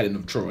was Helen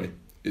of Troy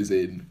is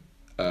in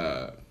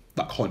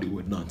like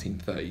Hollywood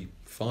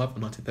 1935 or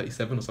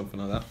 1937 or something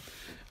like that,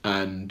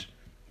 and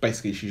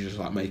basically she's just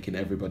like making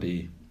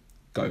everybody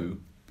go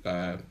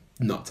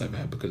nuts over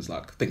her because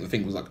like I think the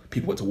thing was like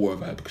people went to war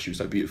over her because she was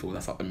so beautiful.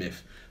 That's like the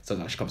myth. So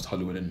like she comes to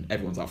Hollywood and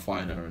everyone's like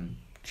fighting her and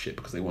shit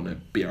because they want to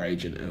be her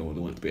agent or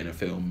they want to be in a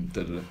film.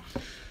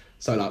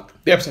 So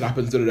like the episode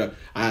happens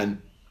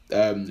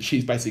and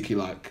she's basically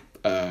like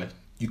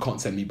you can't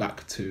send me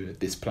back to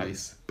this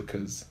place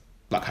because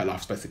like her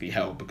life's basically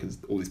hell because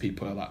all these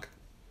people are like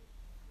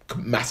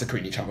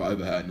massacring each other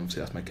over her and obviously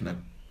that's making her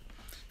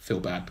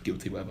feel bad,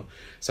 guilty, whatever.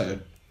 So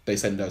they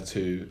send her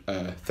to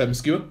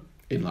Themyscira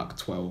in like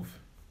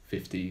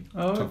 1250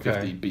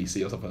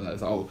 BC or something like that.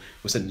 It's like,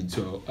 we're sending you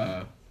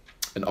to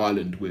an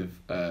island with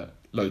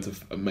loads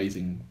of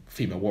amazing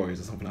female warriors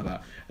or something like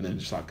that. And then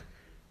just like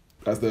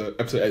as the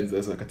episode ends,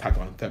 there's like a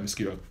tagline,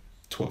 Themyscira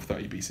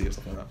 1230 BC or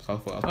something like that. So I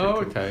thought that was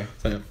pretty cool. Okay.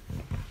 So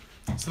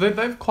yeah. So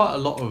they've quite a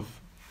lot of.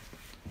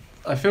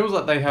 It feels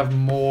like they have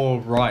more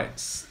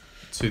rights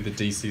to the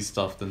DC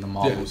stuff than the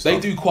Marvel stuff. They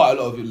do quite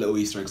a lot of little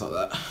Easter eggs like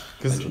that.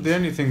 Because the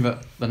only thing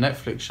that the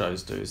Netflix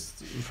shows do is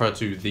refer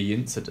to the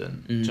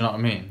incident. Do you know what I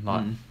mean?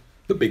 Like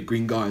the big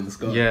green guy in the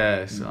sky.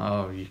 Yes.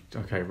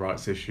 Okay.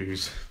 Rights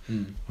issues.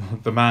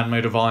 The Man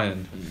Made of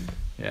Iron.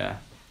 Yeah.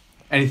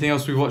 Anything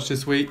else we watched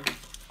this week?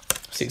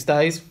 6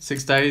 days.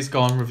 6 days.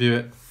 Go on, review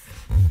it.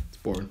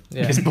 boring.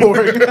 Yeah. It's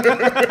boring.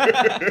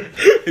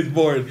 It's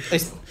boring.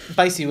 It's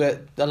basically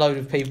where a load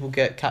of people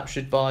get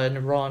captured by an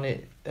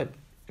Iranian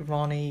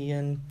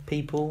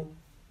people.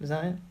 Is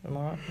that it? Am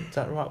I right? Is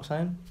that right? I'm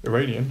saying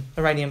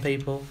Iranian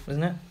people,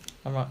 isn't it?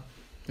 I'm right.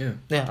 Yeah.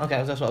 Yeah.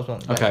 Okay, that's what I was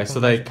wanting. Okay, so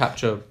they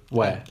capture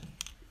where?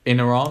 In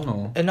Iran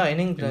or? No, in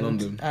England, in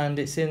London. And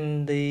it's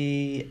in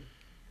the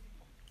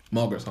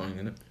Margaret something,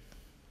 isn't it?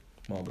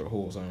 Margaret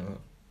Hall or something like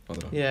that. I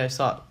don't know. Yeah, it's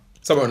like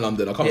somewhere in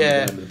London. I can't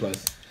remember the name of the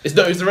place. It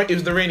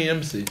was the Iranian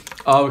embassy.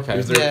 Oh, okay. It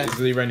was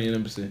the Iranian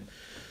embassy.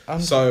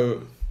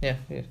 So yeah.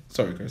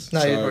 Sorry, Chris.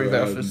 No, you're probably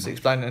better just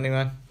explain it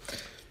anyway.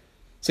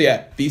 So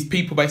yeah, these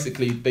people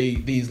basically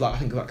these like I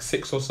think like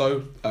 6 or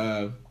so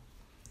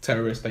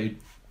terrorists, they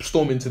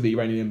storm into the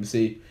Iranian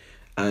embassy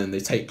and they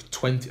take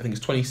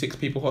 26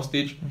 people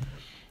hostage.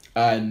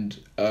 And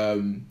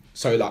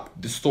so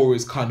like the story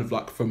is kind of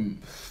like from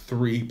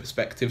 3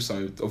 perspectives.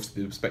 So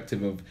obviously the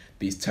perspective of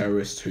these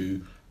terrorists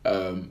who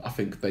I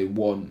think they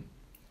want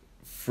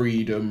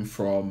freedom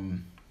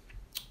from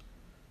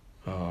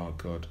a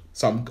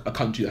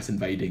country that's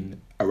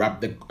invading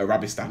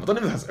Arabistan. I don't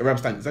know if that's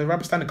Arabistan. Is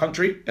Arabistan a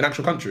country? An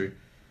actual country?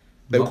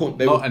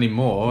 Not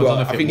anymore. Well,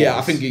 I think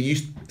it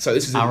used. So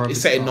this is it's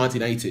set in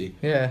 1980.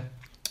 Yeah.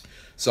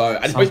 So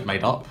and it's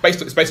made up.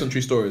 It's based on a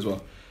true story as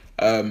well.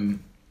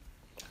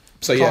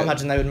 So Can't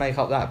imagine they would make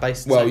up that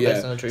based on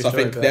a true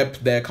story. I think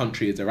their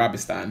country is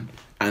Arabistan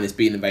and it's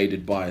being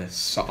invaded by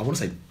I want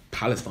to say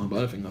Palestine, but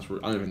I don't think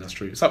that's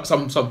true.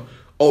 Some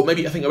or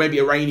maybe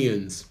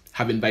Iranians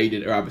have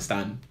invaded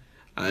Arabistan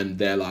and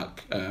they're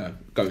like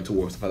going to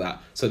war and stuff like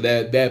that. So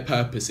their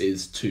purpose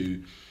is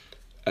to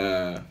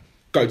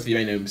go to the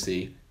Iranian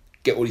embassy,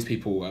 get all these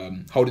people,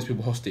 hold these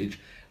people hostage.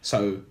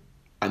 So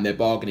and their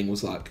bargaining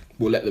was like,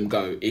 we'll let them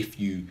go if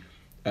you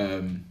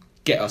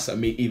get us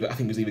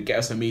either get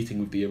us a meeting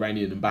with the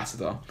Iranian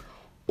ambassador,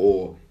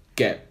 or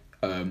get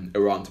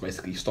Iran to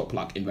basically stop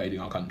like invading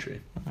our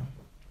country.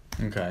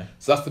 Okay.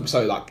 So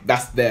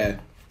that's their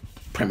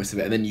premise of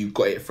it, and then you've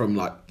got it from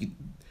like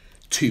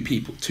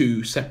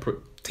 2 separate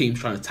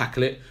teams trying to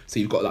tackle it. So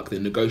you've got like the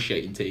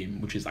negotiating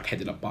team, which is like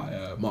headed up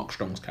by Mark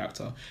Strong's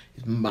character.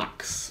 He's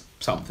Max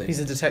something. He's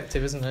a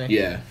detective, isn't he?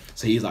 Yeah.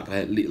 So he's like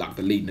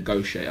the lead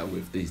negotiator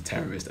with these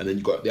terrorists, and then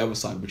you've got the other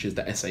side, which is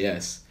the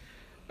SAS.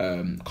 I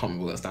can't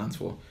remember what that stands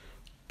for,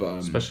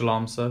 but Special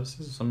Armed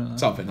Services or something like that.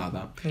 Something like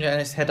that. Yeah,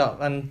 and it's head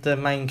up, and the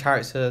main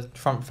character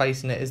front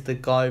facing it is the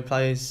guy who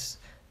plays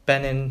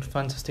Ben in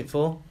Fantastic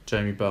Four.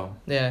 Jamie Bell.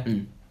 Yeah.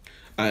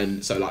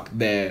 And so like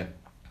they're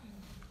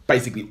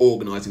basically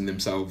organising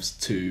themselves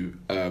to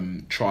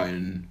try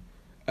and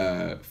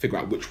figure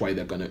out which way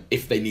they're gonna,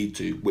 if they need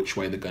to, which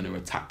way they're gonna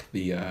attack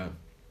the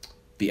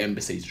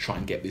embassy to try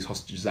and get these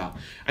hostages out.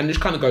 And this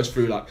kind of goes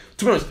through like,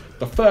 to be honest,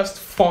 the first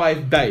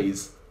 5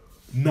 days,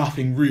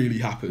 nothing really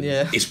happens.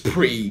 Yeah. It's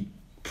pretty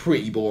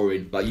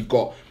boring. Like you've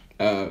got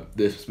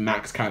this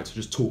Max character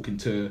just talking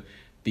to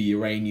the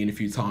Iranian a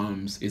few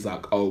times. He's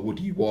like, oh, what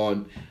do you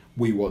want?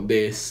 We want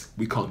this.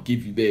 We can't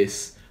give you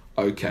this.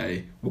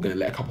 Okay, we're going to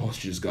let a couple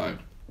hostages go.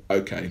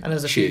 Okay, and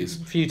there's a cheers.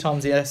 few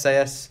times the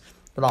SAS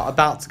were like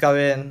about to go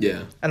in.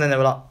 Yeah. And then they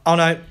were like, oh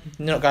no,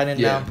 you're not going in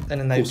now.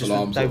 And then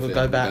they would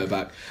go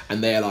back.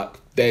 And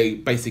they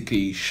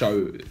basically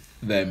show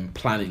them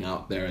planning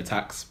out their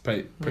attacks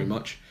pretty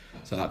much.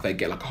 So like they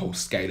get like a whole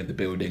scale of the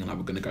building and like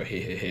we're gonna go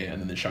here,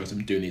 and then it shows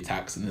them doing the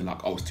attacks and then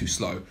like, oh, it's too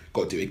slow,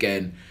 got to do it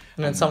again.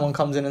 And then someone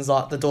comes in and is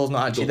like, the door's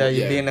not actually there.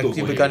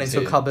 You're going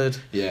into a cupboard.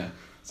 Yeah.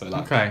 So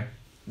like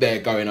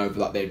they're going over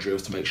like their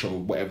drills to make sure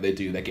whatever they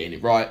do, they're getting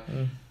it right.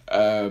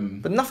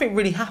 But nothing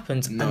really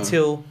happens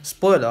until,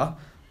 spoiler,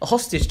 a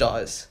hostage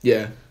dies.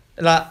 Yeah.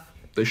 Like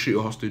they shoot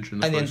a hostage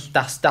in the face.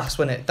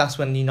 Then that's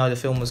when you know the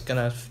film was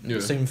gonna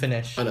soon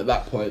finish. And at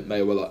that point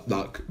they were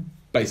like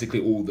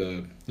basically all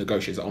the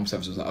negotiators at Armed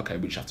Services was like, okay,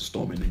 we just have to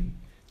storm in and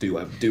do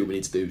what we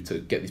need to do to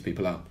get these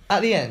people out.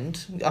 At the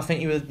end, I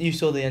think you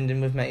saw the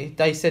ending with me.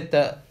 They said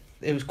that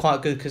it was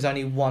quite good because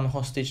only one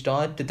hostage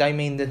died. Did they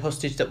mean the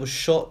hostage that was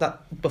shot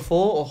that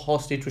before, or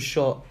hostage was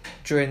shot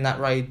during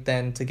that raid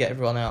then to get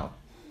everyone out?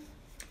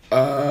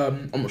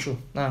 I'm not sure.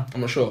 No,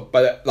 I'm not sure.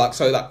 But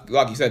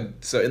like you said,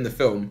 so in the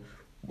film,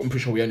 I'm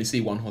pretty sure we only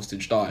see one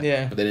hostage die.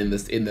 Yeah. But then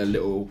in the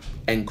little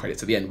end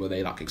credits at the end where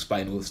they like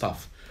explain all the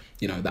stuff,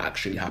 that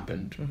actually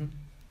happened. Mm-hmm.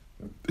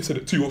 They said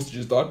that 2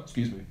 hostages died.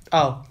 Excuse me.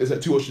 Oh. They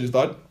said 2 hostages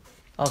died.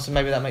 Oh, so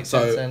maybe that makes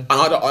sense then.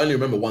 And I only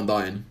remember one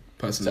dying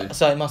personally.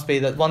 So it must be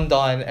that one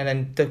died, and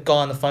then the guy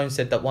on the phone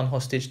said that one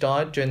hostage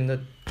died during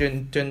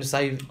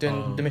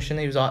the mission.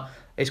 He was like,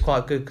 it's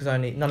quite good because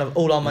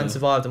all our men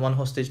survived and one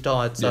hostage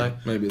died. So yeah,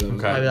 maybe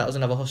that was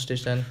another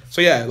hostage then.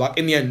 So yeah, like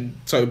in the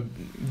end, so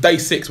day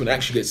 6 when it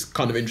actually gets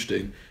kind of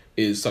interesting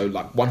is so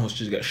like one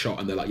hostage gets shot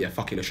and they're like, yeah,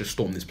 fuck it, let's just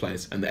storm this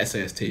place. And the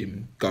SAS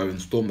team go and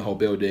storm the whole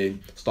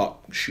building, start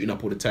shooting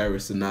up all the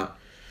terrorists and that,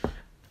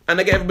 and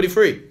they get everybody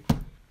free.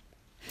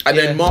 And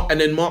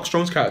then Mark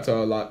Strong's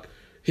character, like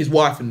his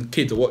wife and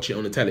kids are watching it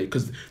on the telly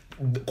because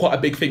quite a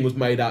big thing was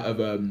made out of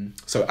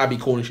so Abby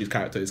Cornish's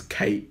character is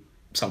Kate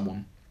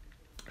someone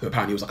who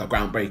apparently was like a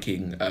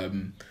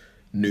groundbreaking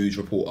news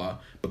reporter,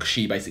 because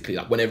she basically,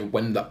 like,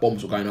 when that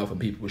bombs were going off and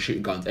people were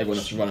shooting guns, everyone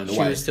else was running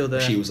away. She was still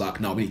there. She was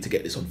like, no, we need to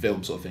get this on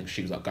film, sort of thing.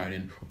 She was like going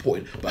in,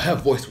 reporting, but her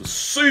voice was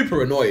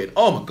super annoying.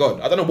 Oh my god,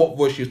 I don't know what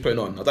voice she was putting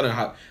on. I don't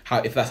know how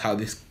if that's how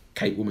this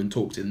Kate woman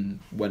talked in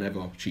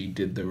whenever she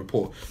did the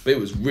report, but it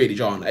was really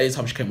jarring.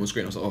 Anytime she came on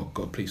screen, I was like, oh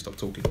god, please stop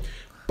talking.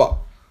 But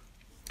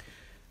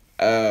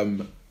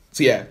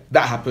so yeah,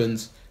 that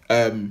happens.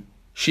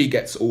 She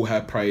gets all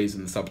her praise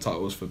and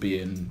subtitles for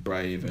being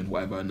brave and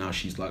whatever, and now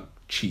she's like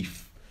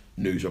chief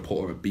news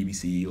reporter at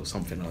BBC or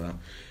something like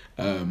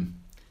that.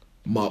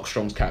 Mark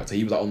Strong's character,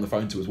 he was like on the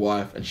phone to his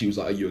wife, and she was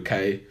like, are you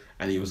okay?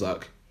 And he was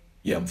like,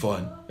 yeah, I'm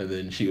fine. And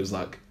then she was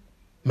like,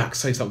 Max,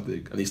 say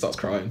something. And he starts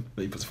crying,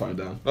 and he puts the phone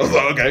down. I was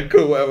like, okay,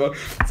 cool, whatever.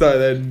 So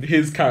then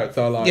his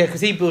character, like... Yeah,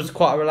 because he builds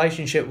quite a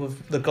relationship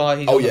with the guy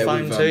he's on the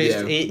phone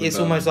to. It's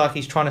almost like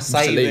he's trying to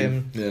save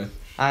him. Yeah.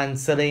 And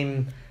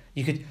Salim,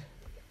 you could...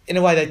 In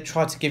a way, they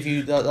tried to give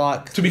you the,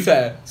 like... To be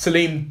fair,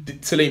 Salim,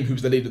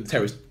 who's the leader of the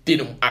terrorists,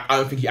 I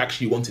don't think he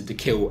actually wanted to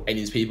kill any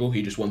of his people.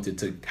 He just wanted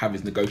to have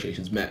his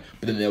negotiations met.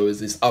 But then there was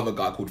this other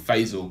guy called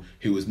Faisal,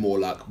 who was more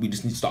like, we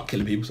just need to start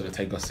killing people so they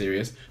take us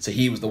serious. So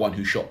he was the one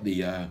who shot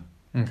the...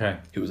 Okay.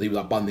 He was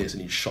like, bun this,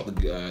 and he shot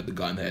the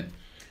guy in the head.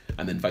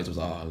 And then Faisal was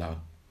like, oh, allow.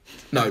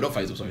 No, not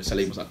Faisal, sorry.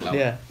 Salim was like, allow.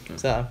 Yeah,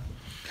 so...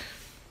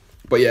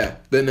 But yeah,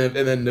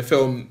 then the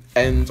film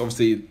ends.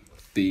 Obviously,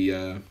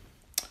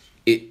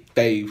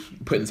 they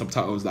put in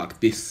subtitles like,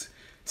 this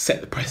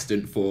set the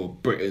precedent for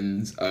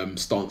Britain's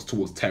stance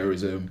towards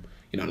terrorism,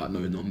 you know, like no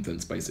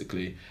nonsense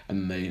basically.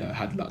 And they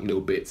had like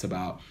little bits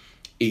about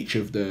each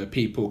of the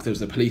people. There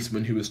was a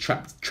policeman who was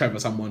trapped, Trevor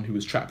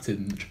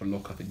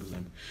Locke, I think his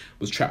name,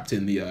 was trapped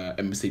in the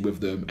embassy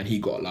with them, and he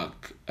got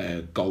like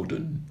a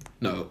golden,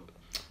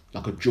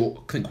 like a George,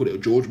 I think called it a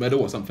George medal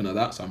or something like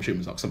that. So I'm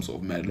assuming it's like some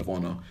sort of medal of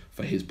honour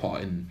for his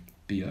part in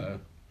the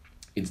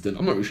incident.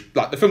 I'm not really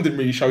like, the film didn't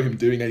really show him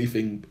doing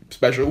anything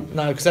special.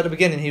 No, because at the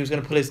beginning he was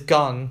going to pull his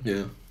gun.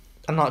 Yeah.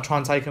 And like try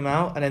and take him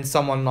out, and then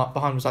someone like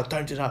behind was like,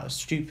 "Don't do that, it's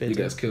stupid." He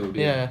gets killed.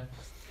 Yeah.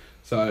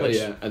 So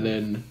yeah, and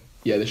then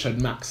they showed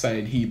Max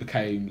saying he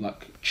became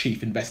like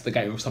chief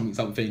investigator of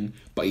something,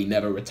 but he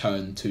never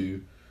returned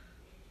to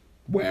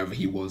wherever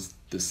he was,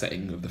 the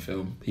setting of the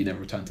film. He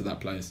never returned to that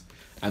place.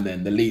 And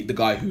then the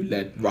guy who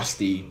led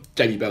Rusty,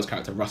 Jamie Bell's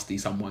character, Rusty,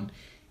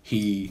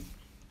 they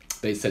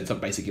said something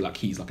basically like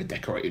he's like a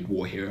decorated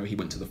war hero. He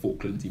went to the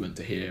Falklands, he went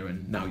to here,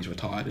 and now he's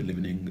retired and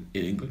living in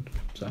England.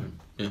 So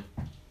yeah.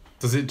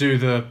 Does it do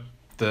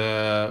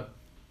the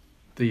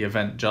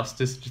event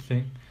justice, do you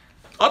think?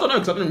 I don't know,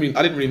 because I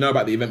didn't really know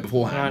about the event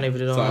beforehand. No, neither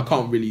did I. So I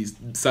can't really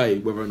say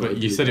whether or not. But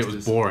you said it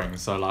was boring,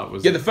 so like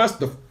was. Yeah, the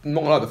first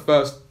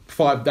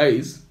 5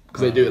 days,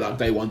 because they do it like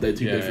day 1, day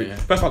 2, day 3. Yeah.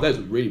 First 5 days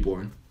was really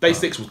boring. Day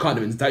 6 was kind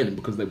of entertaining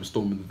because they were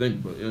storming the thing,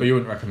 but yeah. But you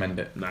wouldn't recommend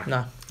it? Nah.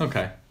 No.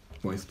 Okay.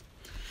 Waste.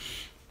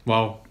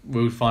 Well,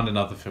 we'll find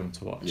another film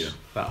to watch. Yeah.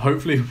 That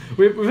hopefully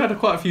we've had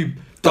quite a few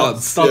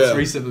studs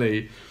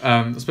recently,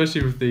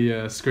 especially with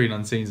the Screen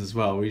Unseens as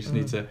well. We just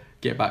need to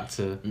get back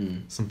to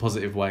some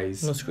positive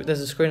ways. There's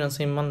a Screen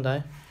Unseen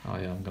Monday. Oh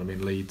yeah, I'm gonna be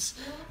in Leeds.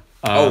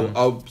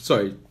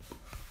 Sorry.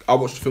 I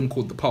watched a film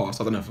called The Past.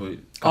 I don't know if I...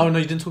 Oh no,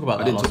 you didn't talk about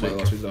that. I didn't talk about that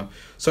last week. No.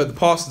 So The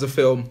Past is a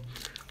film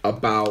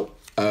about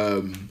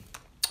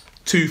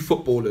 2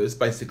 footballers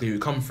basically who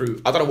come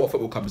through. I don't know what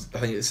football club. I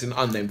think it's an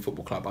unnamed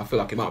football club. I feel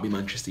like it might be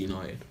Manchester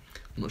United.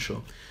 I'm not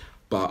sure,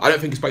 but I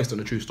don't think it's based on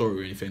a true story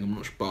or anything. I'm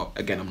not sure, but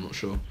again, I'm not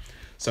sure.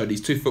 So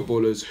these 2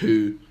 footballers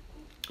who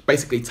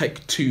basically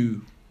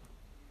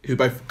who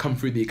both come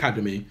through the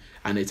academy,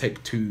 and they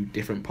take 2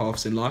 different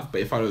paths in life. But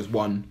if I was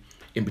one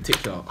in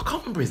particular, I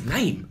can't remember his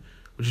name,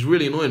 which is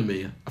really annoying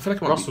me. I feel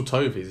like Russell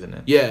Tovey's in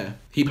it. Yeah,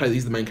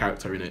 he's the main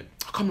character in it.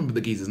 I can't remember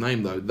the geezer's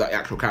name though, the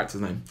actual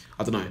character's name.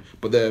 I don't know,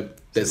 but they're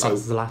so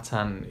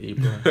Zlatan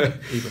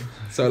Ibrahimovic.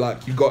 So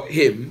like you've got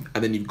him,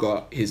 and then you've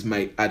got his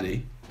mate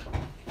Addy,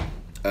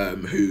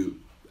 who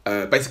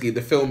basically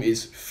the film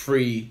is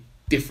 3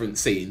 different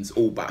scenes,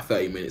 all about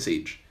 30 minutes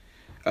each.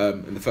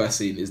 And the first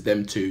scene is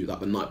them 2 like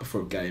the night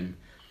before a game,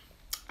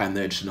 and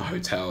they're just in a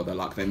hotel.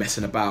 They're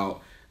messing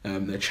about.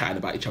 They're chatting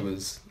about each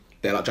other's.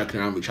 They're like joking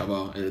around with each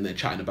other, and then they're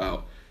chatting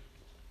about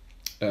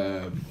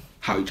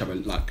how each other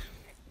like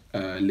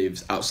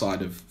lives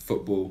outside of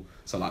football.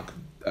 So like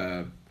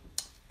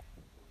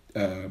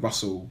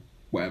Russell,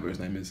 whatever his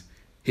name is,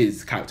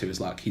 his character is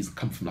like he's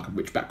come from like a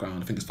rich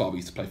background. I think his father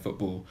used to play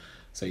football,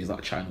 so he's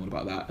like chatting all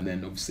about that. And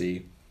then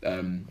obviously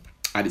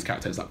Addy's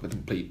character is like the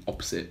complete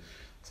opposite.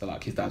 So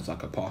like his dad's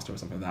like a pastor or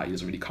something like that. He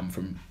doesn't really come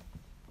from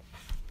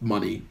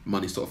money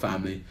sort of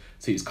family.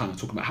 So he's kind of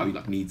talking about how he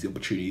like needs the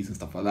opportunities and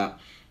stuff like that.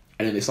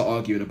 And then they start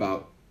arguing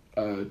about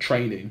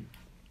training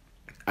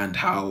and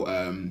how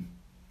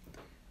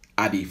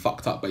Addy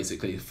fucked up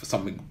basically for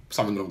something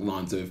along the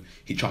lines of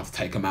he tried to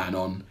take a man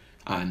on,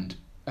 and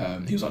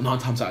he was like 9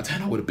 times out of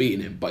 10 I would have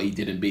beaten him, but he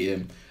didn't beat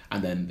him,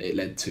 and then it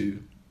led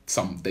to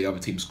the other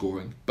team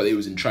scoring. But it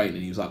was in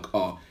training. He was like,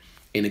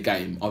 in a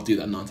game, I'll do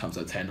that 9 times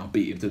out of 10. I'll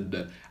beat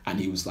him. And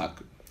he was like,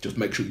 just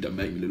make sure you don't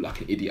make me look like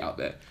an idiot out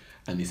there.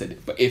 And he said,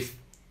 but if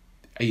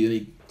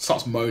he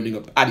starts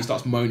moaning. Addy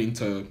starts moaning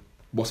to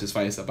what's his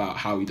face about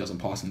how he doesn't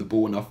pass him the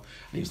ball enough,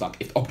 and he was like,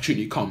 if the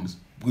opportunity comes,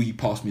 will you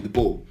pass me the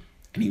ball?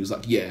 And he was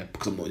like, yeah,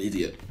 because I'm not an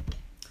idiot.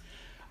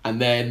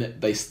 And then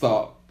they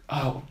start.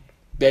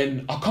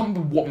 Then I can't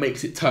remember what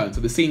makes it turn.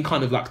 So the scene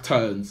kind of like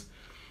turns.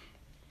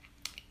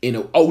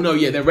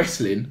 They're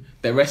wrestling.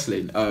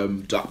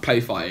 Like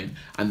play fighting,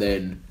 and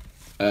then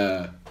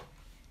I'm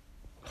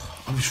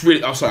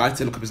sorry, I had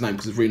to look up his name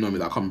because it's really annoying me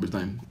that I can't remember his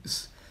name.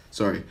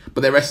 Sorry,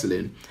 but they're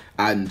wrestling,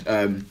 and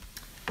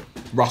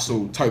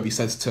Toby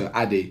says to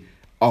Addy,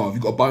 "Oh, have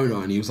you got a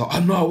boner?" And he was like, "Oh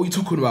no, what are you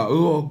talking about?"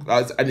 Oh,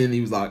 and then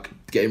he was like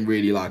getting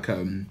really like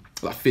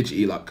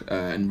fidgety,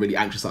 and really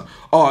anxious, like,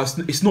 "Oh,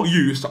 it's not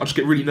you. I just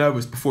get really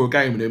nervous before a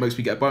game, and it makes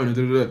me get a boner."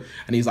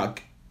 And he's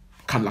like,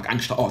 kind of like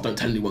anxious, like, "Oh, don't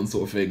tell anyone,"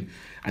 sort of thing.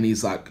 And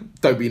he's like,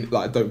 "Don't be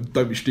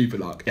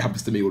stupid. Like, it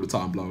happens to me all the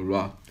time." Blah blah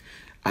blah.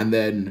 And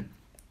then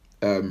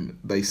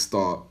they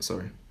start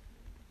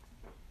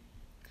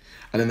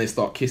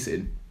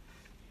kissing.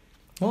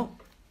 What?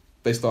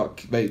 Because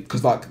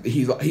like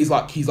he's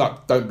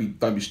like don't be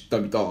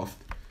daft,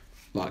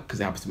 like, because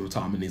it happens to me all the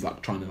time, and he's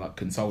like trying to like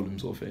console him,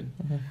 sort of thing.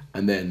 Mm-hmm.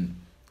 And then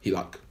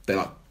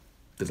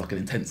there's like an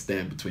intense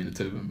stare between the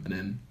two of them, and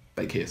then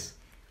they kiss,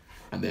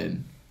 and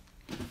then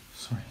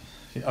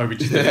Obi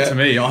just did it to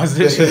me. I was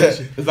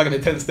literally there's like an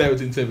intense stare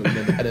between the two of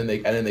them, and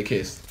then they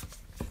kiss,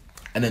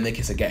 and then they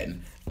kiss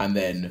again, and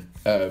then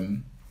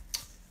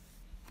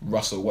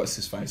Russell, what's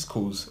his face,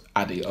 calls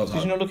Addy. Did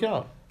you not look it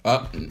up?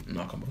 No,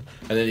 come on.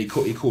 And then he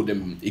called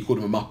him a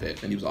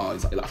muppet, and he was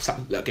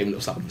gave him a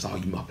little slap, and he was like, "Oh,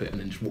 you muppet,"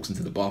 and then just walks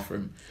into the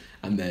bathroom,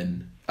 and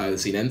then the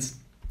scene ends,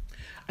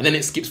 and then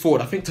it skips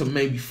forward, I think, to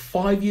maybe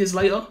 5 years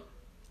later.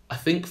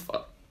 5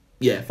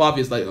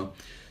 years later.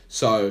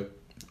 So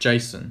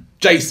Jason.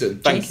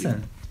 Thank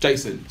you,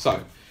 Jason.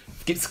 So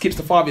it skips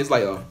to 5 years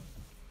later,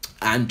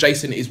 and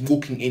Jason is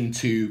walking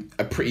into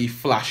a pretty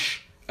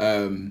flash,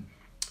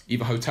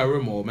 either hotel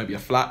room or maybe a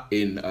flat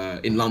in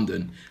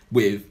London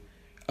with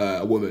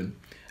a woman,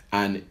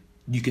 and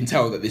you can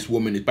tell that this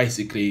woman is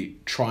basically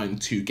trying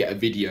to get a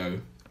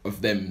video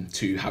of them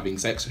two having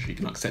sex so she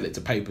can like sell it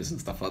to papers and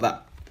stuff like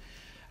that.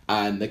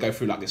 And they go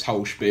through like this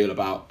whole spiel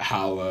about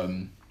how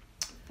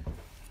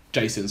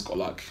Jason's got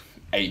like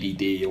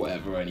ADD or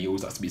whatever, and he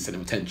always has to be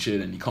sending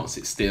attention, and he can't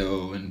sit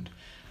still, and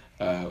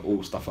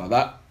all stuff like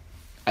that.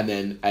 And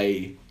then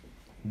a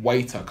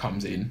waiter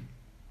comes in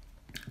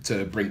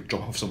to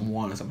drop off some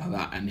wine or something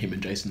like that, and him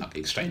and Jason like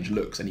exchange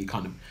looks, and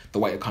the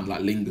waiter kind of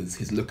like lingers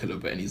his look a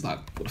little bit, and he's like,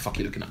 "What the fuck are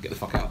you looking at? Get the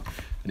fuck out!"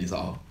 And he's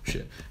like, "Oh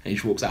shit!" And he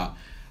just walks out,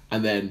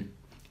 and then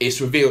it's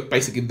revealed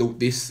basically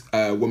this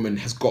woman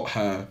has got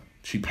her.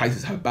 She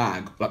places her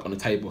bag like on a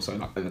table, so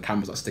like, and the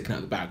camera's like sticking out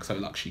of the bag, so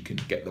like she can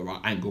get the right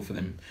angle for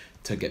them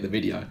to get the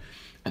video,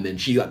 and then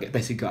she like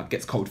basically like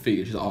gets cold feet,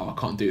 and she's like, "Oh, I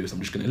can't do this. I'm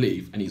just gonna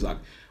leave." And he's like,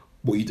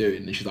 "What are you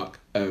doing?" And she's like,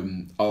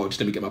 "Oh, just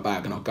let me get my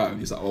bag and I'll go." And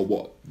he's like, "Oh,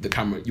 what? The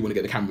camera? You want to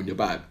get the camera in your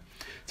bag?"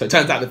 So it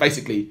turns out that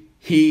basically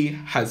he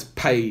has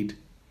paid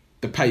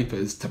the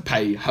papers to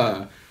pay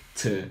her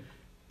to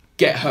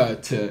get her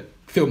to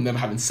film them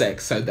having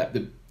sex so that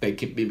they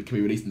can be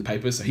released in the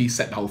papers. So he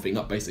set the whole thing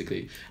up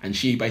basically, and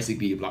she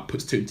basically like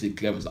puts two and two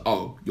together and is like,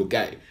 "Oh, you're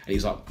gay." And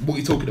he's like, "What are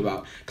you talking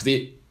about?" Because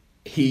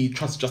he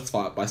tries to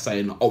justify it by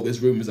saying, "Oh, there's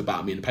rumours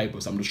about me in the paper,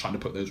 so I'm just trying to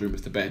put those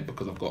rumours to bed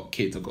because I've got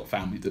kids, I've got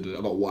family,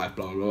 I've got a wife,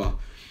 blah, blah, blah."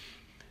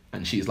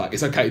 And she's like,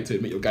 "It's okay to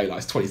admit you're gay, like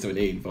it's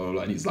 2017, blah, blah,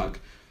 blah." And he's like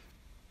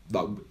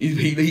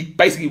he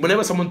basically,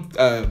 whenever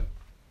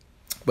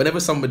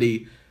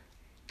somebody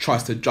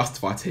tries to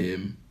justify to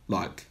him,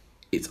 like,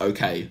 it's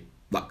okay,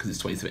 like, because it's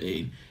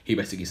 2017, he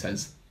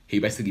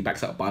basically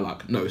backs up by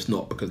like, "No, it's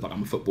not, because like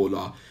I'm a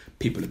footballer,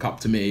 people look up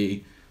to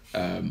me,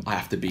 I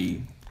have to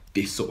be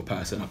this sort of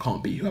person, I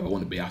can't be whoever I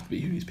want to be, I have to be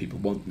who these people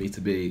want me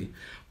to be,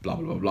 blah,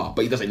 blah, blah, blah."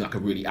 But he does it in like a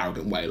really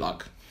arrogant way,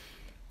 like,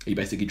 he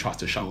basically tries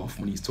to show off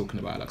when he's talking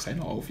about it, like saying,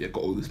 "Oh, yeah, I've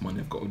got all this money,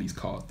 I've got all these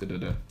cars,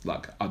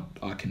 like,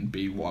 I can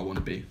be what I want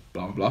to be,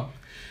 blah, blah, blah."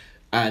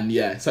 And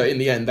yeah, so in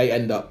the end, they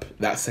end up,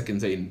 that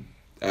second scene,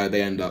 he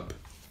ends up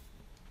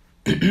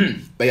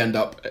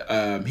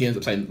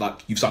saying, like,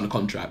 "You've signed a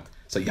contract,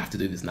 so you have to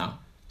do this now."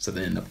 So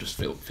they end up just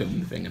filming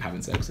the thing and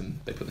having sex, and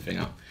they put the thing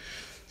out.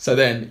 So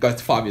then it goes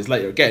to 5 years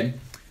later again,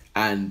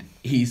 and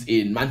he's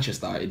in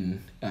Manchester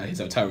in his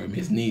hotel room.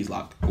 His knees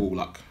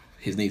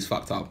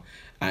fucked up,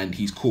 and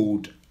he's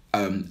called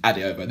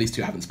Addy over. These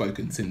two haven't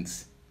spoken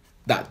since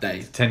that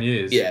day. 10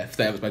 years. Yeah,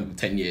 they haven't spoken for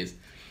 10 years.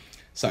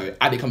 So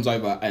Addy comes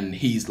over, and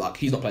he's not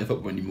playing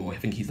football anymore. I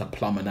think he's a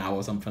plumber now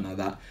or something like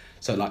that.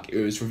 So like it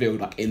was revealed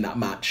like in that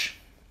match,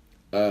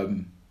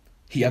 Jason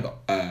had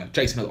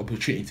the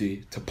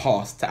opportunity to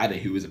pass to Addy,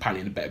 who was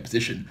apparently in a better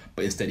position,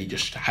 but instead he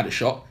just had a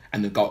shot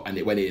and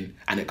it went in,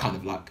 and it kind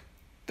of like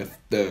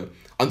the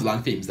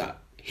underlying themes that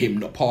him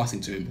not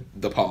passing to him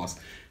the pass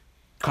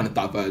kind of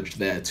diverged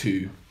there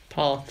to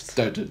paths.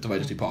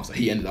 Diverged to pass. So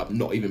he ended up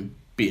not even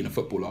being a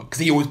footballer, because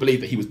he always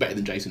believed that he was better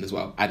than Jason as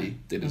well. Addy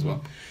did as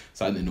well.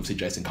 So and then obviously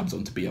Jason comes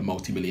on to be a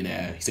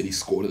multi-millionaire. He said he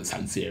scored at the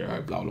San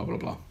Siro, blah blah blah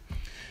blah,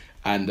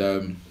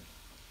 and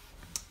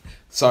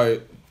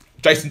so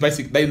Jason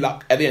basically, they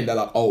like at the end they're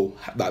like, oh,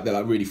 like they're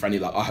like really friendly,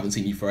 like I haven't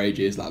seen you for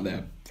ages, like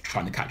they're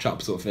trying to catch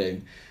up sort of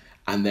thing,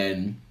 and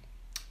then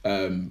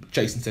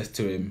Jason says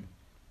to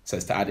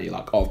Addy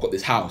like, oh, I've got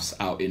this house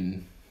out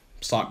in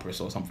Cyprus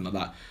or something like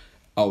that.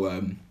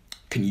 Oh,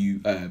 can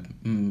you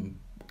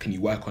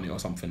work on it or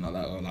something like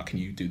that, or like can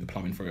you do the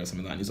plumbing for it or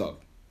something like that? And he's like,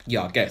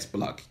 yeah, I guess, but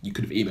like you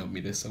could have emailed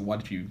me this, so why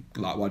did you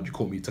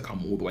call me to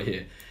come all the way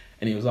here?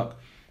 And he was like,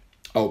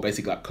 oh,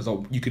 basically like because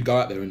you could go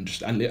out there and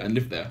just and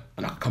live there,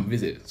 and I could come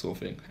visit sort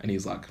of thing. And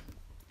he's like,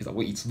 what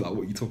are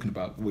you talking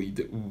about? What you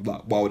do?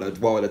 Like why would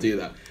I do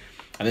that?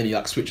 And then he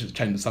like change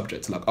the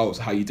subject to like, oh,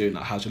 so how you doing?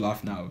 Like how's your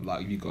life now?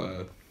 Like have you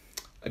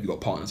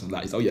got partners and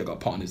that? He's like, oh yeah, I got a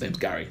partner. His name's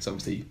Gary. So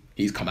obviously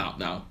he's come out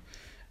now,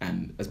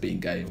 and as being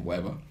gay or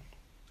whatever.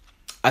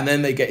 And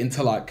then they get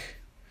into like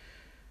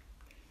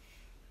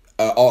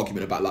an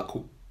argument about like,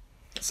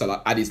 so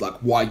like Addy's like,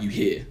 why are you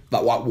here?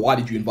 Like why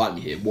did you invite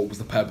me here? What was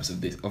the purpose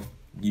of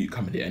you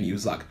coming here? And he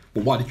was like,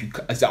 well, why did you?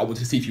 I said I wanted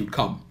to see if you would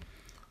come.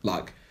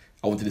 Like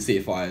I wanted to see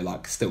if I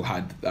like still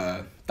had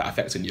that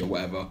effect on you or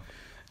whatever.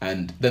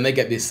 And then they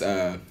get this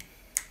I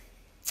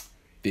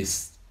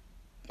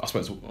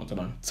suppose, I don't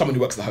know, someone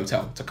who works at the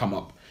hotel to come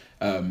up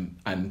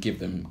and give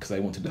them, because they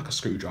wanted like a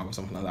screwdriver or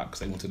something like that, because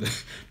they wanted to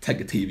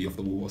take a TV off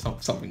the wall or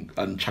something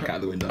and chuck it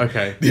out the window.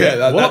 Okay. Yeah,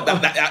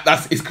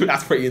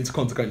 that's pretty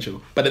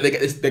inconsequential. But then they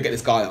get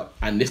this guy up,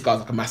 and this guy's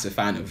like a massive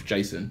fan of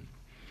Jason.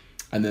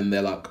 And then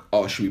they're like,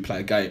 oh, should we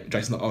play a game?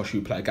 Jason's like, oh, should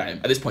we play a game?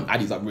 At this point,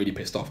 Addy's like really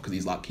pissed off because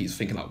he's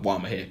thinking like, why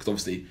am I here? Because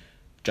obviously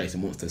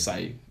Jason wants to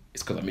say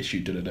it's because I miss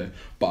you,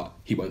 but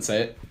he won't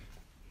say it.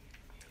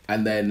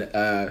 And then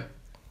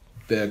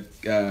the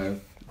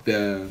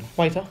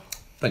waiter.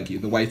 Thank you.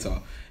 The waiter.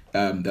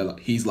 They're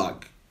like, he's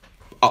like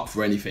up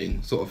for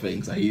anything sort of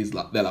thing. So he's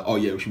like, they're like, oh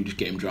yeah, should we just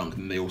get him drunk?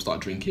 And then they all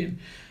start drinking,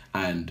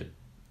 and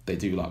they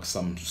do like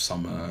some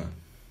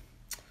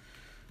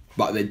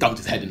like they dumped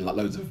his head in like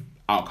loads of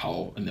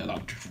alcohol, and they're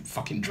like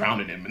fucking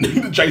drowning him.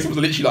 And Jason was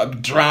literally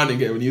like drowning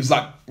him, and he was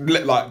like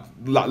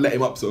let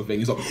him up sort of thing.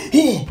 He's like,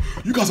 oh,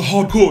 you guys are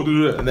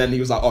hardcore. And then he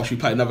was like, oh, should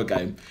we play another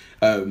game?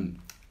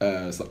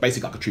 It's like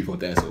basically like a truth or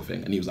dare sort of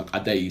thing. And he was like, I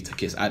dare you to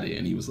kiss Addy.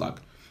 And he was like,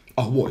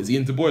 oh, what, is he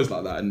into boys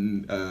like that?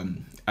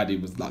 And Addy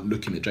was like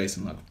looking at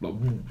Jason like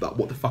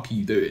what the fuck are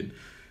you doing?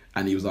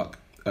 And he was like,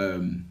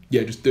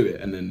 yeah, just do it.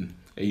 And then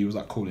he was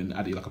like calling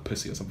Addy like a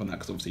pussy or something like that,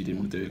 because obviously he didn't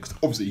want to do it, because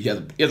obviously he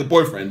has a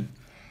boyfriend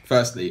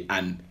firstly,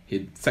 and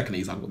secondly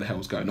he's like, what the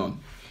hell's going on?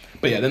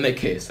 But yeah, then they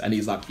kiss, and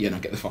he's like, yeah, no,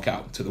 get the fuck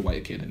out, to the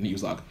waiter kid. And he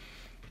was like,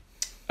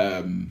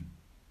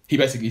 he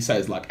basically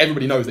says like,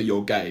 everybody knows that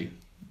you're gay,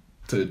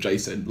 to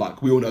Jason,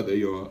 like we all know that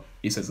you're,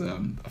 he says a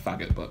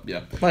faggot, but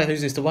yeah. Wait,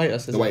 who's this? The waiter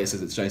says. The waiter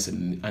says it's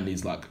Jason, and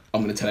he's like,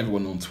 I'm gonna tell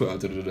everyone on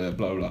Twitter, blah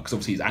blah blah, because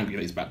obviously he's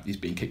angry that he's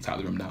being kicked out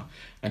of the room now.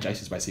 And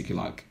Jason's basically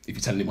like, if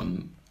you tell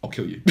anyone, I'll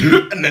kill you,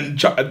 and then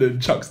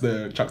chucks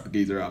the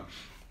geezer out.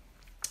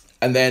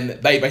 And then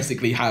they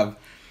basically have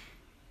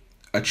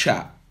a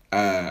chat.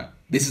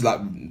 This is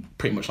like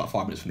pretty much like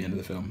 5 minutes from the end of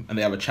the film, and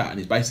they have a chat, and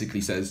he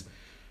basically says,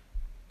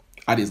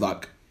 Addy's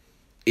like,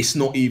 it's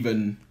not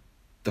even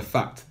the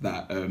fact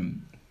that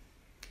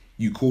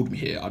you called me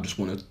here. I just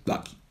want to,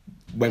 like,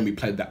 when we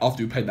played that,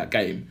 after we played that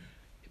game,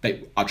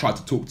 I tried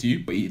to talk to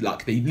you, but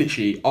they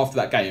literally, after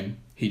that game,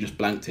 he just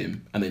blanked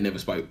him, and they never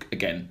spoke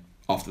again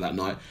after that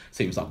night.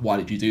 So he was like, why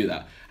did you do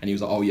that? And he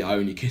was like, oh yeah, I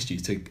only kissed you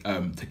to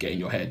get in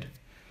your head.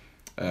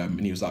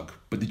 And he was like,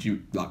 but did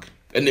you like?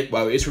 And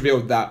it's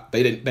revealed that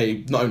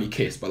they not only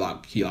kissed, but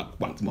like he like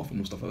wanked him off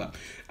and stuff like that.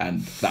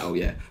 And that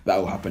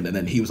all happened. And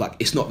then he was like,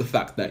 it's not the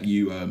fact that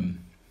you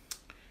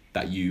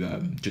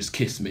just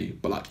kissed me,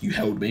 but like you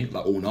held me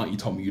like all night, you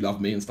told me you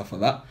loved me and stuff like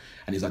that.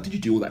 And he's like, did you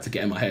do all that to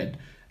get in my head?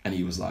 And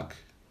he was like,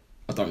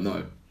 I don't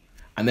know.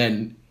 And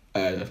then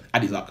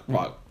Addy's like,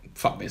 right,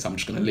 fuck this, I'm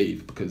just gonna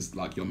leave because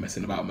like you're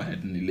messing about in my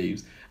head. And he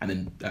leaves. And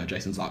then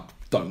Jason's like,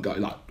 don't go,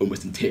 like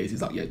almost in tears.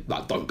 He's like, yeah,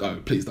 like don't go,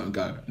 please don't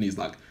go. And he's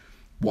like,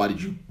 why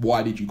did you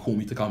call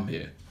me to come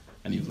here?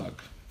 And he was like,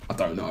 I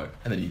don't know.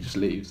 And then he just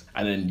leaves.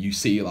 And then you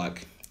see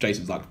like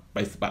Jason's like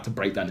basically about to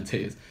break down in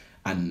tears.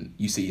 And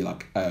you see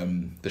like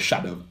the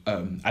shadow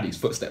of Addy's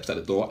footsteps at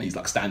the door, and he's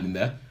like standing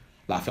there,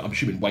 like I'm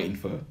assuming waiting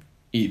for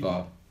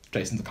either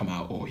Jason to come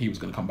out or he was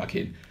going to come back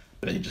in.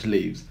 But then he just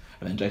leaves,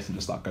 and then Jason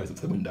just like goes up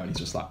to the window and he's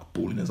just like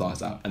bawling his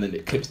eyes out. And then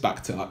it clips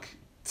back to like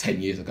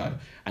 10 years ago,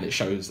 and it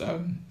shows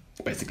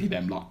basically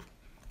them like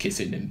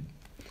kissing and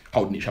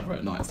holding each other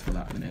at night and stuff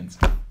like that, and it ends.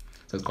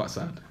 So it's quite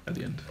sad at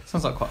the end.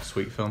 Sounds like quite a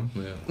sweet film.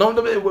 Yeah. No,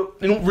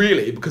 not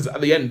really, because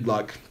at the end,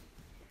 like,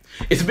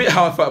 it's a bit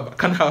how I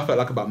felt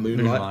like about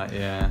Moonlight.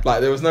 Yeah.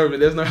 Like there's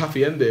no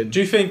happy ending. Do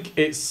you think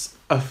it's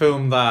a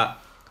film that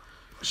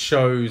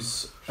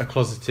shows a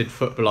closeted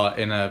footballer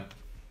in a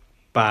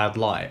bad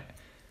light?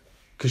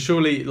 Because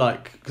surely,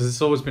 like, because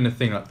it's always been a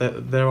thing, like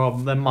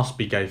there must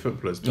be gay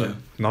footballers, but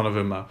none of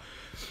them are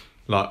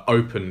like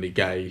openly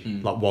gay,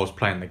 like whilst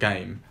playing the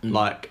game.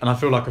 Like, and I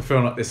feel like a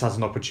film like this has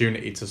an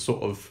opportunity to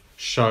sort of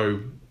show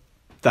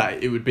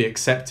that it would be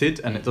accepted,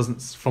 and it doesn't,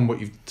 from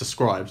what you've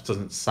described,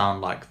 doesn't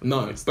sound like...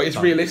 No, but it's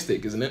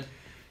realistic, isn't it?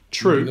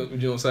 True. Do you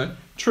know what I'm saying?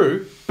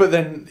 True, but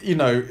then, you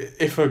know,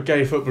 if a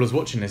gay footballer's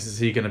watching this, is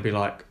he going to be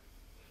like,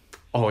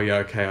 oh yeah,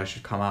 okay, I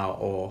should come out,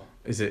 or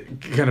is it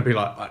going to be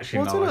like, actually,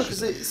 well, no, I don't know,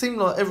 because it seemed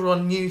like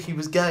everyone knew he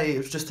was gay. It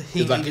was just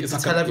he needed to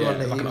tell everyone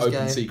that he was gay. Like an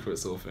open secret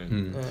sort of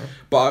thing. Yeah.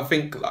 But I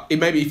think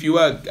maybe if you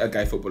were a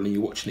gay footballer and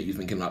you're watching it, you're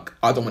thinking like,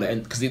 I don't want to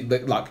end, because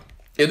like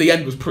in the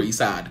end was pretty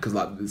sad, because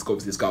like this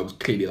guy was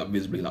clearly like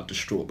visibly like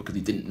distraught because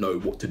he didn't know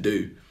what to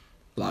do.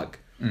 Like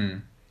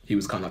he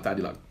was kind of like,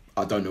 Daddy, like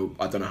I don't know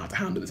how to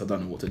handle this. I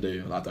don't know what to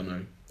do. I don't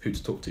know who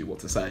to talk to, what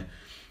to say.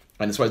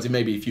 And I suppose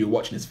maybe if you were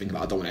watching this thinking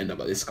like, I don't want to end up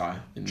like this guy.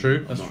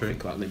 True, that's true.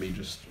 Think, like, let me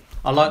just.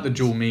 I like the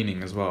dual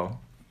meaning as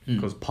well,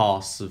 because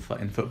pass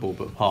in football,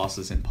 but pass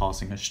as in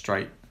passing her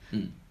straight,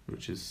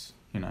 which is,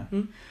 you know,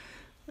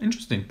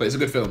 interesting. But it's a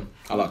good film.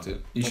 I liked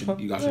it. You should.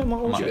 You guys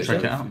should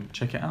check it out.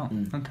 Check it out.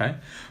 Okay.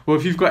 Well,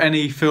 if you've got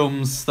any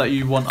films that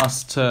you want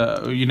us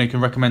to, you know, can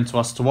recommend to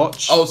us to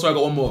watch. Oh, sorry, I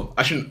got one more.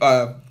 I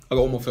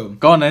got one more film.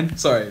 Go on then.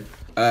 Sorry.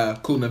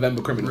 Called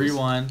November Criminals.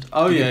 Rewind.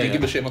 Oh yeah. Do you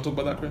give a shit if I talk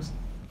about that, Chris?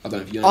 I don't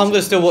know if you. I'm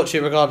gonna still watch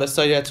it regardless.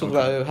 So yeah, talk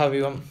about it however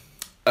you want.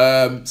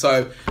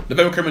 So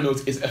November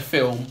Criminals is a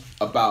film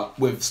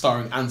with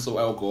starring Ansel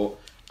Elgort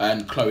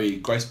and Chloe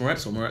Grace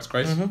Moretz,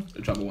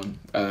 whichever one.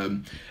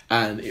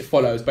 And it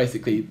follows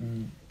basically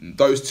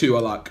those two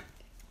are like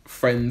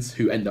friends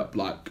who end up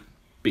like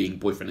being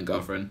boyfriend and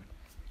girlfriend,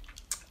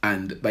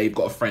 and they've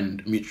got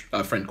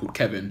a friend called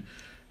Kevin,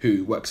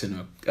 who works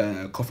in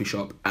a coffee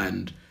shop,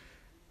 and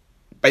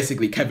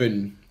basically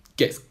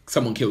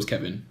someone kills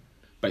Kevin,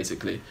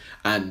 basically,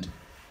 and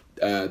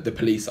the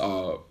police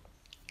are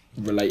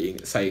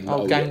saying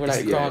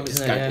gang-related crime,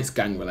 isn't it? It's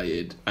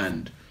gang-related,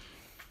 and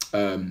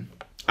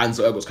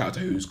Ansel Elgort's character,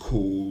 who's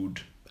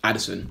called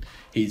Addison,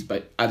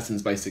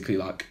 Addison's basically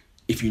like,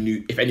 if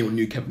anyone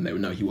knew Kevin, they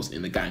would know he wasn't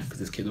in the gang, because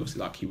this kid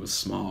obviously like he was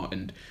smart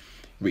and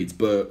reads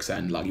books,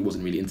 and like he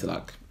wasn't really into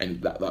like any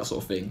that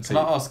sort of thing. So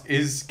can I ask,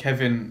 is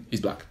Kevin?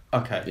 He's black.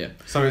 Okay. Yeah.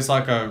 So it's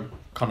like a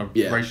kind of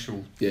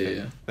racial.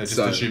 Yeah. They're just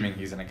assuming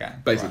he's in a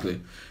gang. Basically,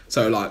 right.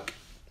 So like.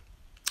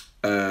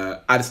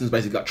 Addison's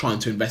basically like trying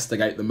to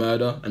investigate the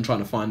murder and trying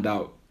to find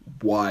out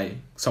why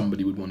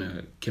somebody would want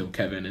to kill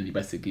Kevin, and he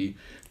basically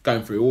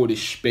going through all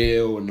this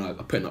spiel and like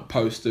putting up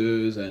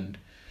posters, and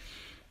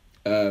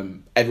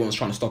everyone's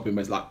trying to stop him.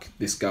 But it's like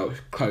this girl,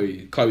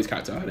 Chloe's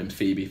character, her name's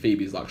Phoebe.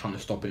 Phoebe's like trying to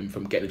stop him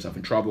from getting himself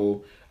in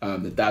trouble.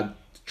 The dad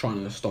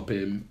trying to stop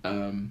him.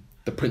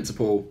 The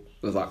principal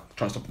was like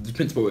trying to stop him. The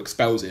principal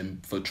expels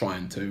him for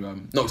trying to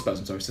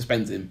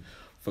suspends him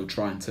for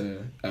trying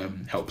to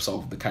help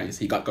solve the case.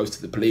 He goes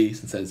to the police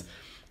and says,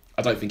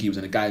 I don't think he was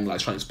in a gang, like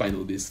trying to explain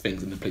all these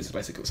things, and the police are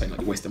basically saying like,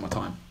 you're wasting my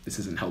time. This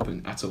isn't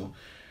helping at all.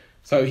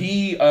 So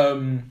he,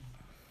 I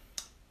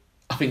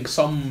think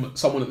someone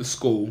at the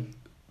school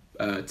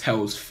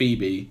tells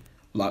Phoebe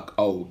like,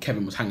 oh,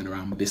 Kevin was hanging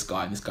around with this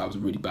guy, and this guy was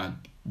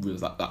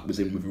was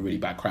in with a really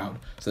bad crowd.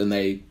 So then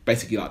they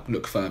basically like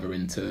look further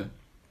into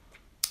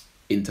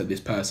this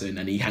person,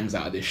 and he hangs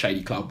out at this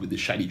shady club with this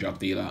shady drug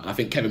dealer. And I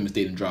think Kevin was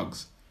dealing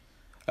drugs.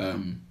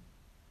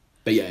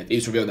 But yeah,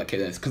 it's revealed that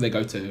because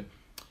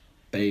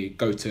they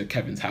go to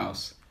Kevin's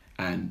house,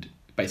 and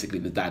basically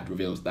the dad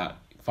reveals that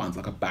finds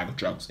like a bag of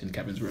drugs in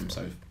Kevin's room.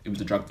 So he was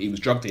drug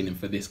dealing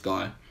for this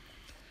guy.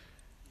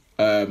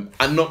 And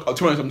not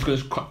to be honest, I'm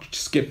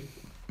just gonna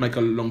make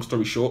a long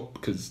story short,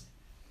 because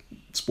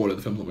spoiler,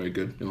 the film's not very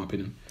good in my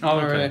opinion. Oh,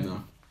 okay.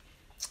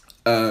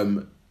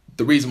 No.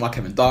 The reason why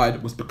Kevin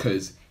died was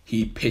because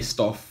he pissed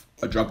off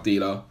his drug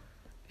dealer,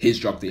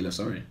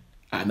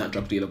 and that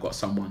drug dealer got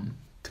someone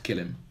to kill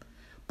him.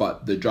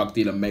 But the drug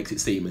dealer makes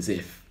it seem as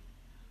if,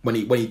 when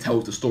he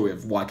tells the story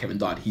of why Kevin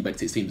died, he makes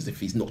it seem as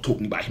if he's not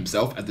talking about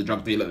himself as the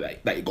drug dealer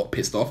that he got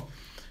pissed off.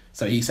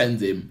 So he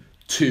sends him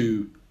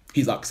to,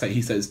 he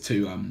says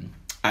to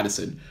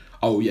Addison,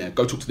 oh yeah,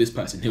 go talk to this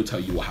person, he'll tell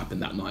you what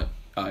happened that night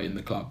in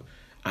the club.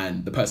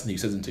 And the person he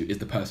says him to is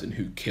the person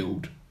who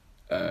killed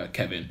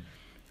Kevin.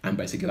 And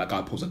basically that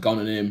guy pulls a gun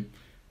on him,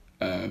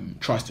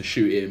 tries to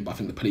shoot him, but I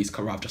think the police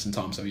arrive just in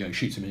time, so he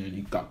shoots him in and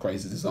he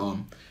grazes his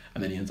arm,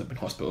 and then he ends up in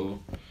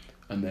hospital,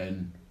 and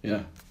then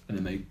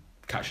they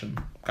catch him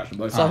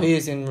both. So he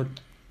is in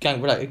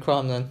gang-related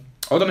crime then?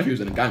 I don't know if he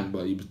was in a gang,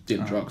 but he was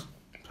dealing drugs.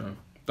 So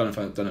don't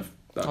know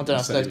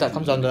if that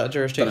comes under a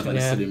jurisdiction. I don't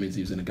know if that means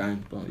he was in a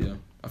gang, but yeah,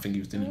 I think he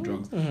was dealing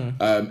drugs.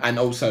 Mm-hmm. And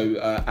also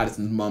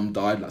Addison's mum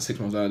died like 6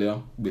 months earlier,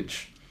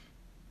 which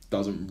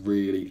doesn't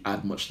really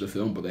add much to the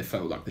film, but they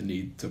felt like the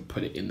need to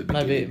put it in the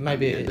beginning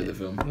and the end of the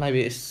film.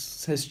 Maybe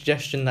it's a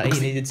suggestion that he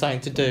needed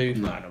something to do.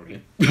 No, not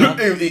really.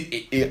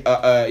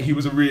 He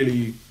was a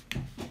really...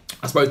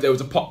 I suppose there was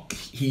a pot.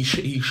 He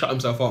shut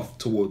himself off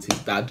towards his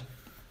dad,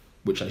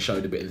 which they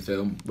showed a bit in the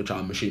film, which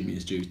I'm assuming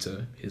is due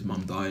to his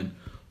mum dying.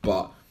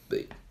 But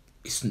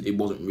it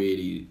wasn't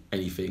really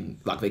anything...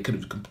 Like, they could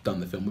have done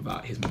the film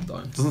without his mum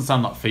dying. Doesn't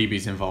sound like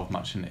Phoebe's involved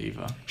much in it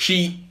either.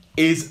 She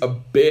is a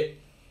bit...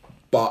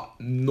 but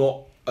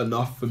not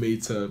enough for me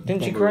to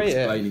Didn't she create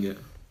explaining it?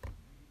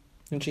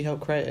 Didn't she help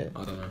create it?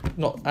 I don't know.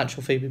 Not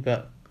actual Phoebe,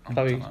 but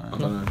Chloe. I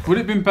don't know. Would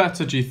it have been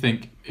better, do you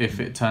think, if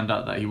it turned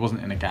out that he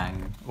wasn't in a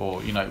gang,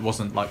 or it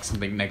wasn't like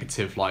something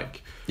negative,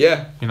 like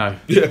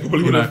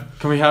probably would have.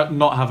 Can we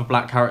not have a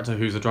black character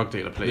who's a drug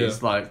dealer,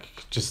 please? Like,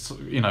 just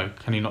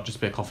can he not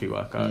just be a coffee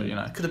worker?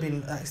 It could have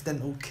been an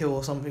accidental kill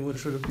or something,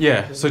 which would have.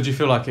 Yeah. So do you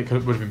feel like it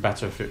would have been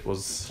better if it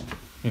was,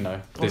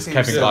 this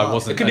Kevin guy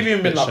wasn't? It could have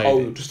even been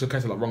like, just a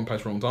case of like wrong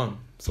place, wrong time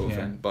sort of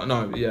thing. But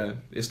no,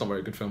 it's not a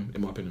very good film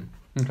in my opinion.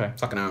 Okay.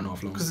 It's like an hour and a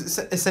half long. Because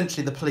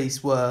essentially the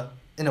police were,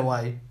 in a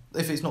way,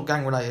 if it's not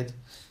gang related, it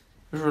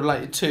was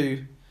related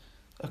to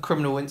a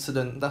criminal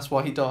incident. That's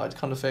why he died,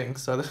 kind of thing.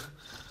 So.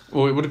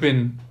 Well, it would have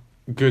been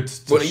good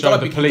to show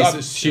the police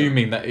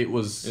assuming that it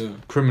was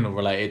criminal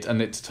related,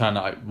 and it to turn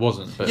out it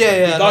wasn't. But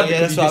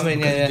that's what I mean.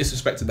 He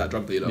disrespected that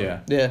drug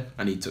dealer. Yeah.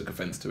 And he took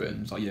offence to it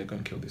and was like, go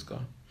and kill this guy.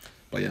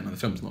 But the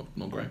film's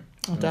not great.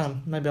 Oh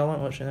damn! Maybe I won't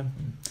watch it then.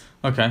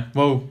 Okay,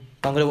 well.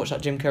 I'm gonna watch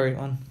that Jim Carrey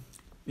one.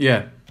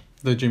 Yeah,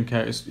 the Jim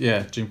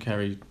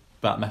Carrey.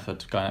 That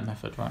method, going at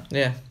method, right?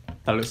 Yeah.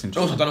 That looks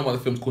interesting. Also, I don't know why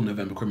the film's called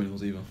November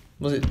Criminals either.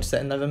 Was it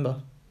set in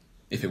November?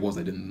 If it was,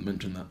 they didn't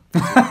mention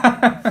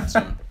that.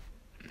 So.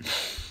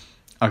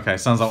 Okay,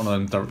 sounds like one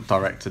of them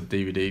directed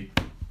DVD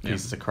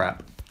pieces of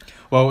crap.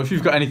 Well, if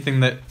you've got anything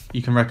that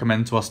you can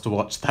recommend to us to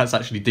watch that's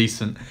actually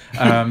decent,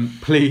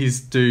 please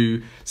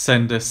do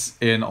send us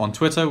in on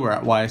Twitter. We're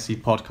at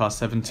YSC Podcast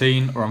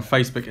 17, or on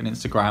Facebook and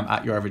Instagram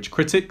at Your Average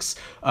Critics.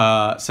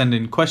 Send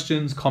in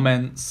questions,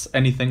 comments,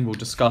 anything we'll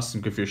discuss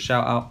and give you a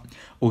shout out.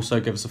 Also,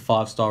 give us a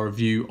 5-star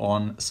review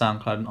on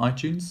SoundCloud and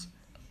iTunes.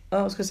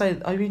 I was going to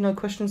say, are you no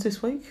questions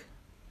this week?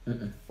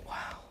 Mm-mm.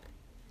 Wow.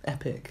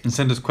 Epic. And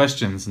send us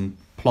questions and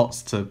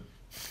plots to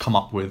come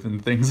up with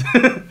and things.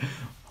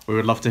 We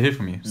would love to hear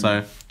from you.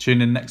 So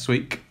tune in next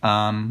week.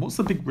 What's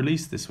the big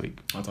release this week?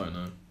 I don't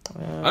know.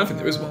 I don't think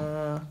there is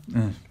one.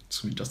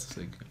 It's gonna be Justice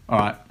League. All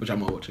right, which I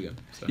might watch again.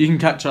 So. You can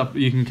catch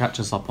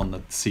us up on the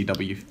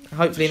CW.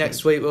 Hopefully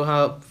next week we'll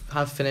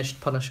have finished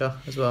Punisher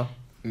as well.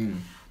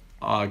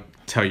 I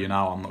tell you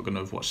now, I'm not going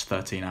to have watched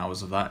 13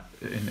 hours of that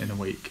in a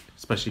week,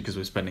 especially because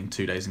we're spending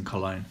 2 days in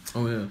Cologne.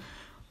 Oh yeah.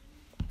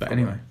 But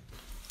anyway,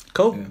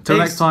 cool. Till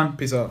next time.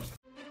 Peace out.